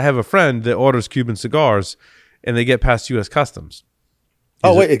 because I have a friend that orders Cuban cigars and they get past U.S. customs.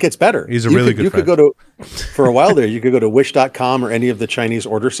 It gets better. He's a really good friend. You could go to, for a while there, you could go to wish.com or any of the Chinese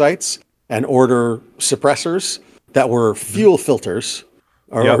order sites and order suppressors that were fuel filters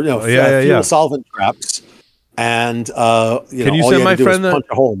or fuel solvent traps. And can you send my friend punch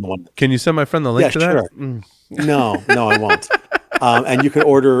a hole in the one. Can you send my friend the link to that? Sure. No, I won't. And you can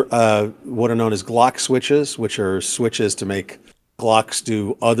order what are known as Glock switches, which are switches to make Glocks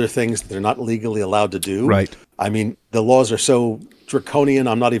do other things that they're not legally allowed to do. Right. I mean, the laws are so draconian,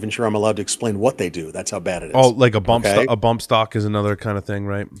 I'm not even sure I'm allowed to explain what they do. That's how bad it is. Oh, like a bump stock is another kind of thing,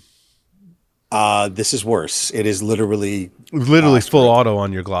 right? This is worse. It is literally full auto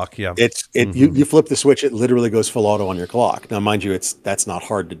on your Glock. Yeah. You flip the switch, it literally goes full auto on your Glock. Now, mind you, that's not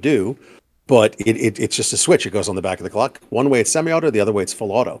hard to do, but it's just a switch. It goes on the back of the Glock. One way it's semi-auto, the other way it's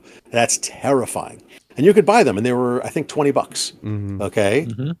full auto. That's terrifying. And you could buy them, and they were, I think, $20. Mm-hmm. Okay.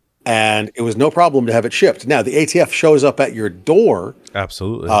 Mm-hmm. And it was no problem to have it shipped. Now, the ATF shows up at your door.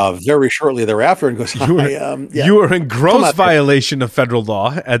 Absolutely. Very shortly thereafter and goes, you were in gross violation of federal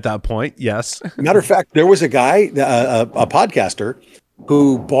law at that point. Yes. Matter of fact, there was a guy, a podcaster,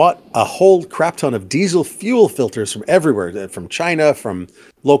 who bought a whole crap ton of diesel fuel filters from everywhere, from China, from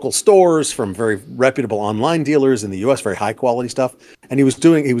local stores, from very reputable online dealers in the US, very high quality stuff. And he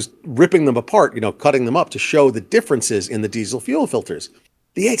was ripping them apart, cutting them up to show the differences in the diesel fuel filters.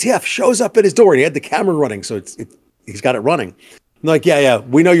 The ATF shows up at his door and he had the camera running. So he's got it running. I'm like, yeah,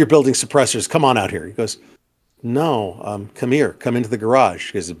 we know you're building suppressors. Come on out here. He goes, no, come here, come into the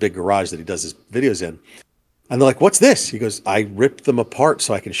garage. He has a big garage that he does his videos in. And they're like, what's this? He goes, I ripped them apart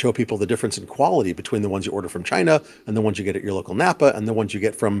so I can show people the difference in quality between the ones you order from China and the ones you get at your local Napa and the ones you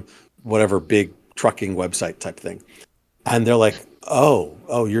get from whatever big trucking website type thing. And they're like,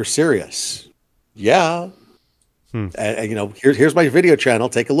 oh, you're serious? Yeah. And here's my video channel.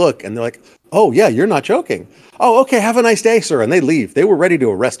 Take a look. And they're like, oh, yeah, you're not joking. Oh, okay. Have a nice day, sir. And they leave. They were ready to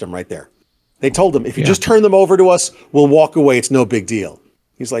arrest him right there. They told him, if you just turn them over to us, we'll walk away. It's no big deal.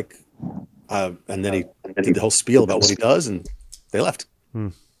 He's like, and then he did the whole spiel about what he does, and they left.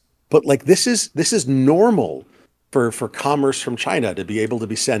 But like this is normal for commerce from China to be able to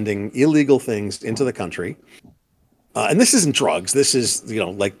be sending illegal things into the country. And this isn't drugs. This is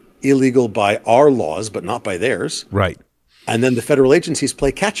like illegal by our laws, but not by theirs. Right. And then the federal agencies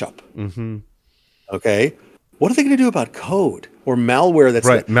play catch up. Mm-hmm. Okay. What are they going to do about code or malware? That's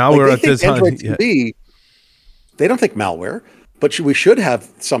right. Malware at this time. They don't think malware. But we should have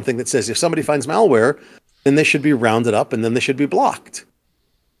something that says if somebody finds malware, then they should be rounded up and then they should be blocked.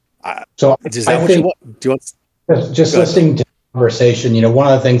 So is that what you want? Do you want? Just listening to the conversation, one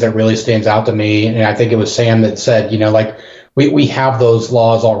of the things that really stands out to me, and I think it was Sam that said, like we have those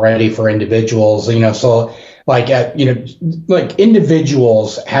laws already for individuals, so like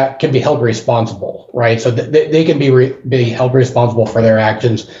individuals can be held responsible, right? So they can be held responsible for their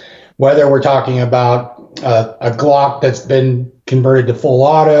actions, whether we're talking about a Glock that's been converted to full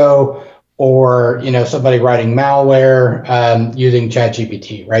auto, or somebody writing malware using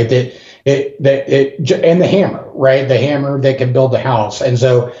ChatGPT, right? And the hammer, right? The hammer that can build the house, and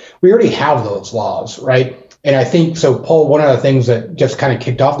so we already have those laws, right? And I think so, Paul. One of the things that just kind of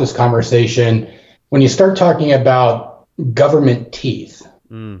kicked off this conversation, when you start talking about government teeth,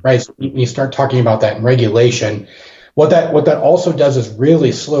 right? So when you start talking about that in regulation. What that also does is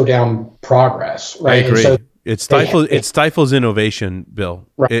really slow down progress, right? I agree. So it stifles innovation, Bill.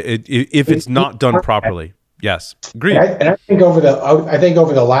 Right. If it's not done properly. Yes, agree. And I think over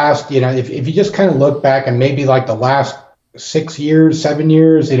the last, if you just kind of look back and maybe like the last 6 years, 7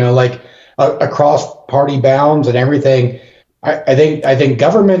 years, like across party bounds and everything, I think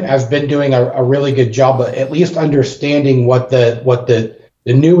government has been doing a really good job of at least understanding what the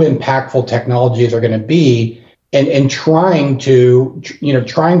new impactful technologies are going to be. And trying to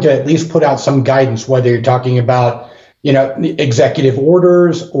at least put out some guidance, whether you're talking about, executive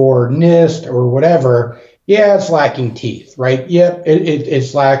orders or NIST or whatever. Yeah, it's lacking teeth, right? Yeah,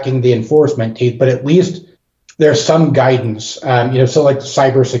 it's lacking the enforcement teeth, but at least there's some guidance, so like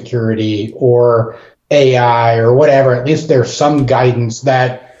cybersecurity or AI or whatever, at least there's some guidance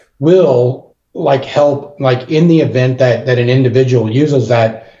that will like help, like in the event that an individual uses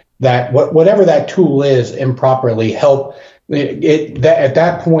that whatever that tool is improperly, help it at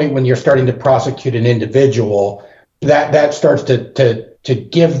that point when you're starting to prosecute an individual, that starts to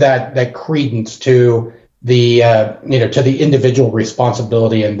give that credence to the to the individual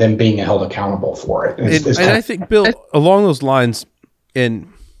responsibility and them being held accountable for it. And I think, Bill, along those lines,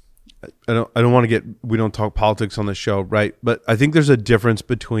 and I don't want to we don't talk politics on this show, right? But I think there's a difference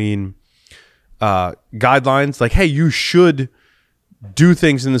between guidelines like, hey, you should do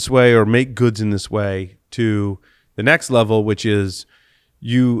things in this way or make goods in this way, to the next level, which is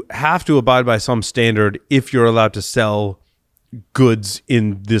you have to abide by some standard if you're allowed to sell goods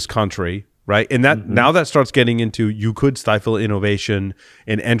in this country, right? And that now that starts getting into, you could stifle innovation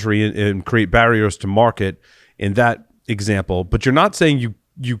and entry and create barriers to market in that example, but you're not saying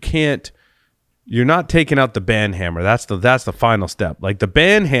you can't. You're not taking out the ban hammer. That's the final step. Like, the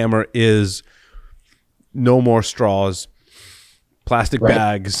ban hammer is no more straws, plastic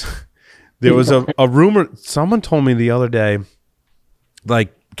bags. There was a rumor. Someone told me the other day,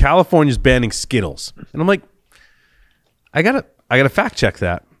 like, California's banning Skittles, and I'm like, I gotta fact check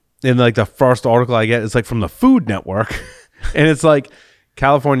that. And like, the first article I get is like from the Food Network, and it's like,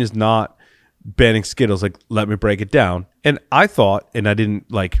 California's not banning Skittles. Like, let me break it down. And I thought, and I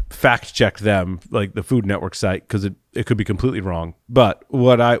didn't like fact check them, like the Food Network site, because it could be completely wrong. But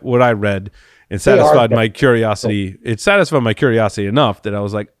what I read, and satisfied my curiosity. It satisfied my curiosity enough that I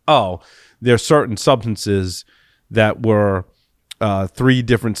was like, oh, there are certain substances that were 3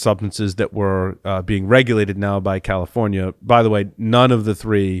 different substances that were being regulated now by California. By the way, none of the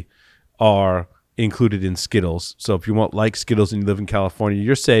 3 are included in Skittles. So if you want like Skittles and you live in California,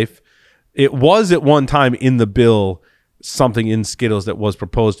 you're safe. It was at one time in the bill something in Skittles that was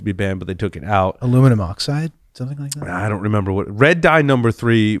proposed to be banned, but they took it out. Aluminum oxide, something like that. I don't remember what red dye number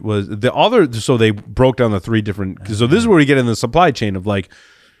 3 was. The other, so they broke down the 3 different. So this is where we get in the supply chain of like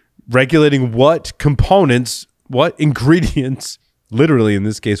regulating what components, what ingredients, literally in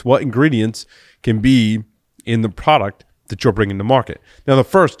this case, what ingredients can be in the product that you're bringing to market. Now, the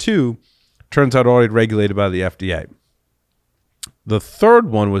first 2 turns out already regulated by the FDA. The third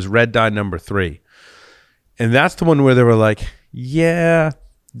one was red dye number 3. And that's the one where they were like, yeah,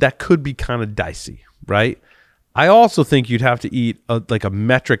 that could be kind of dicey, right? I also think you'd have to eat like a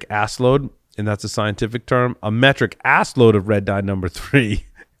metric ass load, and that's a scientific term, a metric ass load of red dye number 3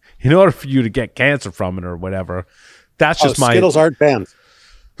 in order for you to get cancer from it or whatever. That's just my... Skittles aren't banned.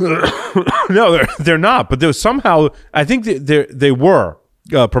 No, they're not. But there was somehow, I think they were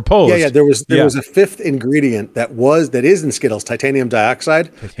proposed. Yeah. There was a 5th ingredient that is in Skittles, titanium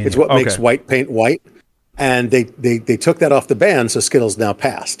dioxide. It's what makes white paint white. And they took that off the ban, so Skittles now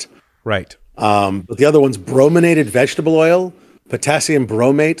passed. Right. But the other one's brominated vegetable oil, potassium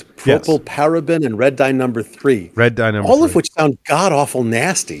bromate, propylparaben, and red dye number 3. Red dye number all 3. of which sound god awful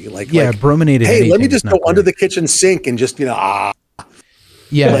nasty. Brominated. Hey, let me just go under the kitchen sink and just Yeah.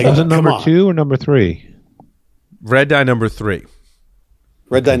 Was it number 2 or number 3? Red dye number 3.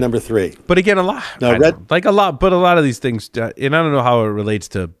 Red dye number 3. But again, a lot of these things, and I don't know how it relates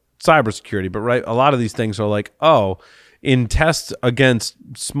to cybersecurity, but right, a lot of these things are like, oh, in tests against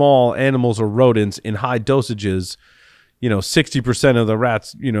small animals or rodents in high dosages, 60% of the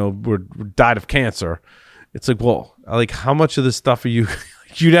rats, were died of cancer. It's like, well, like, how much of this stuff are you?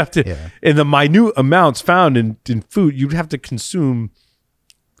 You'd have to, in the minute amounts found in food, you'd have to consume.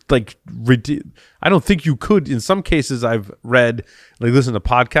 Like, I don't think you could. In some cases, I've read, like, listen to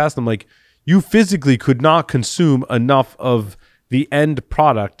podcasts. I'm like, you physically could not consume enough of the end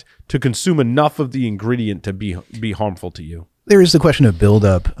product to consume enough of the ingredient to be harmful to you. There is the question of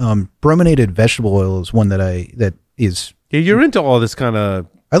buildup. Brominated vegetable oil is one that is. Yeah, you're into all this kind of.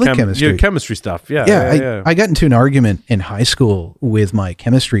 I like chemistry. Chemistry stuff. Yeah. I got into an argument in high school with my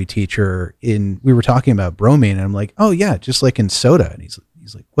chemistry teacher. We were talking about bromine, and I'm like, oh yeah, just like in soda. And he's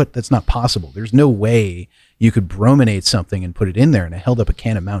like, what? That's not possible. There's no way you could brominate something and put it in there. And I held up a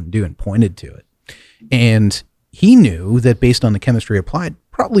can of Mountain Dew and pointed to it. And he knew that based on the chemistry applied,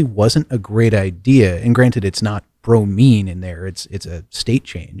 probably wasn't a great idea. And granted, it's not bromine in there. It's a state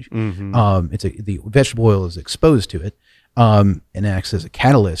change. Mm-hmm. The vegetable oil is exposed to it, and acts as a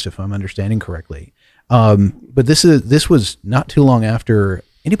catalyst, if I'm understanding correctly. But this was not too long after.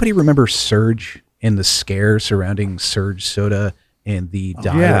 Anybody remember Surge and the scare surrounding Surge soda and the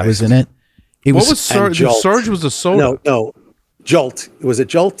dye that was in it? What was Surge? Surge was a soda. No. Jolt. Was it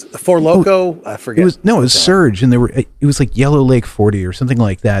Jolt? Four Loko? I forget. It was Surge, and it was like Yellow Lake 40 or something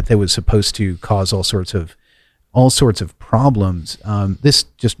like that was supposed to cause all sorts of problems. This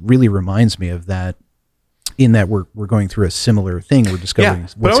just really reminds me of that, in that we're going through a similar thing. We're discovering.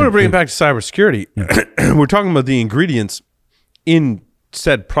 But I want to bring it back to cybersecurity. Yeah. We're talking about the ingredients in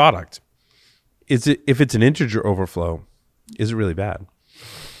said product. If it's an integer overflow, is it really bad?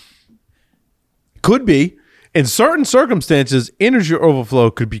 Could be. In certain circumstances, integer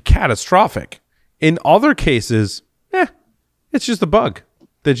overflow could be catastrophic. In other cases, it's just a bug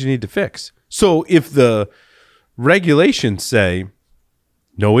that you need to fix. So if the regulations say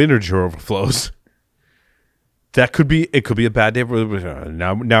no integer overflows. It could be a bad day.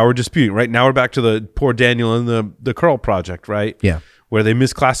 Now we're disputing, right? Now we're back to the poor Daniel and the curl project, right? Yeah. Where they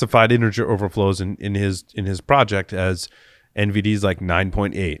misclassified integer overflows in his project as NVD's like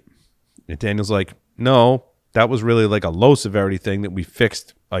 9.8. And Daniel's like, no, that was really like a low severity thing that we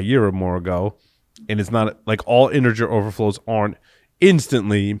fixed a year or more ago. And it's not like all integer overflows aren't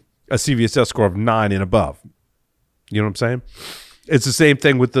instantly a CVSS score of 9 and above. You know what I'm saying? It's the same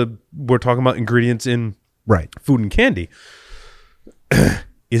thing with we're talking about ingredients in food and candy.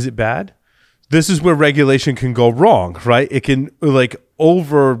 Is it bad? This is where regulation can go wrong, right? It can like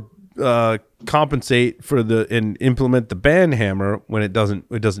over compensate for and implement the ban hammer when it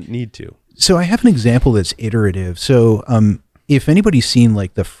doesn't need to. So I have an example that's iterative. So if anybody's seen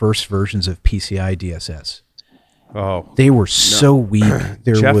like the first versions of PCI DSS, they were so weak.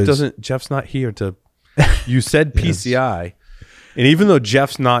 Jeff's not here to. You said PCI. And even though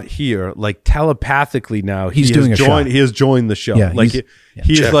Jeff's not here, like telepathically now, he has joined the show. Yeah, like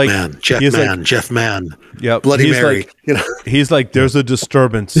Jeff Man. Yep. Bloody he's Mary. Like, he's like, there's a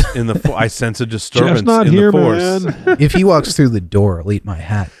disturbance in the. I sense a disturbance Jeff's not in here, the force. man. if he walks through the door, I'll eat my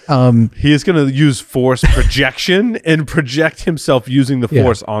hat. He is going to use force projection and project himself using the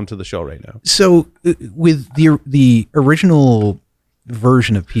force onto the show right now. So with the original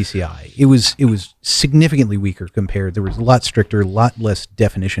version of PCI, it was significantly weaker compared. There was a lot stricter, a lot less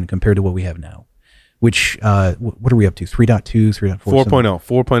definition compared to what we have now. Which what are we up to? 3.2, 3.4?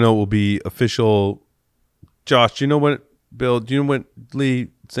 4.0. 4.0 will be official. Josh, do you know what? Bill, do you know what? Lee,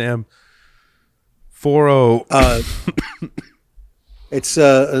 Sam. 4.0. It's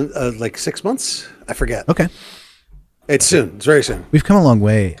like 6 months. I forget. Okay. It's soon. It's very soon. We've come a long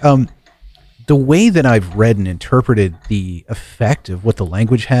way. The way that I've read and interpreted the effect of what the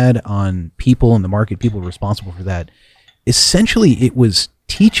language had on people in the market, people responsible for that, essentially it was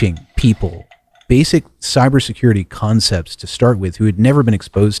teaching people basic cybersecurity concepts to start with who had never been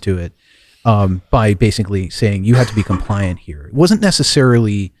exposed to it, by basically saying you had to be compliant here. It wasn't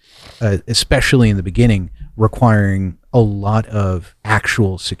necessarily, especially in the beginning, requiring a lot of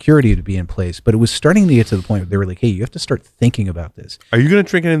actual security to be in place, but it was starting to get to the point where they were like, hey, you have to start thinking about this. Are you going to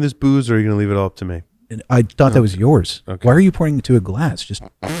drink any of this booze, or are you going to leave it all up to me? And I thought that was yours. Okay. Why are you pouring it into a glass? Just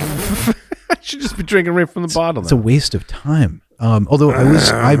I should just be drinking right from the bottle. It's a waste of time. Although I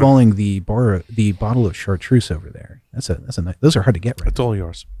was eyeballing the bottle of chartreuse over there. That's a nice, those are hard to get right. It's all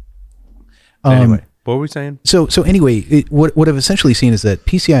yours. Anyway, what were we saying? So anyway, what I've essentially seen is that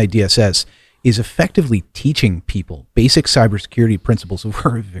PCI DSS is effectively teaching people basic cybersecurity principles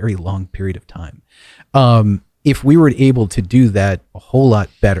over a very long period of time. If we were able to do that a whole lot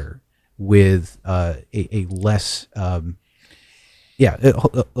better with a less, a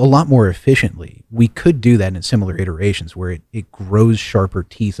lot more efficiently, we could do that in similar iterations where it grows sharper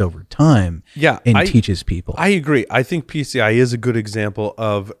teeth over time and teaches people. I agree. I think PCI is a good example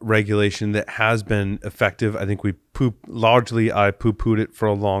of regulation that has been effective. I think I poo-pooed it for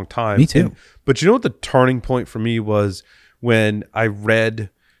a long time. Me too. But you know what the turning point for me was? When I read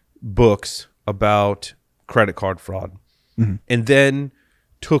books about credit card fraud, and then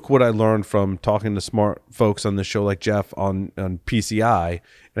took what I learned from talking to smart folks on the show like Jeff on PCI,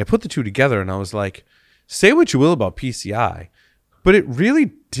 and I put the two together, and I was like, say what you will about PCI, but it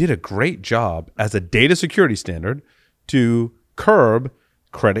really did a great job as a data security standard to curb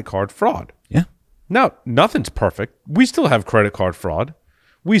credit card fraud. Yeah. Now, nothing's perfect. We still have credit card fraud.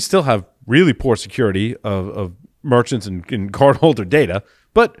 We still have really poor security of merchants and cardholder data,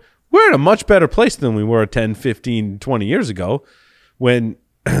 but we're in a much better place than we were 10, 15, 20 years ago when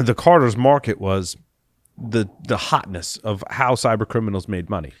the Carter's market was the hotness of how cyber criminals made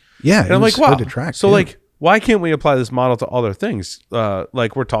money. Yeah. And I'm like, wow. Like, why can't we apply this model to other things?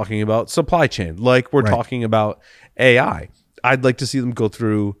 Like we're talking about supply chain, like we're talking about AI. I'd like to see them go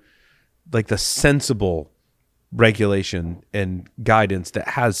through like the sensible regulation and guidance that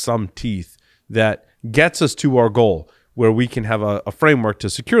has some teeth that gets us to our goal, where we can have a framework to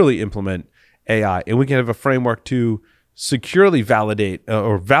securely implement AI, and we can have a framework to securely validate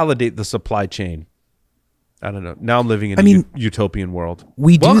the supply chain. I don't know. Now I'm living in a utopian world.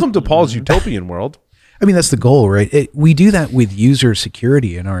 Welcome to Paul's utopian world. I mean, that's the goal, right? We do that with user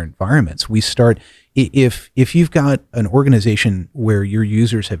security in our environments. We start, if you've got an organization where your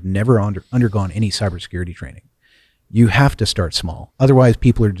users have never undergone any cybersecurity training, you have to start small. Otherwise,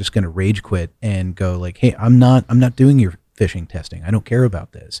 people are just going to rage quit and go like, hey, I'm not doing your phishing testing. I don't care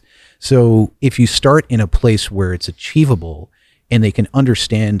about this. So if you start in a place where it's achievable and they can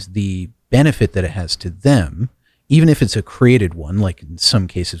understand the benefit that it has to them, even if it's a created one, like in some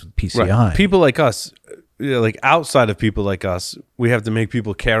cases with PCI. Right. People like us like outside of people like us, we have to make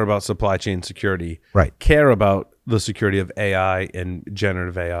people care about supply chain security, Right. care about the security of AI and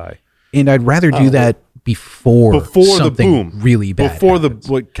generative AI. And I'd rather do that before something the boom, really bad before happens.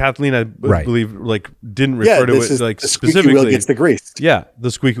 what Kathleen, I Right. believe, like didn't refer to it like the squeaky specifically. wheel gets the grease. Yeah,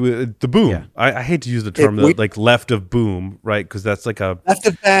 the squeaky wheel, the boom. Yeah. I hate to use the term like left of boom, right? Because that's like a Left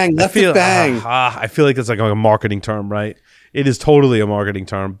of bang, left of bang. I feel like it's like a marketing term, right? It is totally a marketing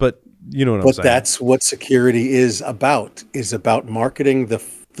term, but you know what I'm saying. But that's what security is about marketing the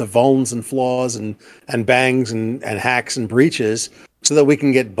vulns and flaws and bangs and hacks and breaches so that we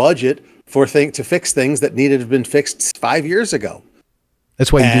can get budget to fix things that needed to have been fixed 5 years ago.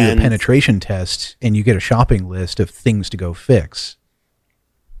 That's why you do the penetration test and you get a shopping list of things to go fix.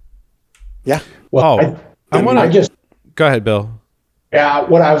 Yeah. Well, Go ahead, Bill. Yeah,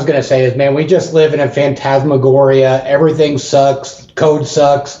 what I was going to say is, man, we just live in a phantasmagoria. Everything sucks. Code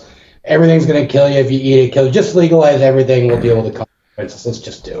sucks. Everything's going to kill you if you eat it. Just legalize everything. We'll deal with the consequences. Let's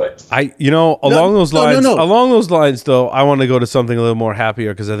just do it. Along those lines, though, I want to go to something a little more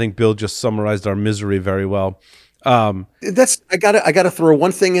happier because I think Bill just summarized our misery very well. I gotta throw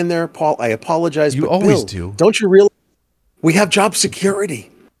one thing in there, Paul. I apologize. You but always Bill, do. Don't you realize we have job security?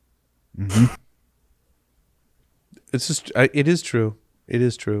 Mm-hmm. It is true. It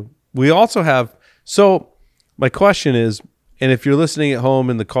is true. We also have. So my question is, and if you're listening at home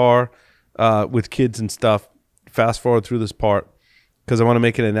in the car with kids and stuff, fast forward through this part because I want to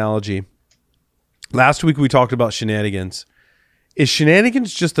make an analogy. Last week we talked about shenanigans. Is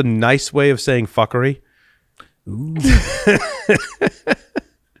shenanigans just a nice way of saying fuckery? Ooh.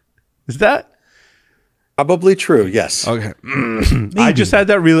 Is that probably true? Yes. Okay. I just had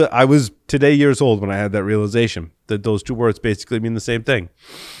that I was today years old when I had that realization that those two words basically mean the same thing.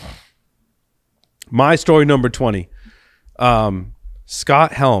 My story number 20.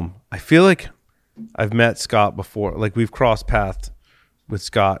 Scott Helm. I feel like I've met Scott before. Like we've crossed paths with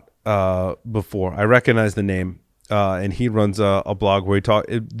Scott before. I recognize the name. And he runs a blog where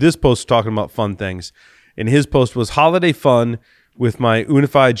this post is talking about fun things. And his post was holiday fun with my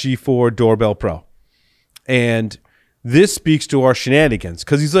Unified G4 Doorbell Pro. And this speaks to our shenanigans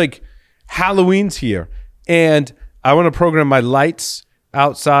because he's like, Halloween's here. And I want to program my lights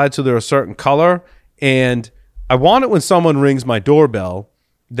outside so they're a certain color. And I want it when someone rings my doorbell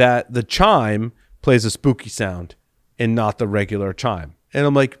that the chime plays a spooky sound and not the regular chime. And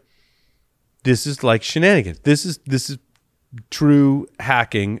I'm like, this is like shenanigans. This is true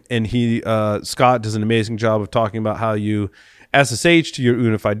hacking. And Scott does an amazing job of talking about how you SSH to your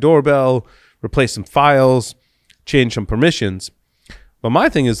unified doorbell, replace some files, change some permissions. But my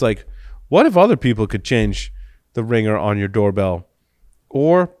thing is like, what if other people could change the ringer on your doorbell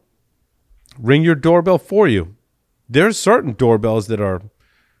or ring your doorbell for you? There's certain doorbells that are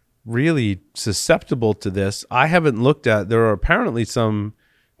really susceptible to this. I haven't looked at. There are apparently some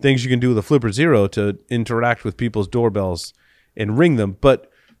things you can do with a Flipper Zero to interact with people's doorbells and ring them. But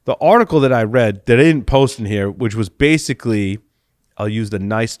the article that I read that I didn't post in here, which was basically, I'll use the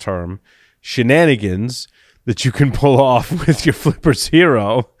nice term, shenanigans that you can pull off with your Flipper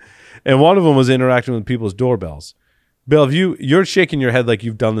Zero. And one of them was interacting with people's doorbells. Bill, if you're shaking your head like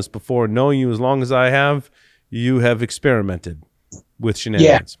you've done this before, knowing you as long as I have, you have experimented with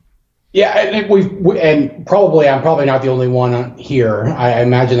shenanigans. Yeah, I think I'm probably not the only one here. I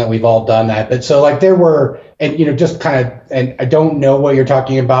imagine that we've all done that. But so like there were, and just kind of, and I don't know what you're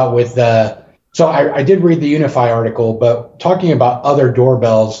talking about with so I did read the Unify article, but talking about other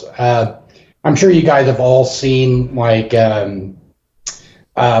doorbells, I'm sure you guys have all seen like,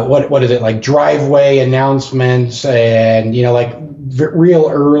 what is it, like driveway announcements and, like real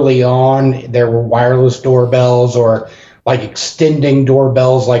early on, there were wireless doorbells or like extending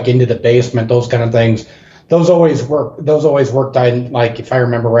doorbells like into the basement, those kind of things. Those always worked on, like, if I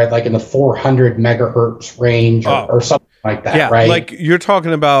remember right, like in the 400 megahertz range or something like that, right? Like you're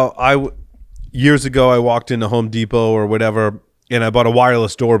talking about, years ago I walked into Home Depot or whatever and I bought a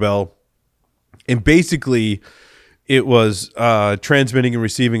wireless doorbell and basically it was transmitting and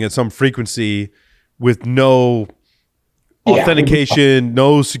receiving at some frequency with no authentication,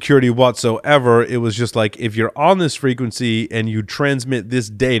 no security whatsoever. It was just like, if you're on this frequency and you transmit this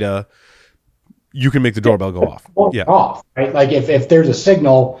data, you can make the doorbell go off. Off, right? Like if there's a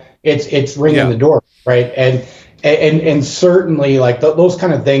signal, it's ringing the door, right? And certainly like those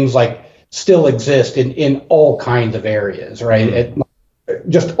kind of things like still exist in all kinds of areas, right?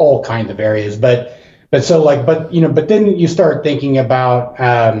 Just all kinds of areas, but then you start thinking about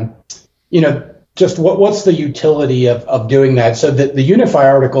just what's the utility of doing that. So the Unify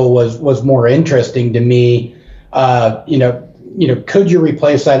article was more interesting to me, could you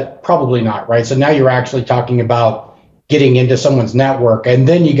replace that? Probably not, right? So now you're actually talking about getting into someone's network, and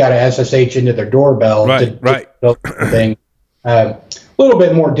then you got to SSH into their doorbell to build something. A little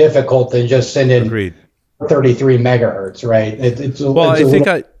bit more difficult than just sending 33 megahertz, right?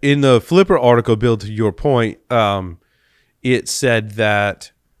 In the Flipper article, Bill, to your point, it said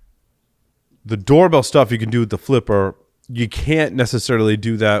that the doorbell stuff you can do with the Flipper, you can't necessarily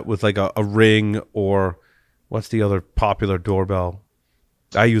do that with like a Ring or what's the other popular doorbell?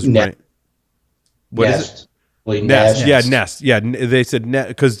 I use Ring. What is it? Nest. Yeah, Nest. Yeah, they said Nest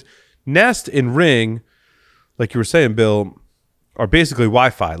because Nest and Ring, like you were saying, Bill, are basically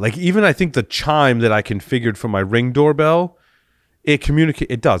Wi-Fi. Like even I think the chime that I configured for my Ring doorbell, it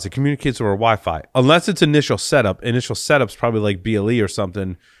communicates over Wi-Fi. Unless it's initial setup. Initial setup's probably like BLE or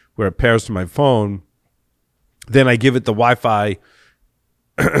something where it pairs to my phone. Then I give it the Wi-Fi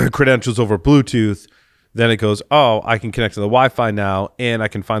credentials over Bluetooth. Then it goes, oh, I can connect to the Wi-Fi now, and I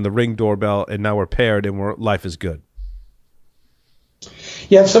can find the Ring doorbell, and now we're paired, and life is good.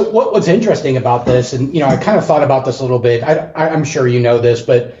 Yeah, so what's interesting about this, and I kind of thought about this a little bit. I'm sure you know this,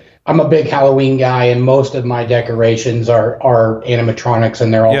 but I'm a big Halloween guy, and most of my decorations are animatronics,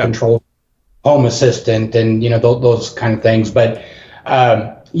 and they're all controlled Home Assistant, and those kind of things. But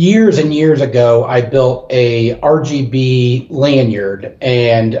years and years ago, I built a RGB lanyard,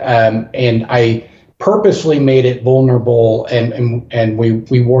 and I purposely made it vulnerable, and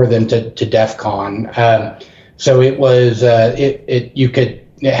we wore them to DEF CON. So it was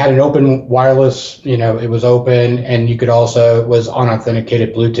it had an open wireless, it was open, and you could also, it was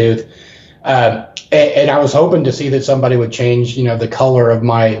unauthenticated Bluetooth. And I was hoping to see that somebody would change, the color of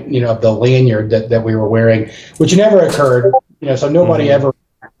my, the lanyard that we were wearing, which never occurred. So nobody ever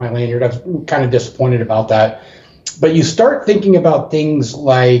my lanyard. I was kind of disappointed about that. But you start thinking about things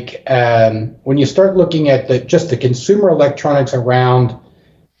like when you start looking at just the consumer electronics around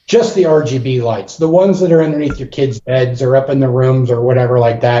just the RGB lights, the ones that are underneath your kids' beds or up in the rooms or whatever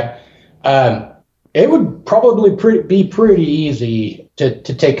like that, it would probably be pretty easy to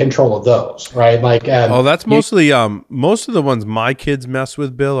take control of those, right? Like, that's mostly most of the ones my kids mess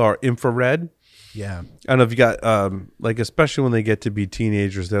with, Bill, are infrared. Yeah. I don't know if you got especially when they get to be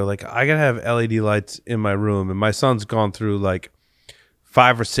teenagers, they're like, I gotta have LED lights in my room, and my son's gone through like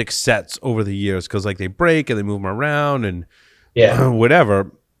 5 or 6 sets over the years because like they break and they move them around and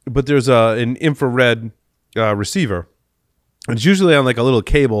whatever. But there's an infrared receiver. It's usually on like a little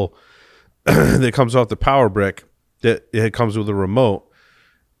cable that comes off the power brick that it comes with a remote.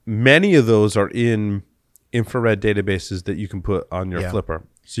 Many of those are in infrared databases that you can put on your Flipper.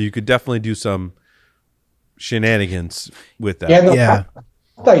 So you could definitely do some shenanigans with that.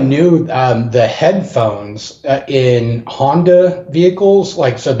 I knew the headphones in Honda vehicles,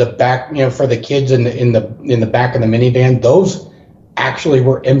 like so the back, for the kids in the back of the minivan, those actually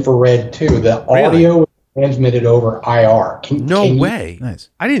were infrared too. The audio was transmitted over IR. No way. Nice.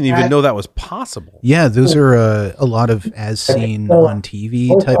 I didn't even know that was possible. Yeah, those are a lot of as seen on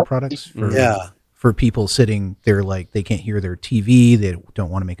TV type products for people sitting there, like they can't hear their TV. They don't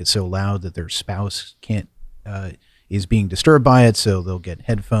want to make it so loud that their spouse can't is being disturbed by it, so they'll get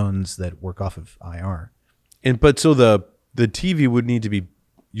headphones that work off of IR. But so the TV would need to be,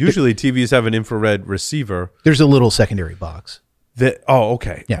 usually TVs have an infrared receiver. There's a little secondary box. That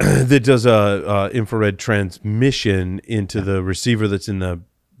that does a infrared transmission into the receiver that's in the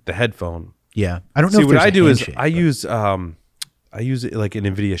headphone. Yeah, I don't know. See, what I do is I use it like an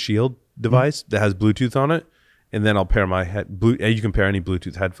NVIDIA Shield device that has Bluetooth on it, and then I'll pair my you can pair any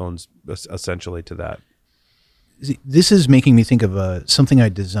Bluetooth headphones essentially to that. See, this is making me think of something I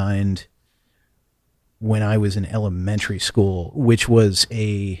designed when I was in elementary school, which was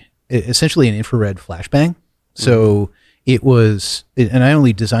essentially an infrared flashbang. So it was, and I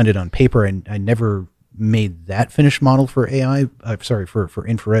only designed it on paper, and I never made that finished model for for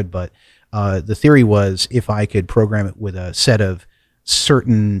infrared. But the theory was if I could program it with a set of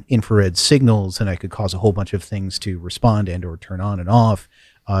certain infrared signals, then I could cause a whole bunch of things to respond and or turn on and off.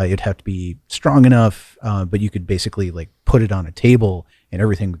 It'd have to be strong enough, but you could basically like put it on a table and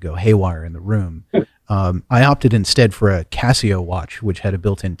everything would go haywire in the room. I opted instead for a Casio watch, which had a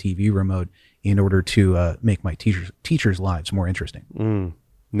built-in TV remote, in order to make my teachers' lives more interesting.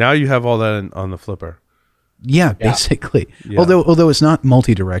 Now you have all that on the Flipper. Yeah, basically. Yeah. Although it's not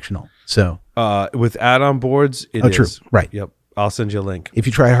multi-directional. So with add-on boards, it is. True. Right. Yep. I'll send you a link. If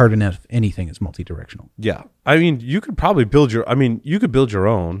you try hard enough, anything is multi-directional. Yeah. I mean, you could probably build your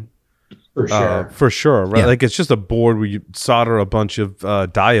own. For sure. For sure, right? Yeah. Like it's just a board where you solder a bunch of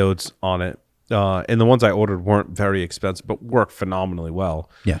diodes on it. And the ones I ordered weren't very expensive, but work phenomenally well.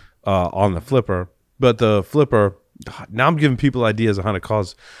 Yeah. On the Flipper. But the Flipper, now I'm giving people ideas on how to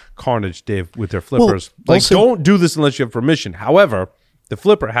cause carnage, Dave, with their flippers. Well, like, don't do this unless you have permission. However, the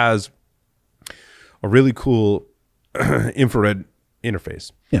flipper has a really cool infrared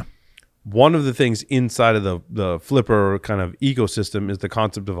interface. Yeah. One of the things inside of the flipper kind of ecosystem is the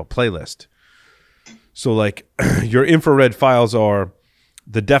concept of a playlist. So like your infrared files are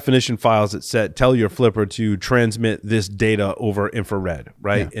the definition files that tell your flipper to transmit this data over infrared,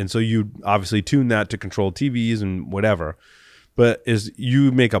 right? Yeah. And so you obviously tune that to control TVs and whatever. But is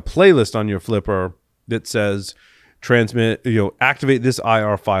you make a playlist on your flipper that says transmit, activate this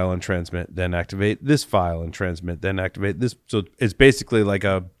IR file and transmit, then activate this file and transmit, then activate this. So it's basically like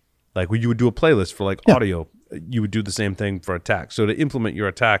when you would do a playlist for like audio, you would do the same thing for attack. So to implement your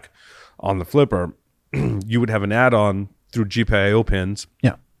attack on the flipper, you would have an add-on through GPIO pins.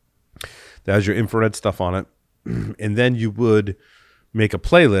 Yeah. That has your infrared stuff on it. And then you would make a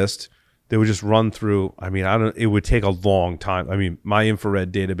playlist that would just run through. I mean, it would take a long time. I mean, my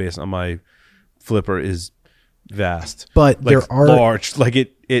infrared database on my flipper is vast. But like, there are large. Like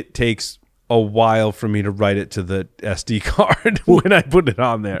it takes a while for me to write it to the SD card when I put it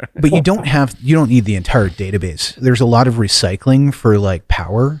on there. But you don't need the entire database. There's a lot of recycling for like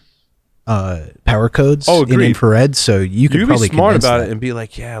power codes in infrared, so you could probably be smart about it and be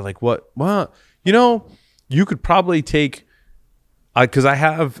like, yeah, like what? Well, you could probably take, because I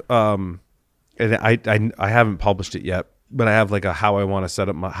have, and I haven't published it yet, but I have like how I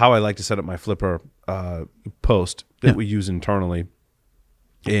like to set up my flipper post that we use internally,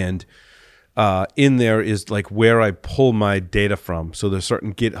 and in there is like where I pull my data from. So there's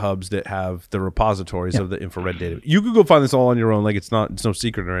certain GitHubs that have the repositories of the infrared data. You could go find this all on your own. Like it's no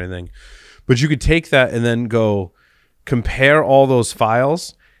secret or anything, but you could take that and then go compare all those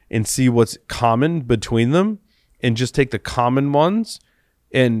files and see what's common between them, and just take the common ones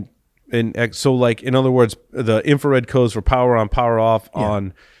and so like, in other words, the infrared codes for power on, power off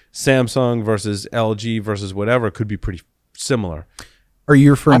on Samsung versus LG versus whatever could be pretty similar. Are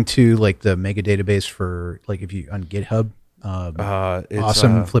you referring to like the mega database for like if you on GitHub?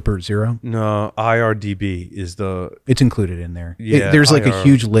 Awesome Flipper 0? No, IRDB is it's included in there. Yeah, there's like a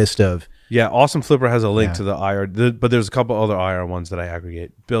huge list of. Yeah, Awesome Flipper has a link to the IR, but there's a couple other IR ones that I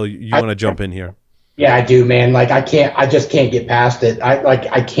aggregate. Bill, you want to jump in here? Yeah, I do, man. Like I just can't get past it.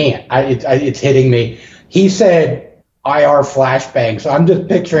 I can't. It's hitting me. He said IR flashbang, so I'm just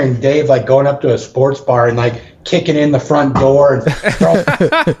picturing Dave like going up to a sports bar and like kicking in the front door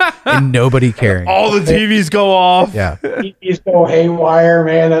and nobody caring. All the TVs go off. Yeah, TVs go haywire,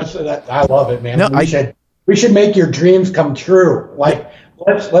 man. I love it, man. No, we should make your dreams come true. Like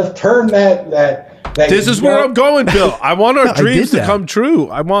let's turn that. This is where I'm going, Bill. I want our dreams to come true.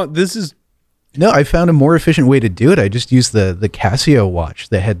 No, I found a more efficient way to do it. I just used the Casio watch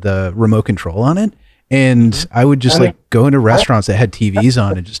that had the remote control on it. And I would just like go into restaurants that had TVs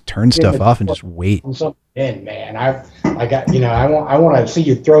on and just turn stuff off and just wait. Something in, man. I want to see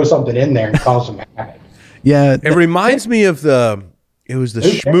you throw something in there and cause some havoc. Yeah. It reminds me of the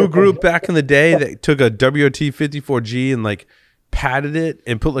Shmoo group back in the day that took a WT54G and like padded it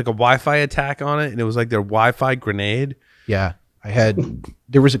and put like a Wi-Fi attack on it. And it was like their Wi-Fi grenade. Yeah.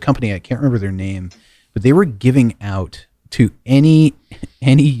 There was a company, I can't remember their name, but they were giving out to any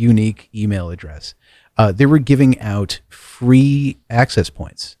unique email address. They were giving out free access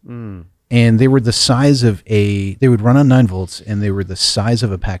points, and they were the size of they would run on 9 volts, and they were the size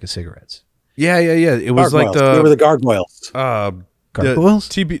of a pack of cigarettes. Yeah. It was gargoyles. like They were the gargoyles. Gargoyles?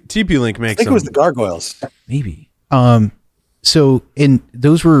 TP-Link makes I think it was the gargoyles. Maybe. So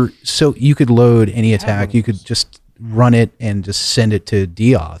those were, so you could load any attack. You could just run it and just send it to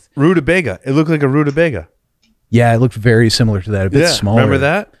Deoth. Rutabaga. It looked like a rutabaga. Yeah, it looked very similar to that. A bit smaller. Remember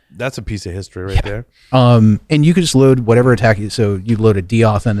that? That's a piece of history right there. And you could just load whatever attack. So you'd load a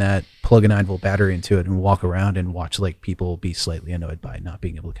Deoth on that, plug a 9-volt battery into it, and walk around and watch like people be slightly annoyed by not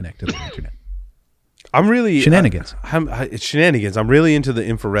being able to connect to the internet. I'm really shenanigans. It's shenanigans. I'm really into the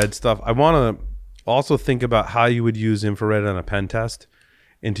infrared stuff. I want to also think about how you would use infrared on a pen test.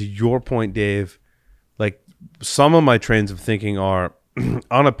 And to your point, Dave, like some of my trains of thinking are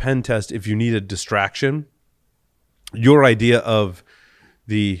on a pen test. If you need a distraction, your idea of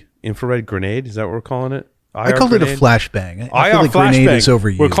the infrared grenade, is that what we're calling it? I called it a flashbang. I feel like flashbang. Grenade is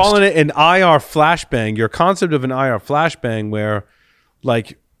overused. We're calling it an IR flashbang. Your concept of an IR flashbang where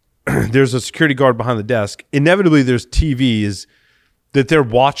like there's a security guard behind the desk. Inevitably, there's TVs that they're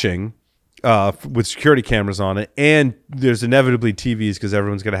watching with security cameras on it. And there's inevitably TVs because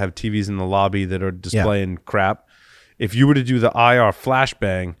everyone's going to have TVs in the lobby that are displaying crap. If you were to do the IR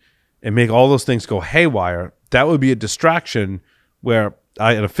flashbang and make all those things go haywire, that would be a distraction where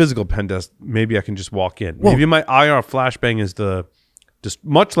in a physical pen test, maybe I can just walk in. Maybe my IR flashbang is just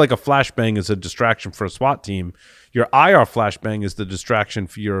much like a flashbang is a distraction for a SWAT team. Your IR flashbang is the distraction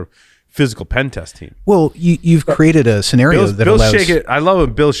for your physical pen test team. Well, you've created a scenario that Bill's allows. shaking. I love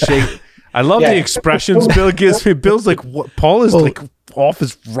when Bill's shaking. I love the expressions Bill gives me. Bill's like, what? Paul is like off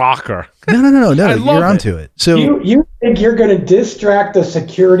his rocker. No. I love You're onto it. So you think you're going to distract the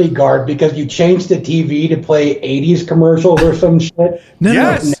security guard because you changed the TV to play 80s commercials or some shit?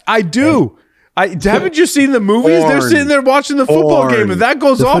 Yes, I do. Haven't you seen the movies? They're sitting there watching the football game. If that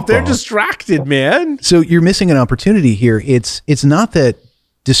goes off, they're distracted, man. So you're missing an opportunity here. It's not that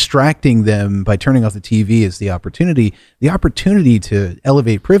distracting them by turning off the TV is the opportunity. The opportunity to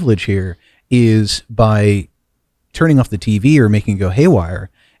elevate privilege here is by turning off the TV or making it go haywire,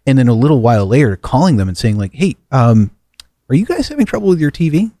 and then a little while later calling them and saying like, "Hey, are you guys having trouble with your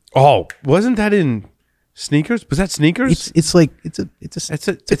TV?" Oh, wasn't that in Sneakers? Was that Sneakers? It's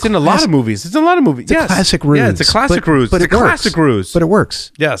in a lot of movies. It's in a lot of movies. It's a classic ruse. Yeah, it's a classic ruse. But it's a classic ruse. But it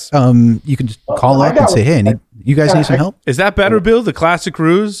works. Yes. You can just call up and say, "Hey, you guys need some help?" Is that better, Bill? The classic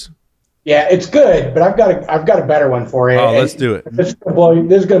ruse? Yeah, it's good, but I've got a better one for you. Oh, let's do it. This is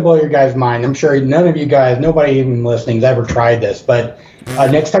gonna blow your guys' mind. I'm sure nobody even listening has ever tried this. But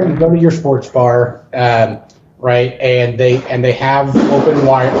next time you go to your sports bar, right, and they have open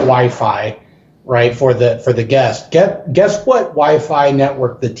Wi-Fi, right, for the guests. Guess what Wi-Fi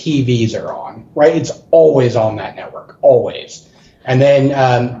network the TVs are on? Right, it's always on that network, always. And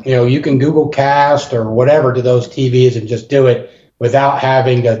then you can Google Cast or whatever to those TVs and just do it without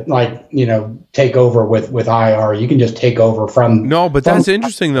having to take over with IR. You can just take over from. No, but that's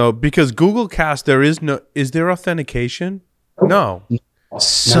interesting though, because Google Cast is there authentication? No.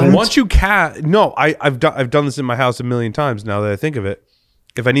 Once you cast, no, I've done this in my house a million times now that I think of it.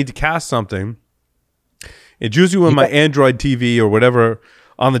 If I need to cast something, it's usually when my Android TV or whatever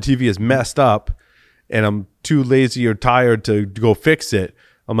on the TV is messed up and I'm too lazy or tired to go fix it.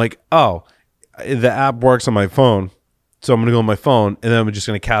 I'm like, oh, the app works on my phone. So I'm going to go on my phone and then I'm just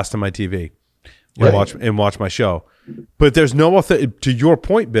going to cast to my TV and watch my show. But there's to your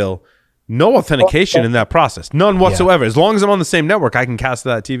point, Bill, no authentication in that process. None whatsoever. As long as I'm on the same network, I can cast to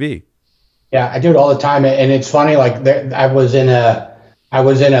that TV. Yeah, I do it all the time. And it's funny, like I was in a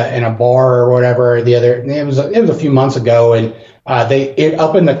bar or whatever it was a few months ago, and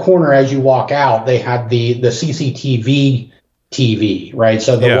up in the corner as you walk out, they had the CCTV TV, right?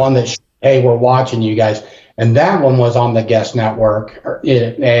 So the one that, hey, we're watching you guys. And that one was on the guest network,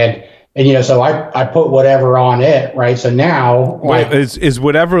 and so I put whatever on it, right? So now, is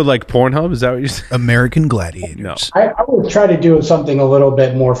whatever like Pornhub? Is that what you're saying? American Gladiators. No, I would try to do something a little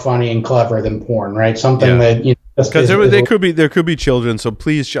bit more funny and clever than porn, right? Something that because there could be children, so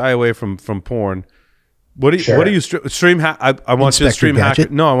please shy away from porn. What do you stream? I want you to stream hackers.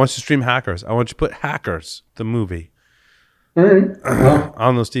 No, I want you to stream Hackers. I want you to put Hackers, the movie,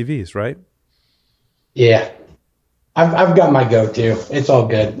 on those TVs, right? Yeah, I've got my go-to. It's all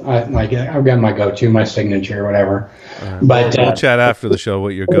good. I've got my go-to, my signature, whatever. Right. But we'll chat after the show what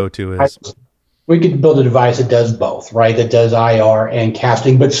your go-to is. We could build a device that does both, right? That does IR and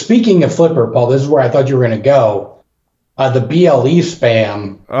casting. But speaking of Flipper, Paul, this is where I thought you were going to go. The BLE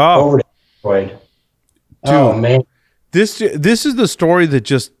spam over to Android. Dude, oh man, this is the story that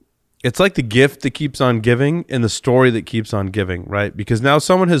just. It's like the gift that keeps on giving and the story that keeps on giving, right? Because now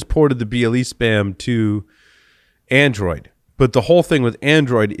someone has ported the BLE spam to Android. But the whole thing with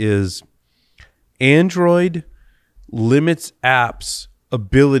Android is Android limits apps'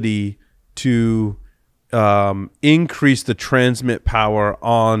 ability to increase the transmit power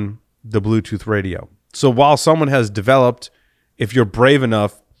on the Bluetooth radio. So while someone has developed, if you're brave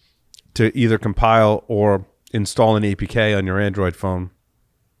enough to either compile or install an APK on your Android phone,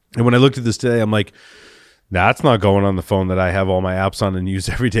 and when I looked at this today, I'm like, that's not going on the phone that I have all my apps on and use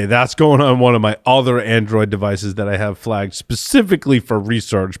every day. That's going on one of my other Android devices that I have flagged specifically for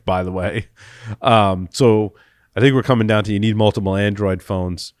research, by the way. So I think we're coming down to you need multiple Android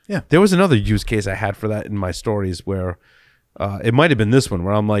phones. Yeah. There was another use case I had for that in my stories where it might have been this one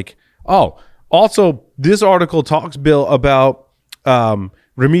where I'm like, oh, also this article talks, Bill, about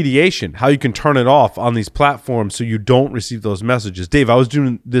remediation, how you can turn it off on these platforms so you don't receive those messages. Dave, I was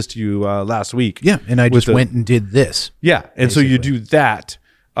doing this to you last week. Yeah, and I just went and did this. Yeah, and basically. So you do that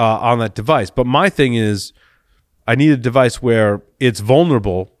on that device. But my thing is I need a device where it's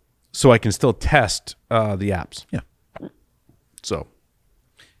vulnerable so I can still test the apps. Yeah. So.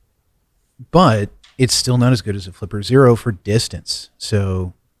 But it's still not as good as a Flipper Zero for distance.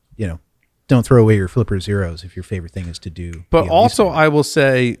 So, don't throw away your Flipper Zeros if your favorite thing is to do. But also, I will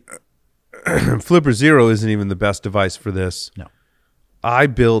say, Flipper Zero isn't even the best device for this. No. I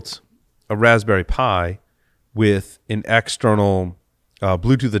built a Raspberry Pi with an external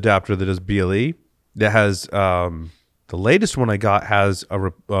Bluetooth adapter that is BLE that has the latest one I got has a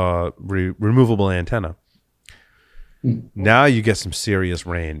removable antenna. Now you get some serious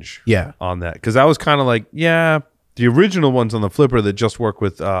range on that. Because I was kind of like, the original ones on the Flipper that just work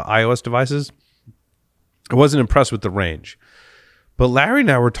with iOS devices, I wasn't impressed with the range. But Larry and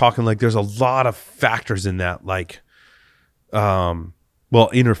I were talking like there's a lot of factors in that, like,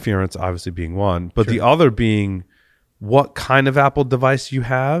 interference obviously being one, but the other being what kind of Apple device you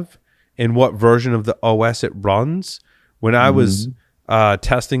have and what version of the OS it runs. When I was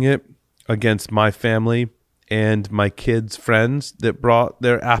testing it against my family and my kids' friends that brought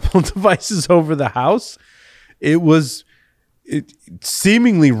their Apple devices over the house, it was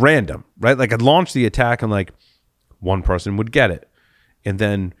seemingly random, right? Like I'd launch the attack and like one person would get it and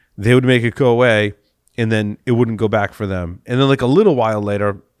then they would make it go away and then it wouldn't go back for them. And then like a little while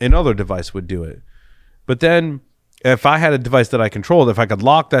later, another device would do it. But then if I had a device that I controlled, if I could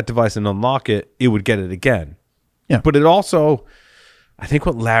lock that device and unlock it, it would get it again. Yeah. But it also, I think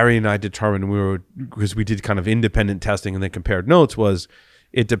what Larry and I determined, because we did kind of independent testing and then compared notes, was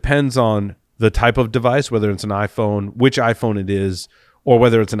it depends on the type of device, whether it's an iPhone, which iPhone it is, or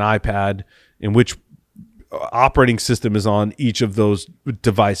whether it's an iPad, and which operating system is on each of those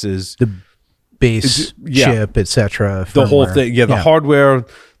devices. The base chip, etc. The whole thing. The hardware,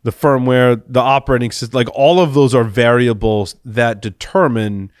 the firmware, the operating system, like all of those are variables that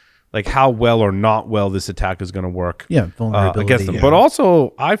determine like how well or not well this attack is going to work vulnerability against them. But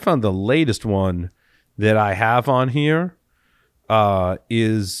also, I found the latest one that I have on here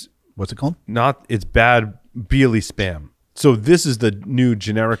is... What's it called? It's bad BLE spam. So this is the new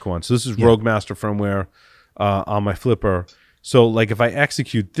generic one. So this is Rogue Master firmware on my Flipper. So like if I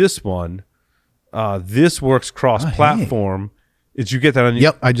execute this one, this works cross-platform. Did you get that on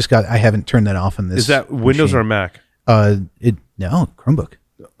your... Yep, I haven't turned that off on this. Is that Windows or a Mac? No, Chromebook.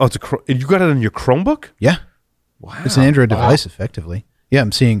 Oh, you got it on your Chromebook? Yeah. Wow. It's an Android device, effectively. Yeah,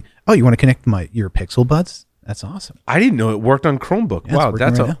 I'm seeing, you want to connect your Pixel Buds? That's awesome. I didn't know it worked on Chromebook. Yeah, wow,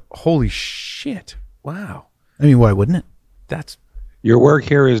 that's holy shit. Wow. I mean, why wouldn't it? Your work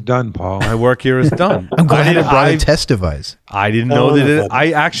here is done, Paul. My work here is done. I'm glad I brought a test device. I didn't know that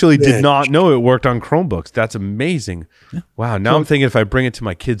I actually did not know it worked on Chromebooks. That's amazing. Yeah. Wow. Now I'm thinking if I bring it to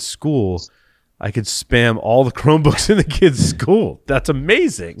my kids' school, I could spam all the Chromebooks in the kids' school. That's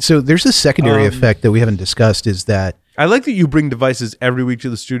amazing. So there's a secondary effect that we haven't discussed is that I like that you bring devices every week to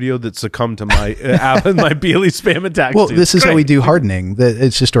the studio that succumb to my my BLE spam attacks. Well, this is how we do hardening.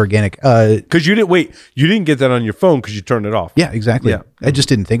 It's just organic. Because you didn't get that on your phone because you turned it off. Yeah, exactly. Yeah. I just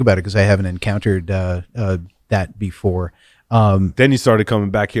didn't think about it because I haven't encountered that before. Then you started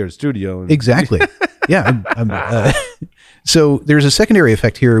coming back here to the studio. Exactly. Yeah. So there's a secondary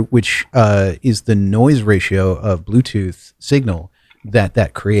effect here, which is the noise ratio of Bluetooth signal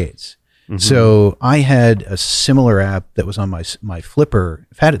that creates. Mm-hmm. So I had a similar app that was on my Flipper.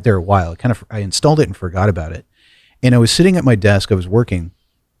 I've had it there a while. I installed it and forgot about it. And I was sitting at my desk. I was working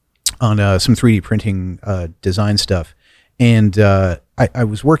on some 3D printing design stuff. And I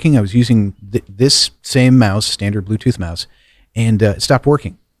was working. I was using this same mouse, standard Bluetooth mouse, and it stopped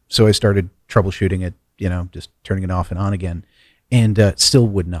working. So I started troubleshooting it, just turning it off and on again. And it still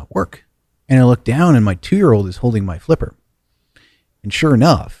would not work. And I looked down, and my 2-year-old is holding my Flipper. And sure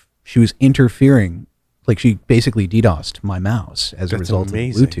enough, she was interfering, like she basically DDoSed my mouse as a result of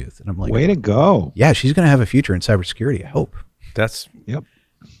Bluetooth. And I'm like, way to go. Yeah, she's going to have a future in cybersecurity, I hope. That's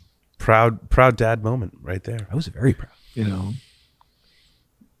proud dad moment right there. I was very proud. And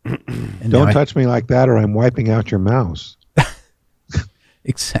don't touch me like that or I'm wiping out your mouse.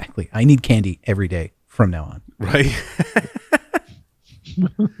 Exactly. I need candy every day from now on. Right.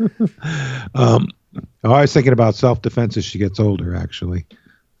 I was thinking about self-defense as she gets older, actually.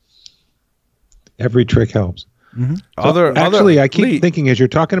 Every trick helps. Mm-hmm. So I keep thinking as you're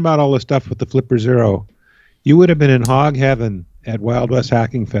talking about all the stuff with the Flipper Zero, you would have been in hog heaven at Wild West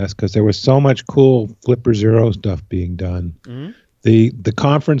Hacking Fest because there was so much cool Flipper Zero stuff being done. Mm-hmm. The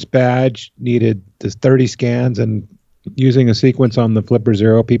conference badge needed this 30 scans, and using a sequence on the Flipper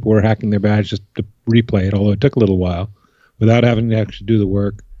Zero, people were hacking their badge just to replay it, although it took a little while, without having to actually do the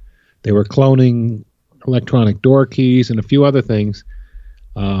work. They were cloning electronic door keys and a few other things.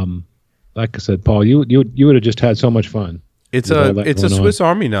 Like I said, Paul, you would have just had so much fun. It's a Swiss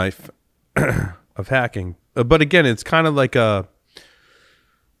Army knife of hacking, but again, it's kind of like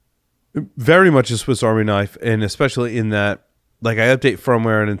very much a Swiss Army knife, and especially in that, like I update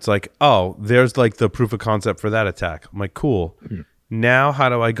firmware and it's like, oh, there's like the proof of concept for that attack. I'm like, cool. Mm-hmm. Now, how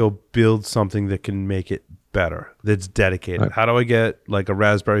do I go build something that can make it better that's dedicated? Right. How do I get like a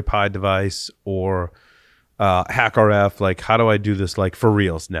Raspberry Pi device or HackRF? Like, how do I do this like for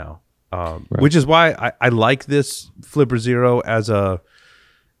reals now? Right. Which is why I like this Flipper Zero as a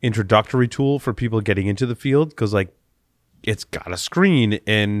introductory tool for people getting into the field, because like it's got a screen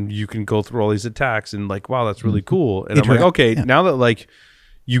and you can go through all these attacks and like, wow, that's really cool. And I'm like, okay, now that like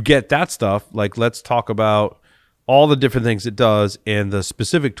you get that stuff, like let's talk about all the different things it does and the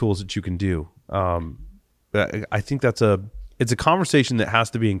specific tools that you can do. I think it's a conversation that has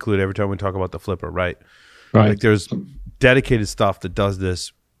to be included every time we talk about the Flipper, right? Like there's dedicated stuff that does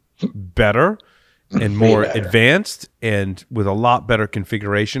this better and more advanced and with a lot better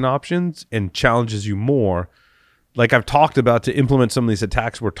configuration options and challenges you more. Like I've talked about, to implement some of these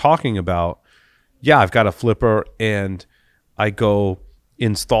attacks we're talking about. Yeah, I've got a Flipper and I go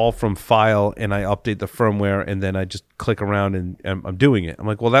install from file and I update the firmware and then I just click around and I'm doing it. I'm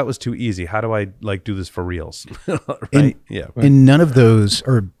like, well, that was too easy. How do I like do this for reals? Right? And none of those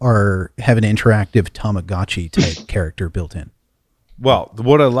have an interactive Tamagotchi type character built in. Well,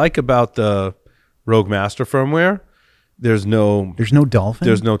 what I like about the Rogue Master firmware, there's no dolphin.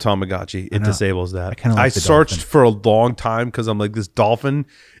 There's no Tamagotchi. It disables that. I searched dolphin for a long time because I'm like, this dolphin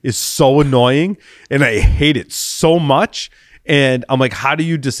is so annoying and I hate it so much. And I'm like, how do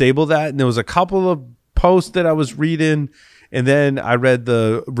you disable that? And there was a couple of posts that I was reading, and then I read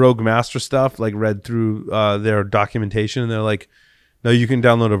the Rogue Master stuff, like read through their documentation, and they're like, no, you can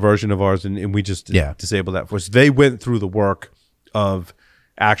download a version of ours, and we just disable that for us. They went through the work of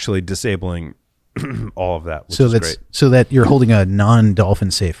actually disabling all of that, which is great. So that you're holding a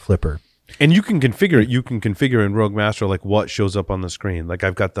non-dolphin safe Flipper. And you can configure it. You can configure in Rogue Master like what shows up on the screen. Like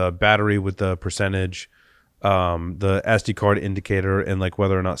I've got the battery with the percentage, the SD card indicator, and like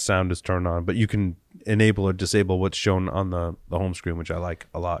whether or not sound is turned on. But you can enable or disable what's shown on the home screen, which I like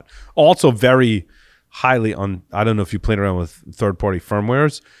a lot. Also very highly I don't know if you played around with third-party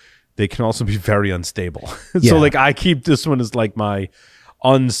firmwares. They can also be very unstable. So like I keep this one as like my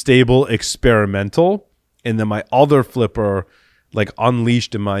unstable experimental, and then my other Flipper, like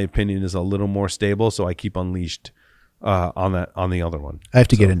Unleashed, in my opinion, is a little more stable. So I keep Unleashed on the other one. I have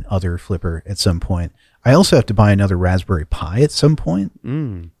to get an other Flipper at some point. I also have to buy another Raspberry Pi at some point.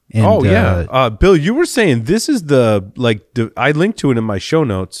 And, Bill, you were saying this is I linked to it in my show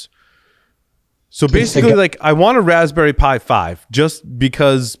notes. So basically, like I want a Raspberry Pi 5 just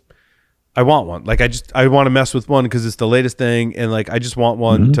because I want one. Like I want to mess with one because it's the latest thing, and like I just want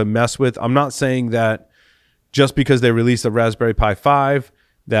one to mess with. I'm not saying that just because they released a Raspberry Pi 5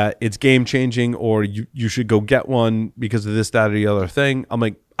 that it's game changing, or you should go get one because of this, that, or the other thing. I'm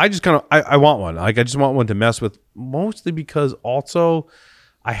like, I just kind of I want one. Like I just want one to mess with, mostly because also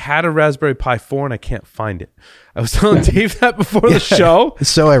I had a Raspberry Pi 4 and I can't find it. I was telling Dave that before the show. It's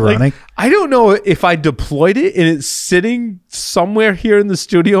so ironic. Like, I don't know if I deployed it and it's sitting somewhere here in the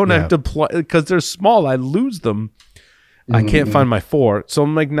studio and I've deployed, because they're small, I lose them. I can't find my 4. So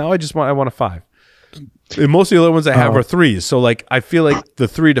I'm like, now I want a 5. And most of the other ones I have are 3s. So like I feel like the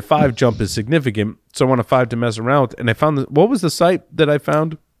 3 to 5 jump is significant. So I want a 5 to mess around with. And I found what was the site that I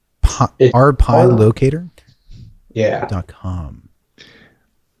found? RPi Locator? Yeah. .com.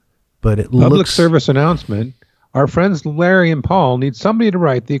 But it Public looks... service announcement. Our friends Larry and Paul need somebody to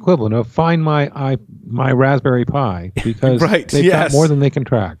write the equivalent of Find My Raspberry Pi, because they've got more than they can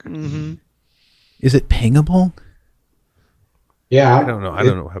track. Mm-hmm. Is it pingable? Yeah. I don't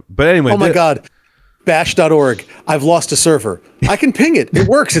know. But anyway. Oh my God. Bash.org. I've lost a server. I can ping it. It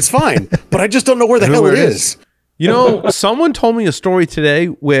works. It's fine. But I just don't know where the hell it is. You know, someone told me a story today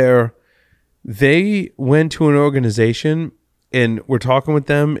where they went to an organization and we're talking with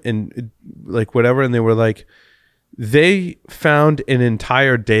them and like whatever, and they were like, they found an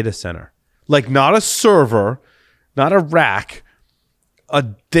entire data center, like not a server, not a rack.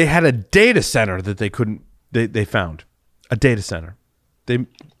 They had a data center that they found a data center. They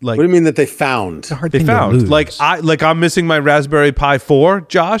like. What do you mean that they found? It's a hard they thing found to lose. like I'm missing my Raspberry Pi 4,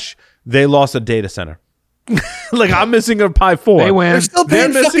 Josh. They lost a data center. Like I'm missing a Pi 4. They win. They're still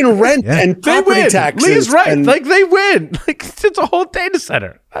paying fucking rent and property taxes. Lee's right. Like they win. Like it's a whole data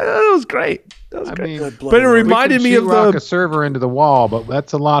center. That was great. That was great. But it reminded me of a server into the wall, but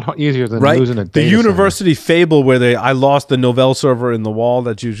that's a lot easier than losing a data the university center. fable where I lost the Novell server in the wall.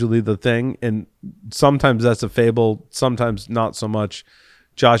 That's usually the thing, and sometimes that's a fable. Sometimes not so much.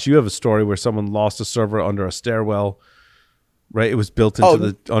 Josh, you have a story where someone lost a server under a stairwell. Right, it was built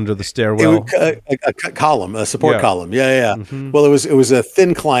into under the stairwell. A column, a support column. Yeah. Mm-hmm. Well, it was a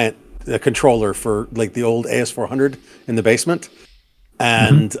thin client controller for like the old AS400 in the basement,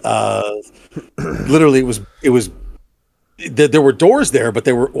 and literally it was there were doors there, but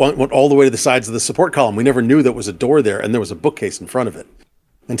they went all the way to the sides of the support column. We never knew there was a door there, and there was a bookcase in front of it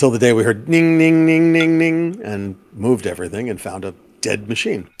until the day we heard ning, ning, ning, ning, ning, and moved everything and found a dead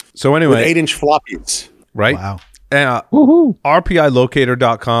machine. So anyway, with 8-inch floppies. Right? Wow.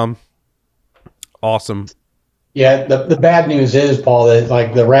 RPIlocator.com. Awesome. Yeah, the bad news is, Paul, that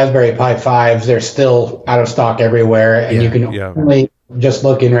like the Raspberry Pi 5s, they're still out of stock everywhere, and you can only, just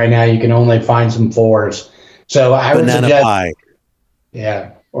looking right now, you can only find some 4s. So I would suggest, Pi.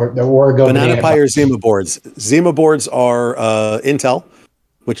 Yeah, or go Banana Pi or Zima boards. Zima boards are Intel,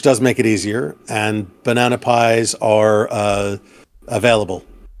 which does make it easier, and Banana Pis are available,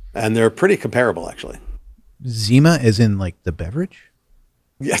 and they're pretty comparable, actually. Zima as in like the beverage?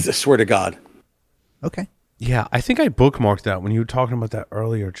 Yes, I swear to God. Okay. Yeah, I think I bookmarked that when you were talking about that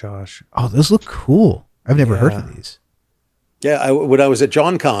earlier, Josh. Oh, those look cool. I've never heard of these. Yeah, when I was at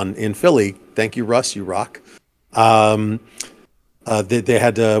JohnCon in Philly, thank you, Russ, you rock. They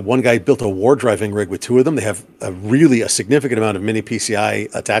had one guy built a war driving rig with 2 of them. They have a significant amount of mini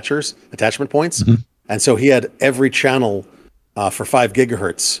PCI attachment points. Mm-hmm. And so he had every channel for 5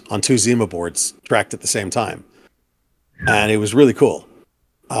 gigahertz on 2 Zima boards tracked at the same time. And it was really cool.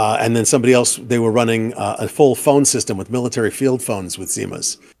 And then somebody else, they were running a full phone system with military field phones with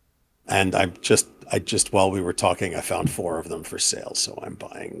Zimas. And I just while we were talking, I found 4 of them for sale. So I'm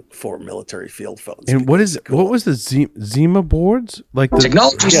buying 4 military field phones. And what is cool. What was the Zima boards? Like the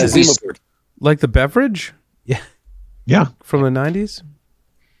technology? Yeah, Zima board. Like the beverage? Yeah. Yeah. From the 90s?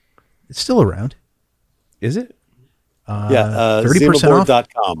 It's still around. Is it? 30% off.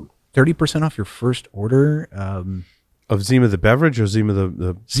 Zimaboard.com. 30% off your first order. Of Zima the beverage or Zima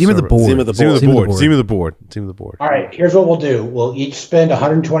the Zima the board. Zima the Zima board. the board. Zima the board. Zima the board. All right, here's what we'll do. We'll each spend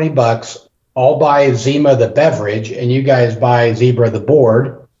 $120. I'll buy Zima the beverage, and you guys buy Zebra the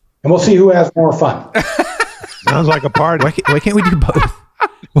board, and we'll see who has more fun. Sounds like a party. Why can't we do both?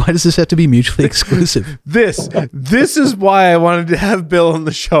 Why does this have to be mutually exclusive? This is why I wanted to have Bill on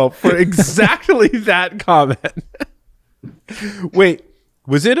the show, for exactly that comment. Wait,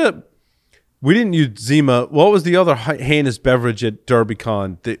 was it we didn't use Zima. What was the other heinous beverage at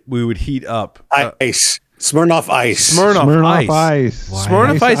DerbyCon that we would heat up? Ice. Smirnoff Ice. Smirnoff Ice. Wow.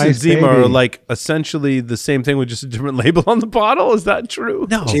 Smirnoff Ice and Zima baby. are like essentially the same thing with just a different label on the bottle. Is that true?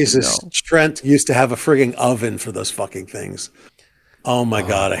 No. Jesus, No. Trent used to have a frigging oven for those fucking things. Oh my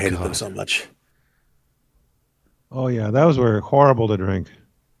God, I hated them so much. Oh, yeah. Those were horrible to drink.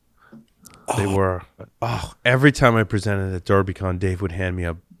 They were. Oh, every time I presented at DerbyCon, Dave would hand me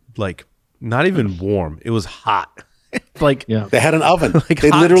a, like, not even warm. It was hot. Like, Yeah. They had an oven. Like they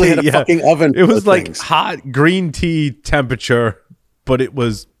hot literally tea, had a fucking oven. It was for like things. hot green tea temperature, but it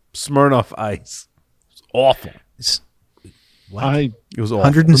was Smirnoff Ice. It was awful. I It was awful.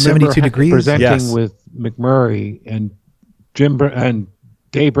 172 remember degrees. presenting Yes. with McMurray and Jim and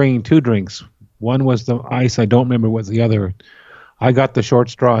Dave bringing 2 drinks. One was the ice. I don't remember what the other. I got the short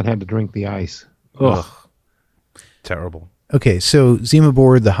straw and had to drink the ice. Ugh. Terrible. Okay, so Zima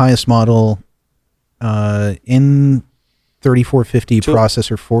board, the highest model, in 3450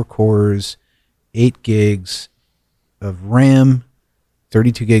 processor, 4 cores, 8 gigs of RAM,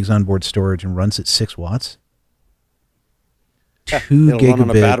 32 gigs onboard storage, and runs at 6 watts. 2 It'll run on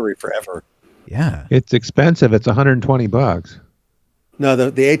a gigabit. battery forever. Yeah. It's expensive. It's $120. No,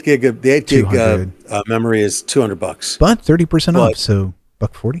 the 8 gig 200. Memory is $200. But 30% off, But- so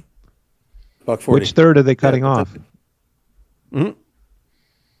 $140. $140. Which third are they cutting off?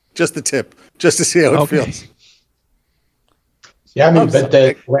 Just the tip, just to see how it Okay. feels. Yeah, I mean, but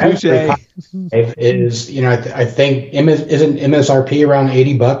the Raspberry Pi Touche. is, I think isn't MSRP around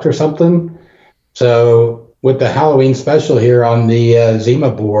 $80 or something. So with the Halloween special here on the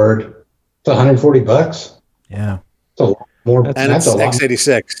Zima board, it's $140. Yeah. It's a lot more. And That's it's a lot.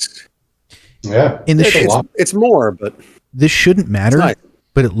 x86. Yeah, And this, It's a lot. It's more, but this shouldn't matter, nice.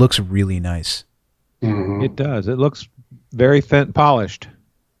 but it looks really nice. Mhm. It does. It looks very polished,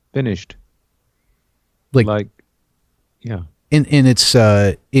 finished. Like yeah. And it's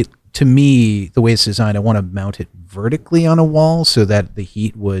it to me, the way it's designed, I want to mount it vertically on a wall so that the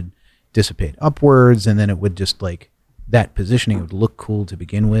heat would dissipate upwards, and then it would just like that positioning would look cool to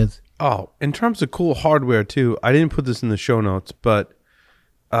begin with. Oh, in terms of cool hardware too, I didn't put this in the show notes, but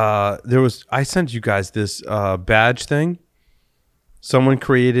I sent you guys this badge thing. Someone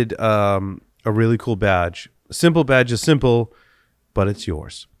created a really cool badge. A simple badge is simple, but it's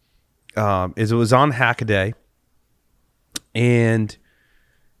yours. It was on Hackaday, and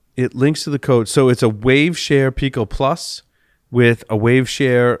it links to the code. So it's a WaveShare Pico Plus with a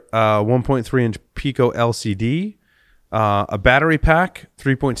WaveShare 1.3 inch Pico LCD, a battery pack,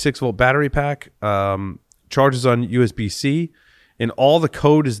 3.6 volt battery pack, charges on USB-C, and all the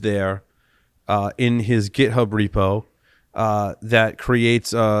code is there in his GitHub repo that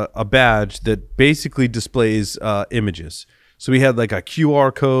creates a badge that basically displays images. So he had like a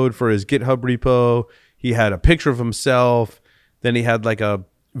QR code for his GitHub repo. He had a picture of himself. Then he had like a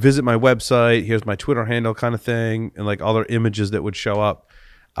visit my website. Here's my Twitter handle kind of thing, and like other images that would show up.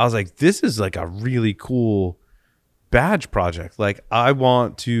 I was like, this is like a really cool badge project. Like, I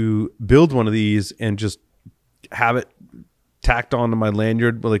want to build one of these and just have it tacked onto my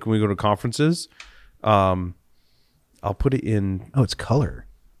lanyard, like when we go to conferences. I'll put it in. Oh, it's color.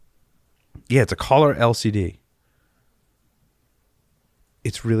 Yeah, it's a color LCD.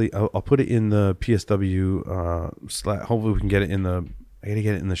 It's really. I'll put it in the PSW. Hopefully, we can get it in the. I gotta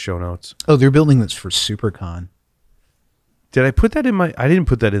get it in the show notes. Oh, they're building this for SuperCon. Did I put that in my? I didn't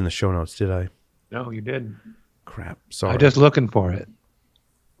put that in the show notes, did I? No, you did. Crap. Sorry. I'm just looking for it.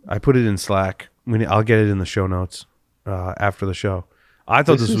 I put it in Slack. I'll get it in the show notes after the show. I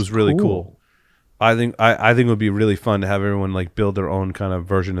thought this was really cool. I think it would be really fun to have everyone like build their own kind of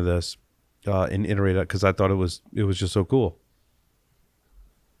version of this and iterate it, because I thought it was just so cool.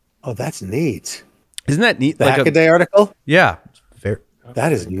 Oh, that's neat. Isn't that neat? The like Hackaday article? Yeah.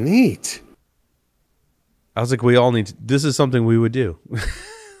 That is neat. I was like, we all need to, this is something we would do.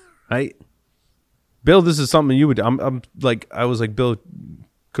 Right? Bill, this is something you would do. I was like, Bill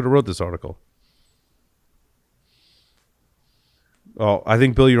could have wrote this article. Oh, I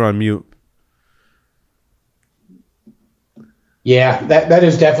think, Bill, you're on mute. Yeah, that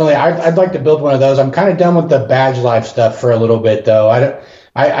is definitely. I'd like to build one of those. I'm kind of done with the badge life stuff for a little bit, though.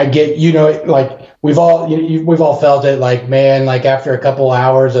 I get, like we've all felt it. Like, man, like after a couple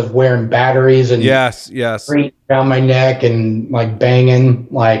hours of wearing batteries and yes, around my neck and like banging,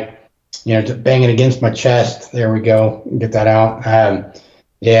 banging against my chest. There we go. Get that out.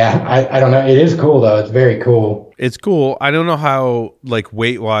 I don't know. It is cool though. It's very cool. It's cool. I don't know how, like,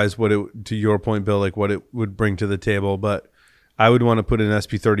 weight wise, to your point, Bill, like what it would bring to the table, but I would want to put an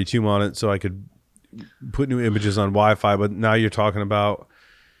SP32 on it so I could put new images on Wi-Fi. But now you're talking about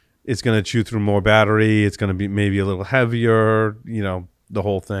it's going to chew through more battery. It's going to be maybe a little heavier, the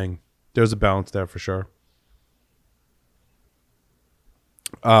whole thing. There's a balance there for sure.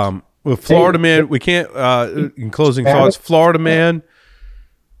 With Florida Man, we can't, in closing thoughts, Florida Man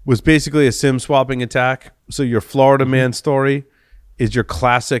was basically a SIM swapping attack. So your Florida Man story is your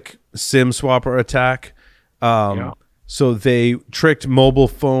classic SIM swapper attack. So they tricked mobile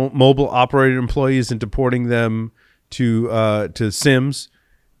operator employees into porting them to SIMs,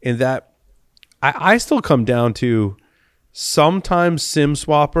 and that I still come down to sometimes SIM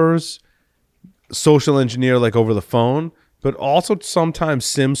swappers social engineer like over the phone, but also sometimes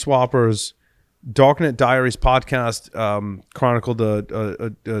SIM swappers. Darknet Diaries podcast chronicled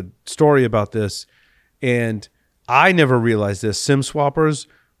a story about this, and I never realized this. SIM swappers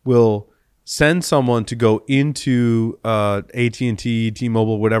will send someone to go into AT&T,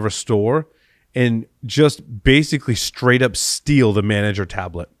 T-Mobile, whatever store, and just basically straight up steal the manager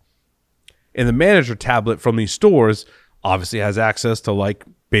tablet. And the manager tablet from these stores obviously has access to like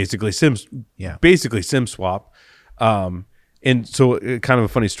basically SIM swap. And so kind of a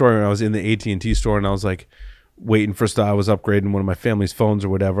funny story, when I was in the AT&T store and I was like waiting for stuff, I was upgrading one of my family's phones or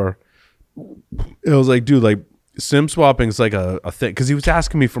whatever. And I was like, dude, like SIM swapping is like a thing. Cause he was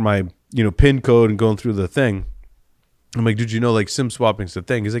asking me for my, PIN code and going through the thing. I'm like, dude, like SIM swapping is the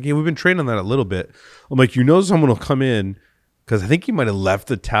thing. He's like, yeah, we've been training on that a little bit. I'm like, someone will come in, cause I think he might've left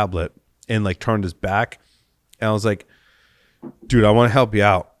the tablet and like turned his back. And I was like, dude, I want to help you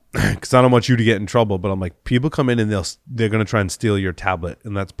out. Because I don't want you to get in trouble, but I'm like, people come in and they're gonna try and steal your tablet,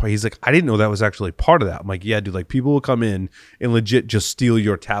 and that's part. He's like, I didn't know that was actually part of that. I'm like, yeah, dude, like people will come in and legit just steal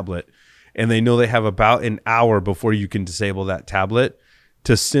your tablet, and they know they have about an hour before you can disable that tablet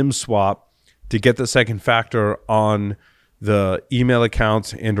to SIM swap to get the second factor on the email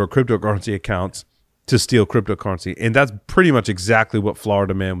accounts and or cryptocurrency accounts to steal cryptocurrency, and that's pretty much exactly what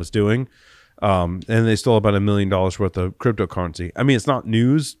Florida Man was doing. And they stole about $1 million worth of cryptocurrency. I mean, it's not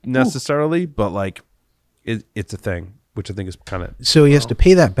news necessarily, but like it's a thing, which I think is kind of. So he has to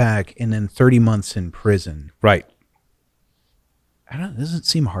pay that back and then 30 months in prison. Right. I don't know. Doesn't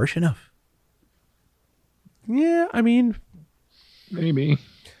seem harsh enough. Yeah, I mean, maybe.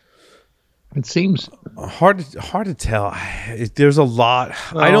 It seems hard to tell. There's a lot.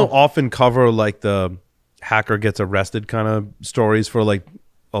 Well, I don't often cover like the hacker gets arrested kind of stories for like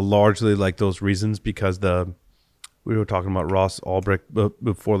largely like those reasons, because we were talking about Ross Ulbricht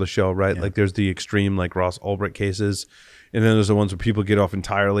before the show, right? Yeah. Like there's the extreme like Ross Ulbricht cases, and then there's the ones where people get off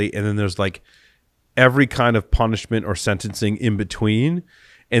entirely, and then there's like every kind of punishment or sentencing in between.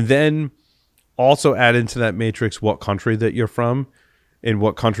 And then also add into that matrix what country that you're from and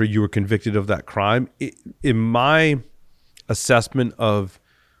what country you were convicted of that crime. In my assessment of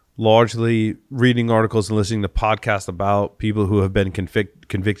largely reading articles and listening to podcasts about people who have been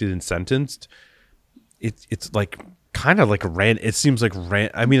convicted and sentenced, it's like kind of like it seems like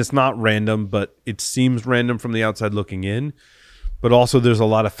I mean, it's not random, but it seems random from the outside looking in. But also there's a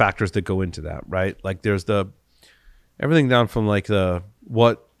lot of factors that go into that, right? Like there's everything down from like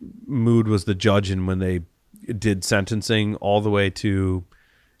what mood was the judge in when they did sentencing, all the way to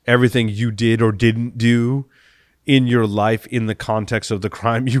everything you did or didn't do in your life in the context of the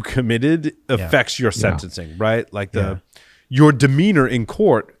crime you committed affects your sentencing, right? Like your demeanor in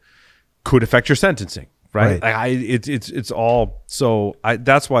court could affect your sentencing, right? Like it's all, so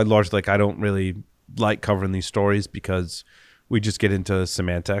that's why largely like I don't really like covering these stories, because we just get into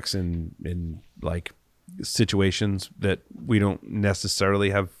semantics and like situations that we don't necessarily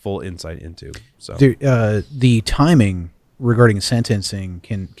have full insight into. So the timing regarding sentencing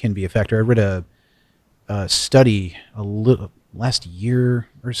can be a factor. I read a study last year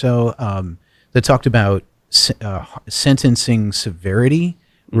or so that talked about sentencing severity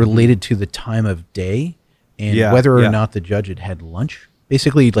related to the time of day and whether or not the judge had lunch.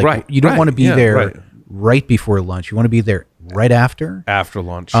 Basically, like you don't want to be there right before lunch. You want to be there right after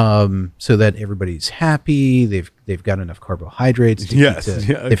lunch, so that everybody's happy. They've got enough carbohydrates.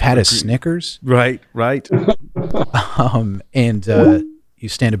 They've had a Snickers. Right. And you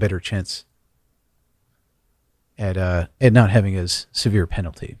stand a better chance at not having as severe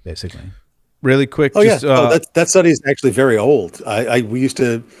penalty, basically. Really quick. That study is actually very old. We used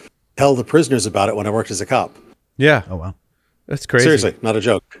to tell the prisoners about it when I worked as a cop. Yeah. Oh wow. That's crazy. Seriously, not a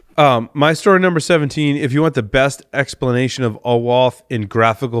joke. My story number 17, if you want the best explanation of OAuth in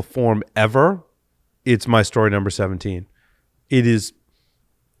graphical form ever, it's my story number 17. It is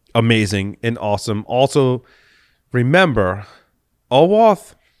amazing and awesome. Also, remember,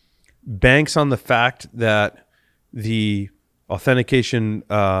 OAuth banks on the fact that the authentication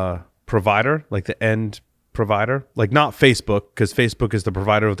provider, like the end provider, like not Facebook, because Facebook is the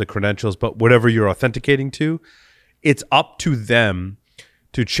provider of the credentials, but whatever you're authenticating to, it's up to them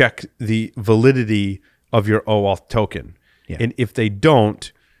to check the validity of your OAuth token. Yeah. And if they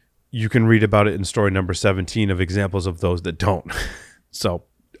don't, you can read about it in story number 17 of examples of those that don't. So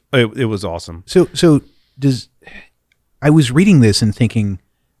it was awesome. So I was reading this and thinking,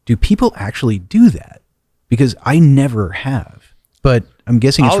 do people actually do that? Because I never have, but I'm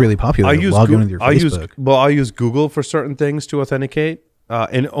guessing it's really popular. Log in with your Facebook. I use Google for certain things to authenticate.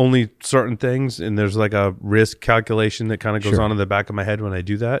 And only certain things, and there's like a risk calculation that kind of goes on in the back of my head when I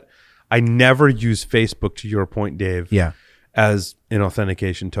do that. I never use Facebook, to your point, Dave, as an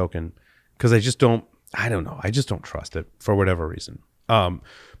authentication token, because I just don't trust it for whatever reason.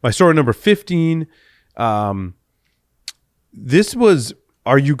 My story number 15, this was,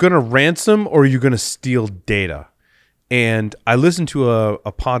 are you going to ransom or are you going to steal data? And I listened to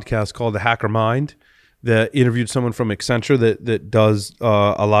a podcast called The Hacker Mind that interviewed someone from Accenture that does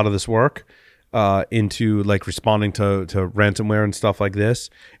a lot of this work into like responding to ransomware and stuff like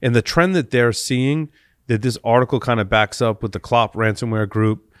this. And the trend that they're seeing, that this article kind of backs up with the Klopp ransomware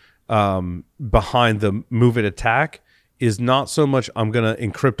group behind the Move It attack, is not so much I'm going to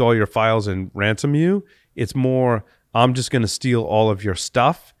encrypt all your files and ransom you. It's more I'm just going to steal all of your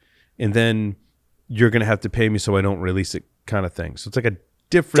stuff and then you're going to have to pay me so I don't release it kind of thing. So it's like a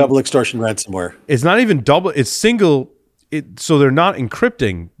different double extortion ransomware. It's not even double, it's single. So they're not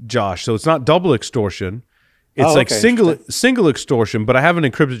encrypting, Josh. So it's not double extortion. It's single extortion, but I haven't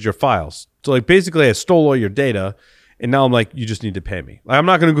encrypted your files. So like basically I stole all your data and now I'm like, you just need to pay me. Like, I'm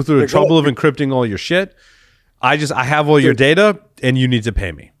not going to go through the trouble of encrypting all your shit. I have all your data and you need to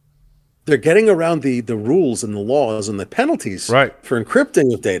pay me. They're getting around the rules and the laws and the penalties for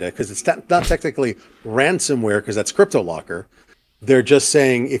encrypting of data, because it's not technically ransomware, because that's CryptoLocker. They're just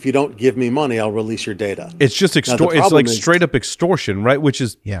saying, if you don't give me money, I'll release your data. It's just it's like straight up extortion, right? Which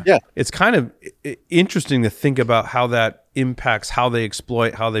is it's kind of interesting to think about how that impacts how they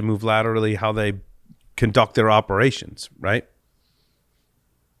exploit, how they move laterally, how they conduct their operations, right?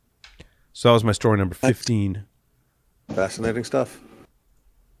 So that was my story number 15. Fascinating stuff.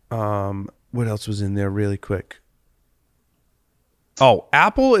 What else was in there really quick? Oh,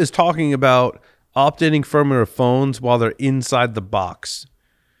 Apple is talking about updating firmware of phones while they're inside the box.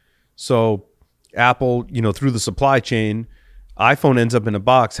 So Apple, through the supply chain, iPhone ends up in a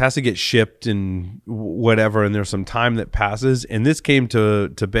box, has to get shipped and whatever, and there's some time that passes. And this came to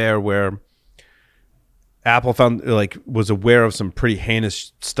bear where Apple was aware of some pretty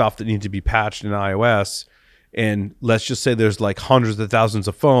heinous stuff that needed to be patched in iOS. And let's just say there's like hundreds of thousands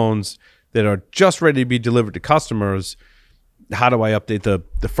of phones that are just ready to be delivered to customers. How do I update the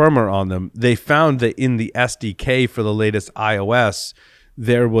firmware on them? They found that in the SDK for the latest iOS,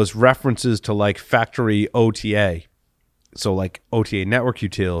 there was references to like factory OTA. So like OTA network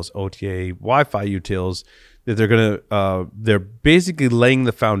utils, OTA Wi-Fi utils, that they're basically laying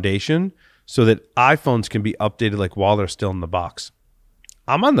the foundation so that iPhones can be updated like while they're still in the box.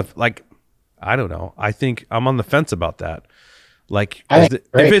 I don't know. I think I'm on the fence about that. Like, if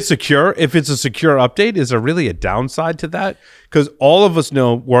it's secure, if it's a secure update, is there really a downside to that? Because all of us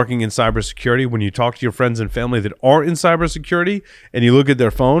know, working in cybersecurity, when you talk to your friends and family that aren't in cybersecurity and you look at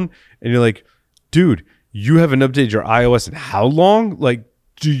their phone and you're like, dude, you haven't updated your iOS in how long? Like,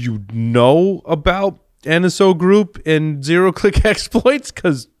 do you know about NSO group and zero-click exploits?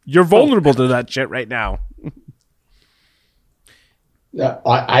 Because you're vulnerable to that shit right now.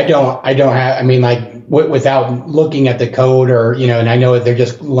 I don't have, I mean, like without looking at the code or, and I know that they're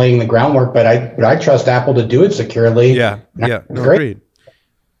just laying the groundwork, but I trust Apple to do it securely. Yeah. No, agreed.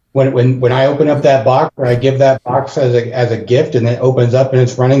 When I open up that box, or I give that box as a gift, and it opens up and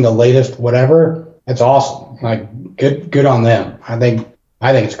it's running the latest whatever, that's awesome. Like good on them. I think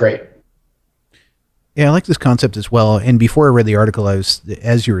it's great. Yeah, I like this concept as well. And before I read the article, as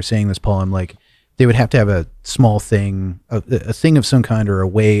you were saying this, Paul, I'm like, they would have to have a small thing, a thing of some kind, or a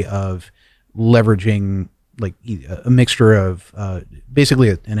way of leveraging like a mixture of basically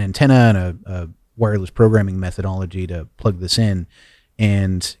an antenna and a wireless programming methodology to plug this in.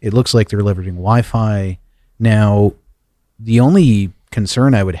 And it looks like they're leveraging Wi-Fi. Now, the only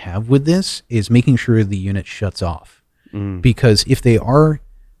concern I would have with this is making sure the unit shuts off. Because if they're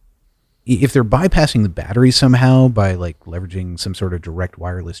bypassing the battery somehow by like leveraging some sort of direct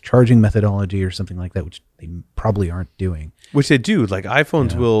wireless charging methodology or something like that, which they probably aren't doing. Which they do. Like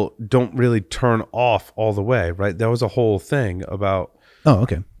iPhones don't really turn off all the way, right? That was a whole thing about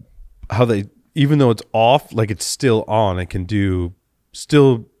how they, even though it's off, like it's still on, it can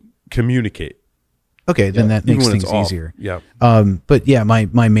still communicate. Okay, then that makes things easier. Yeah. But yeah, my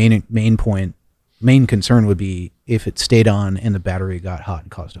main concern would be if it stayed on and the battery got hot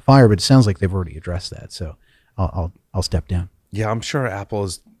and caused a fire, but it sounds like they've already addressed that. So I'll step down. Yeah, I'm sure Apple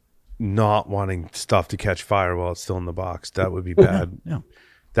is not wanting stuff to catch fire while it's still in the box. That would be bad. No.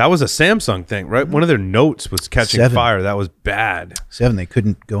 That was a Samsung thing, right? One of their notes was catching fire. That was bad. 7, they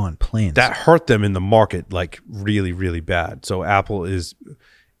couldn't go on planes. That hurt them in the market, like really, really bad. So Apple is,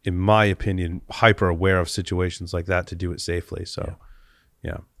 in my opinion, hyper aware of situations like that to do it safely. So,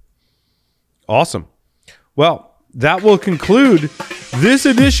 yeah. Awesome. Well, that will conclude this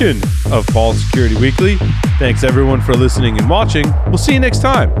edition of Paul's Security Weekly. Thanks everyone for listening and watching. We'll see you next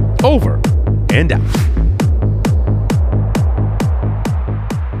time. Over and out.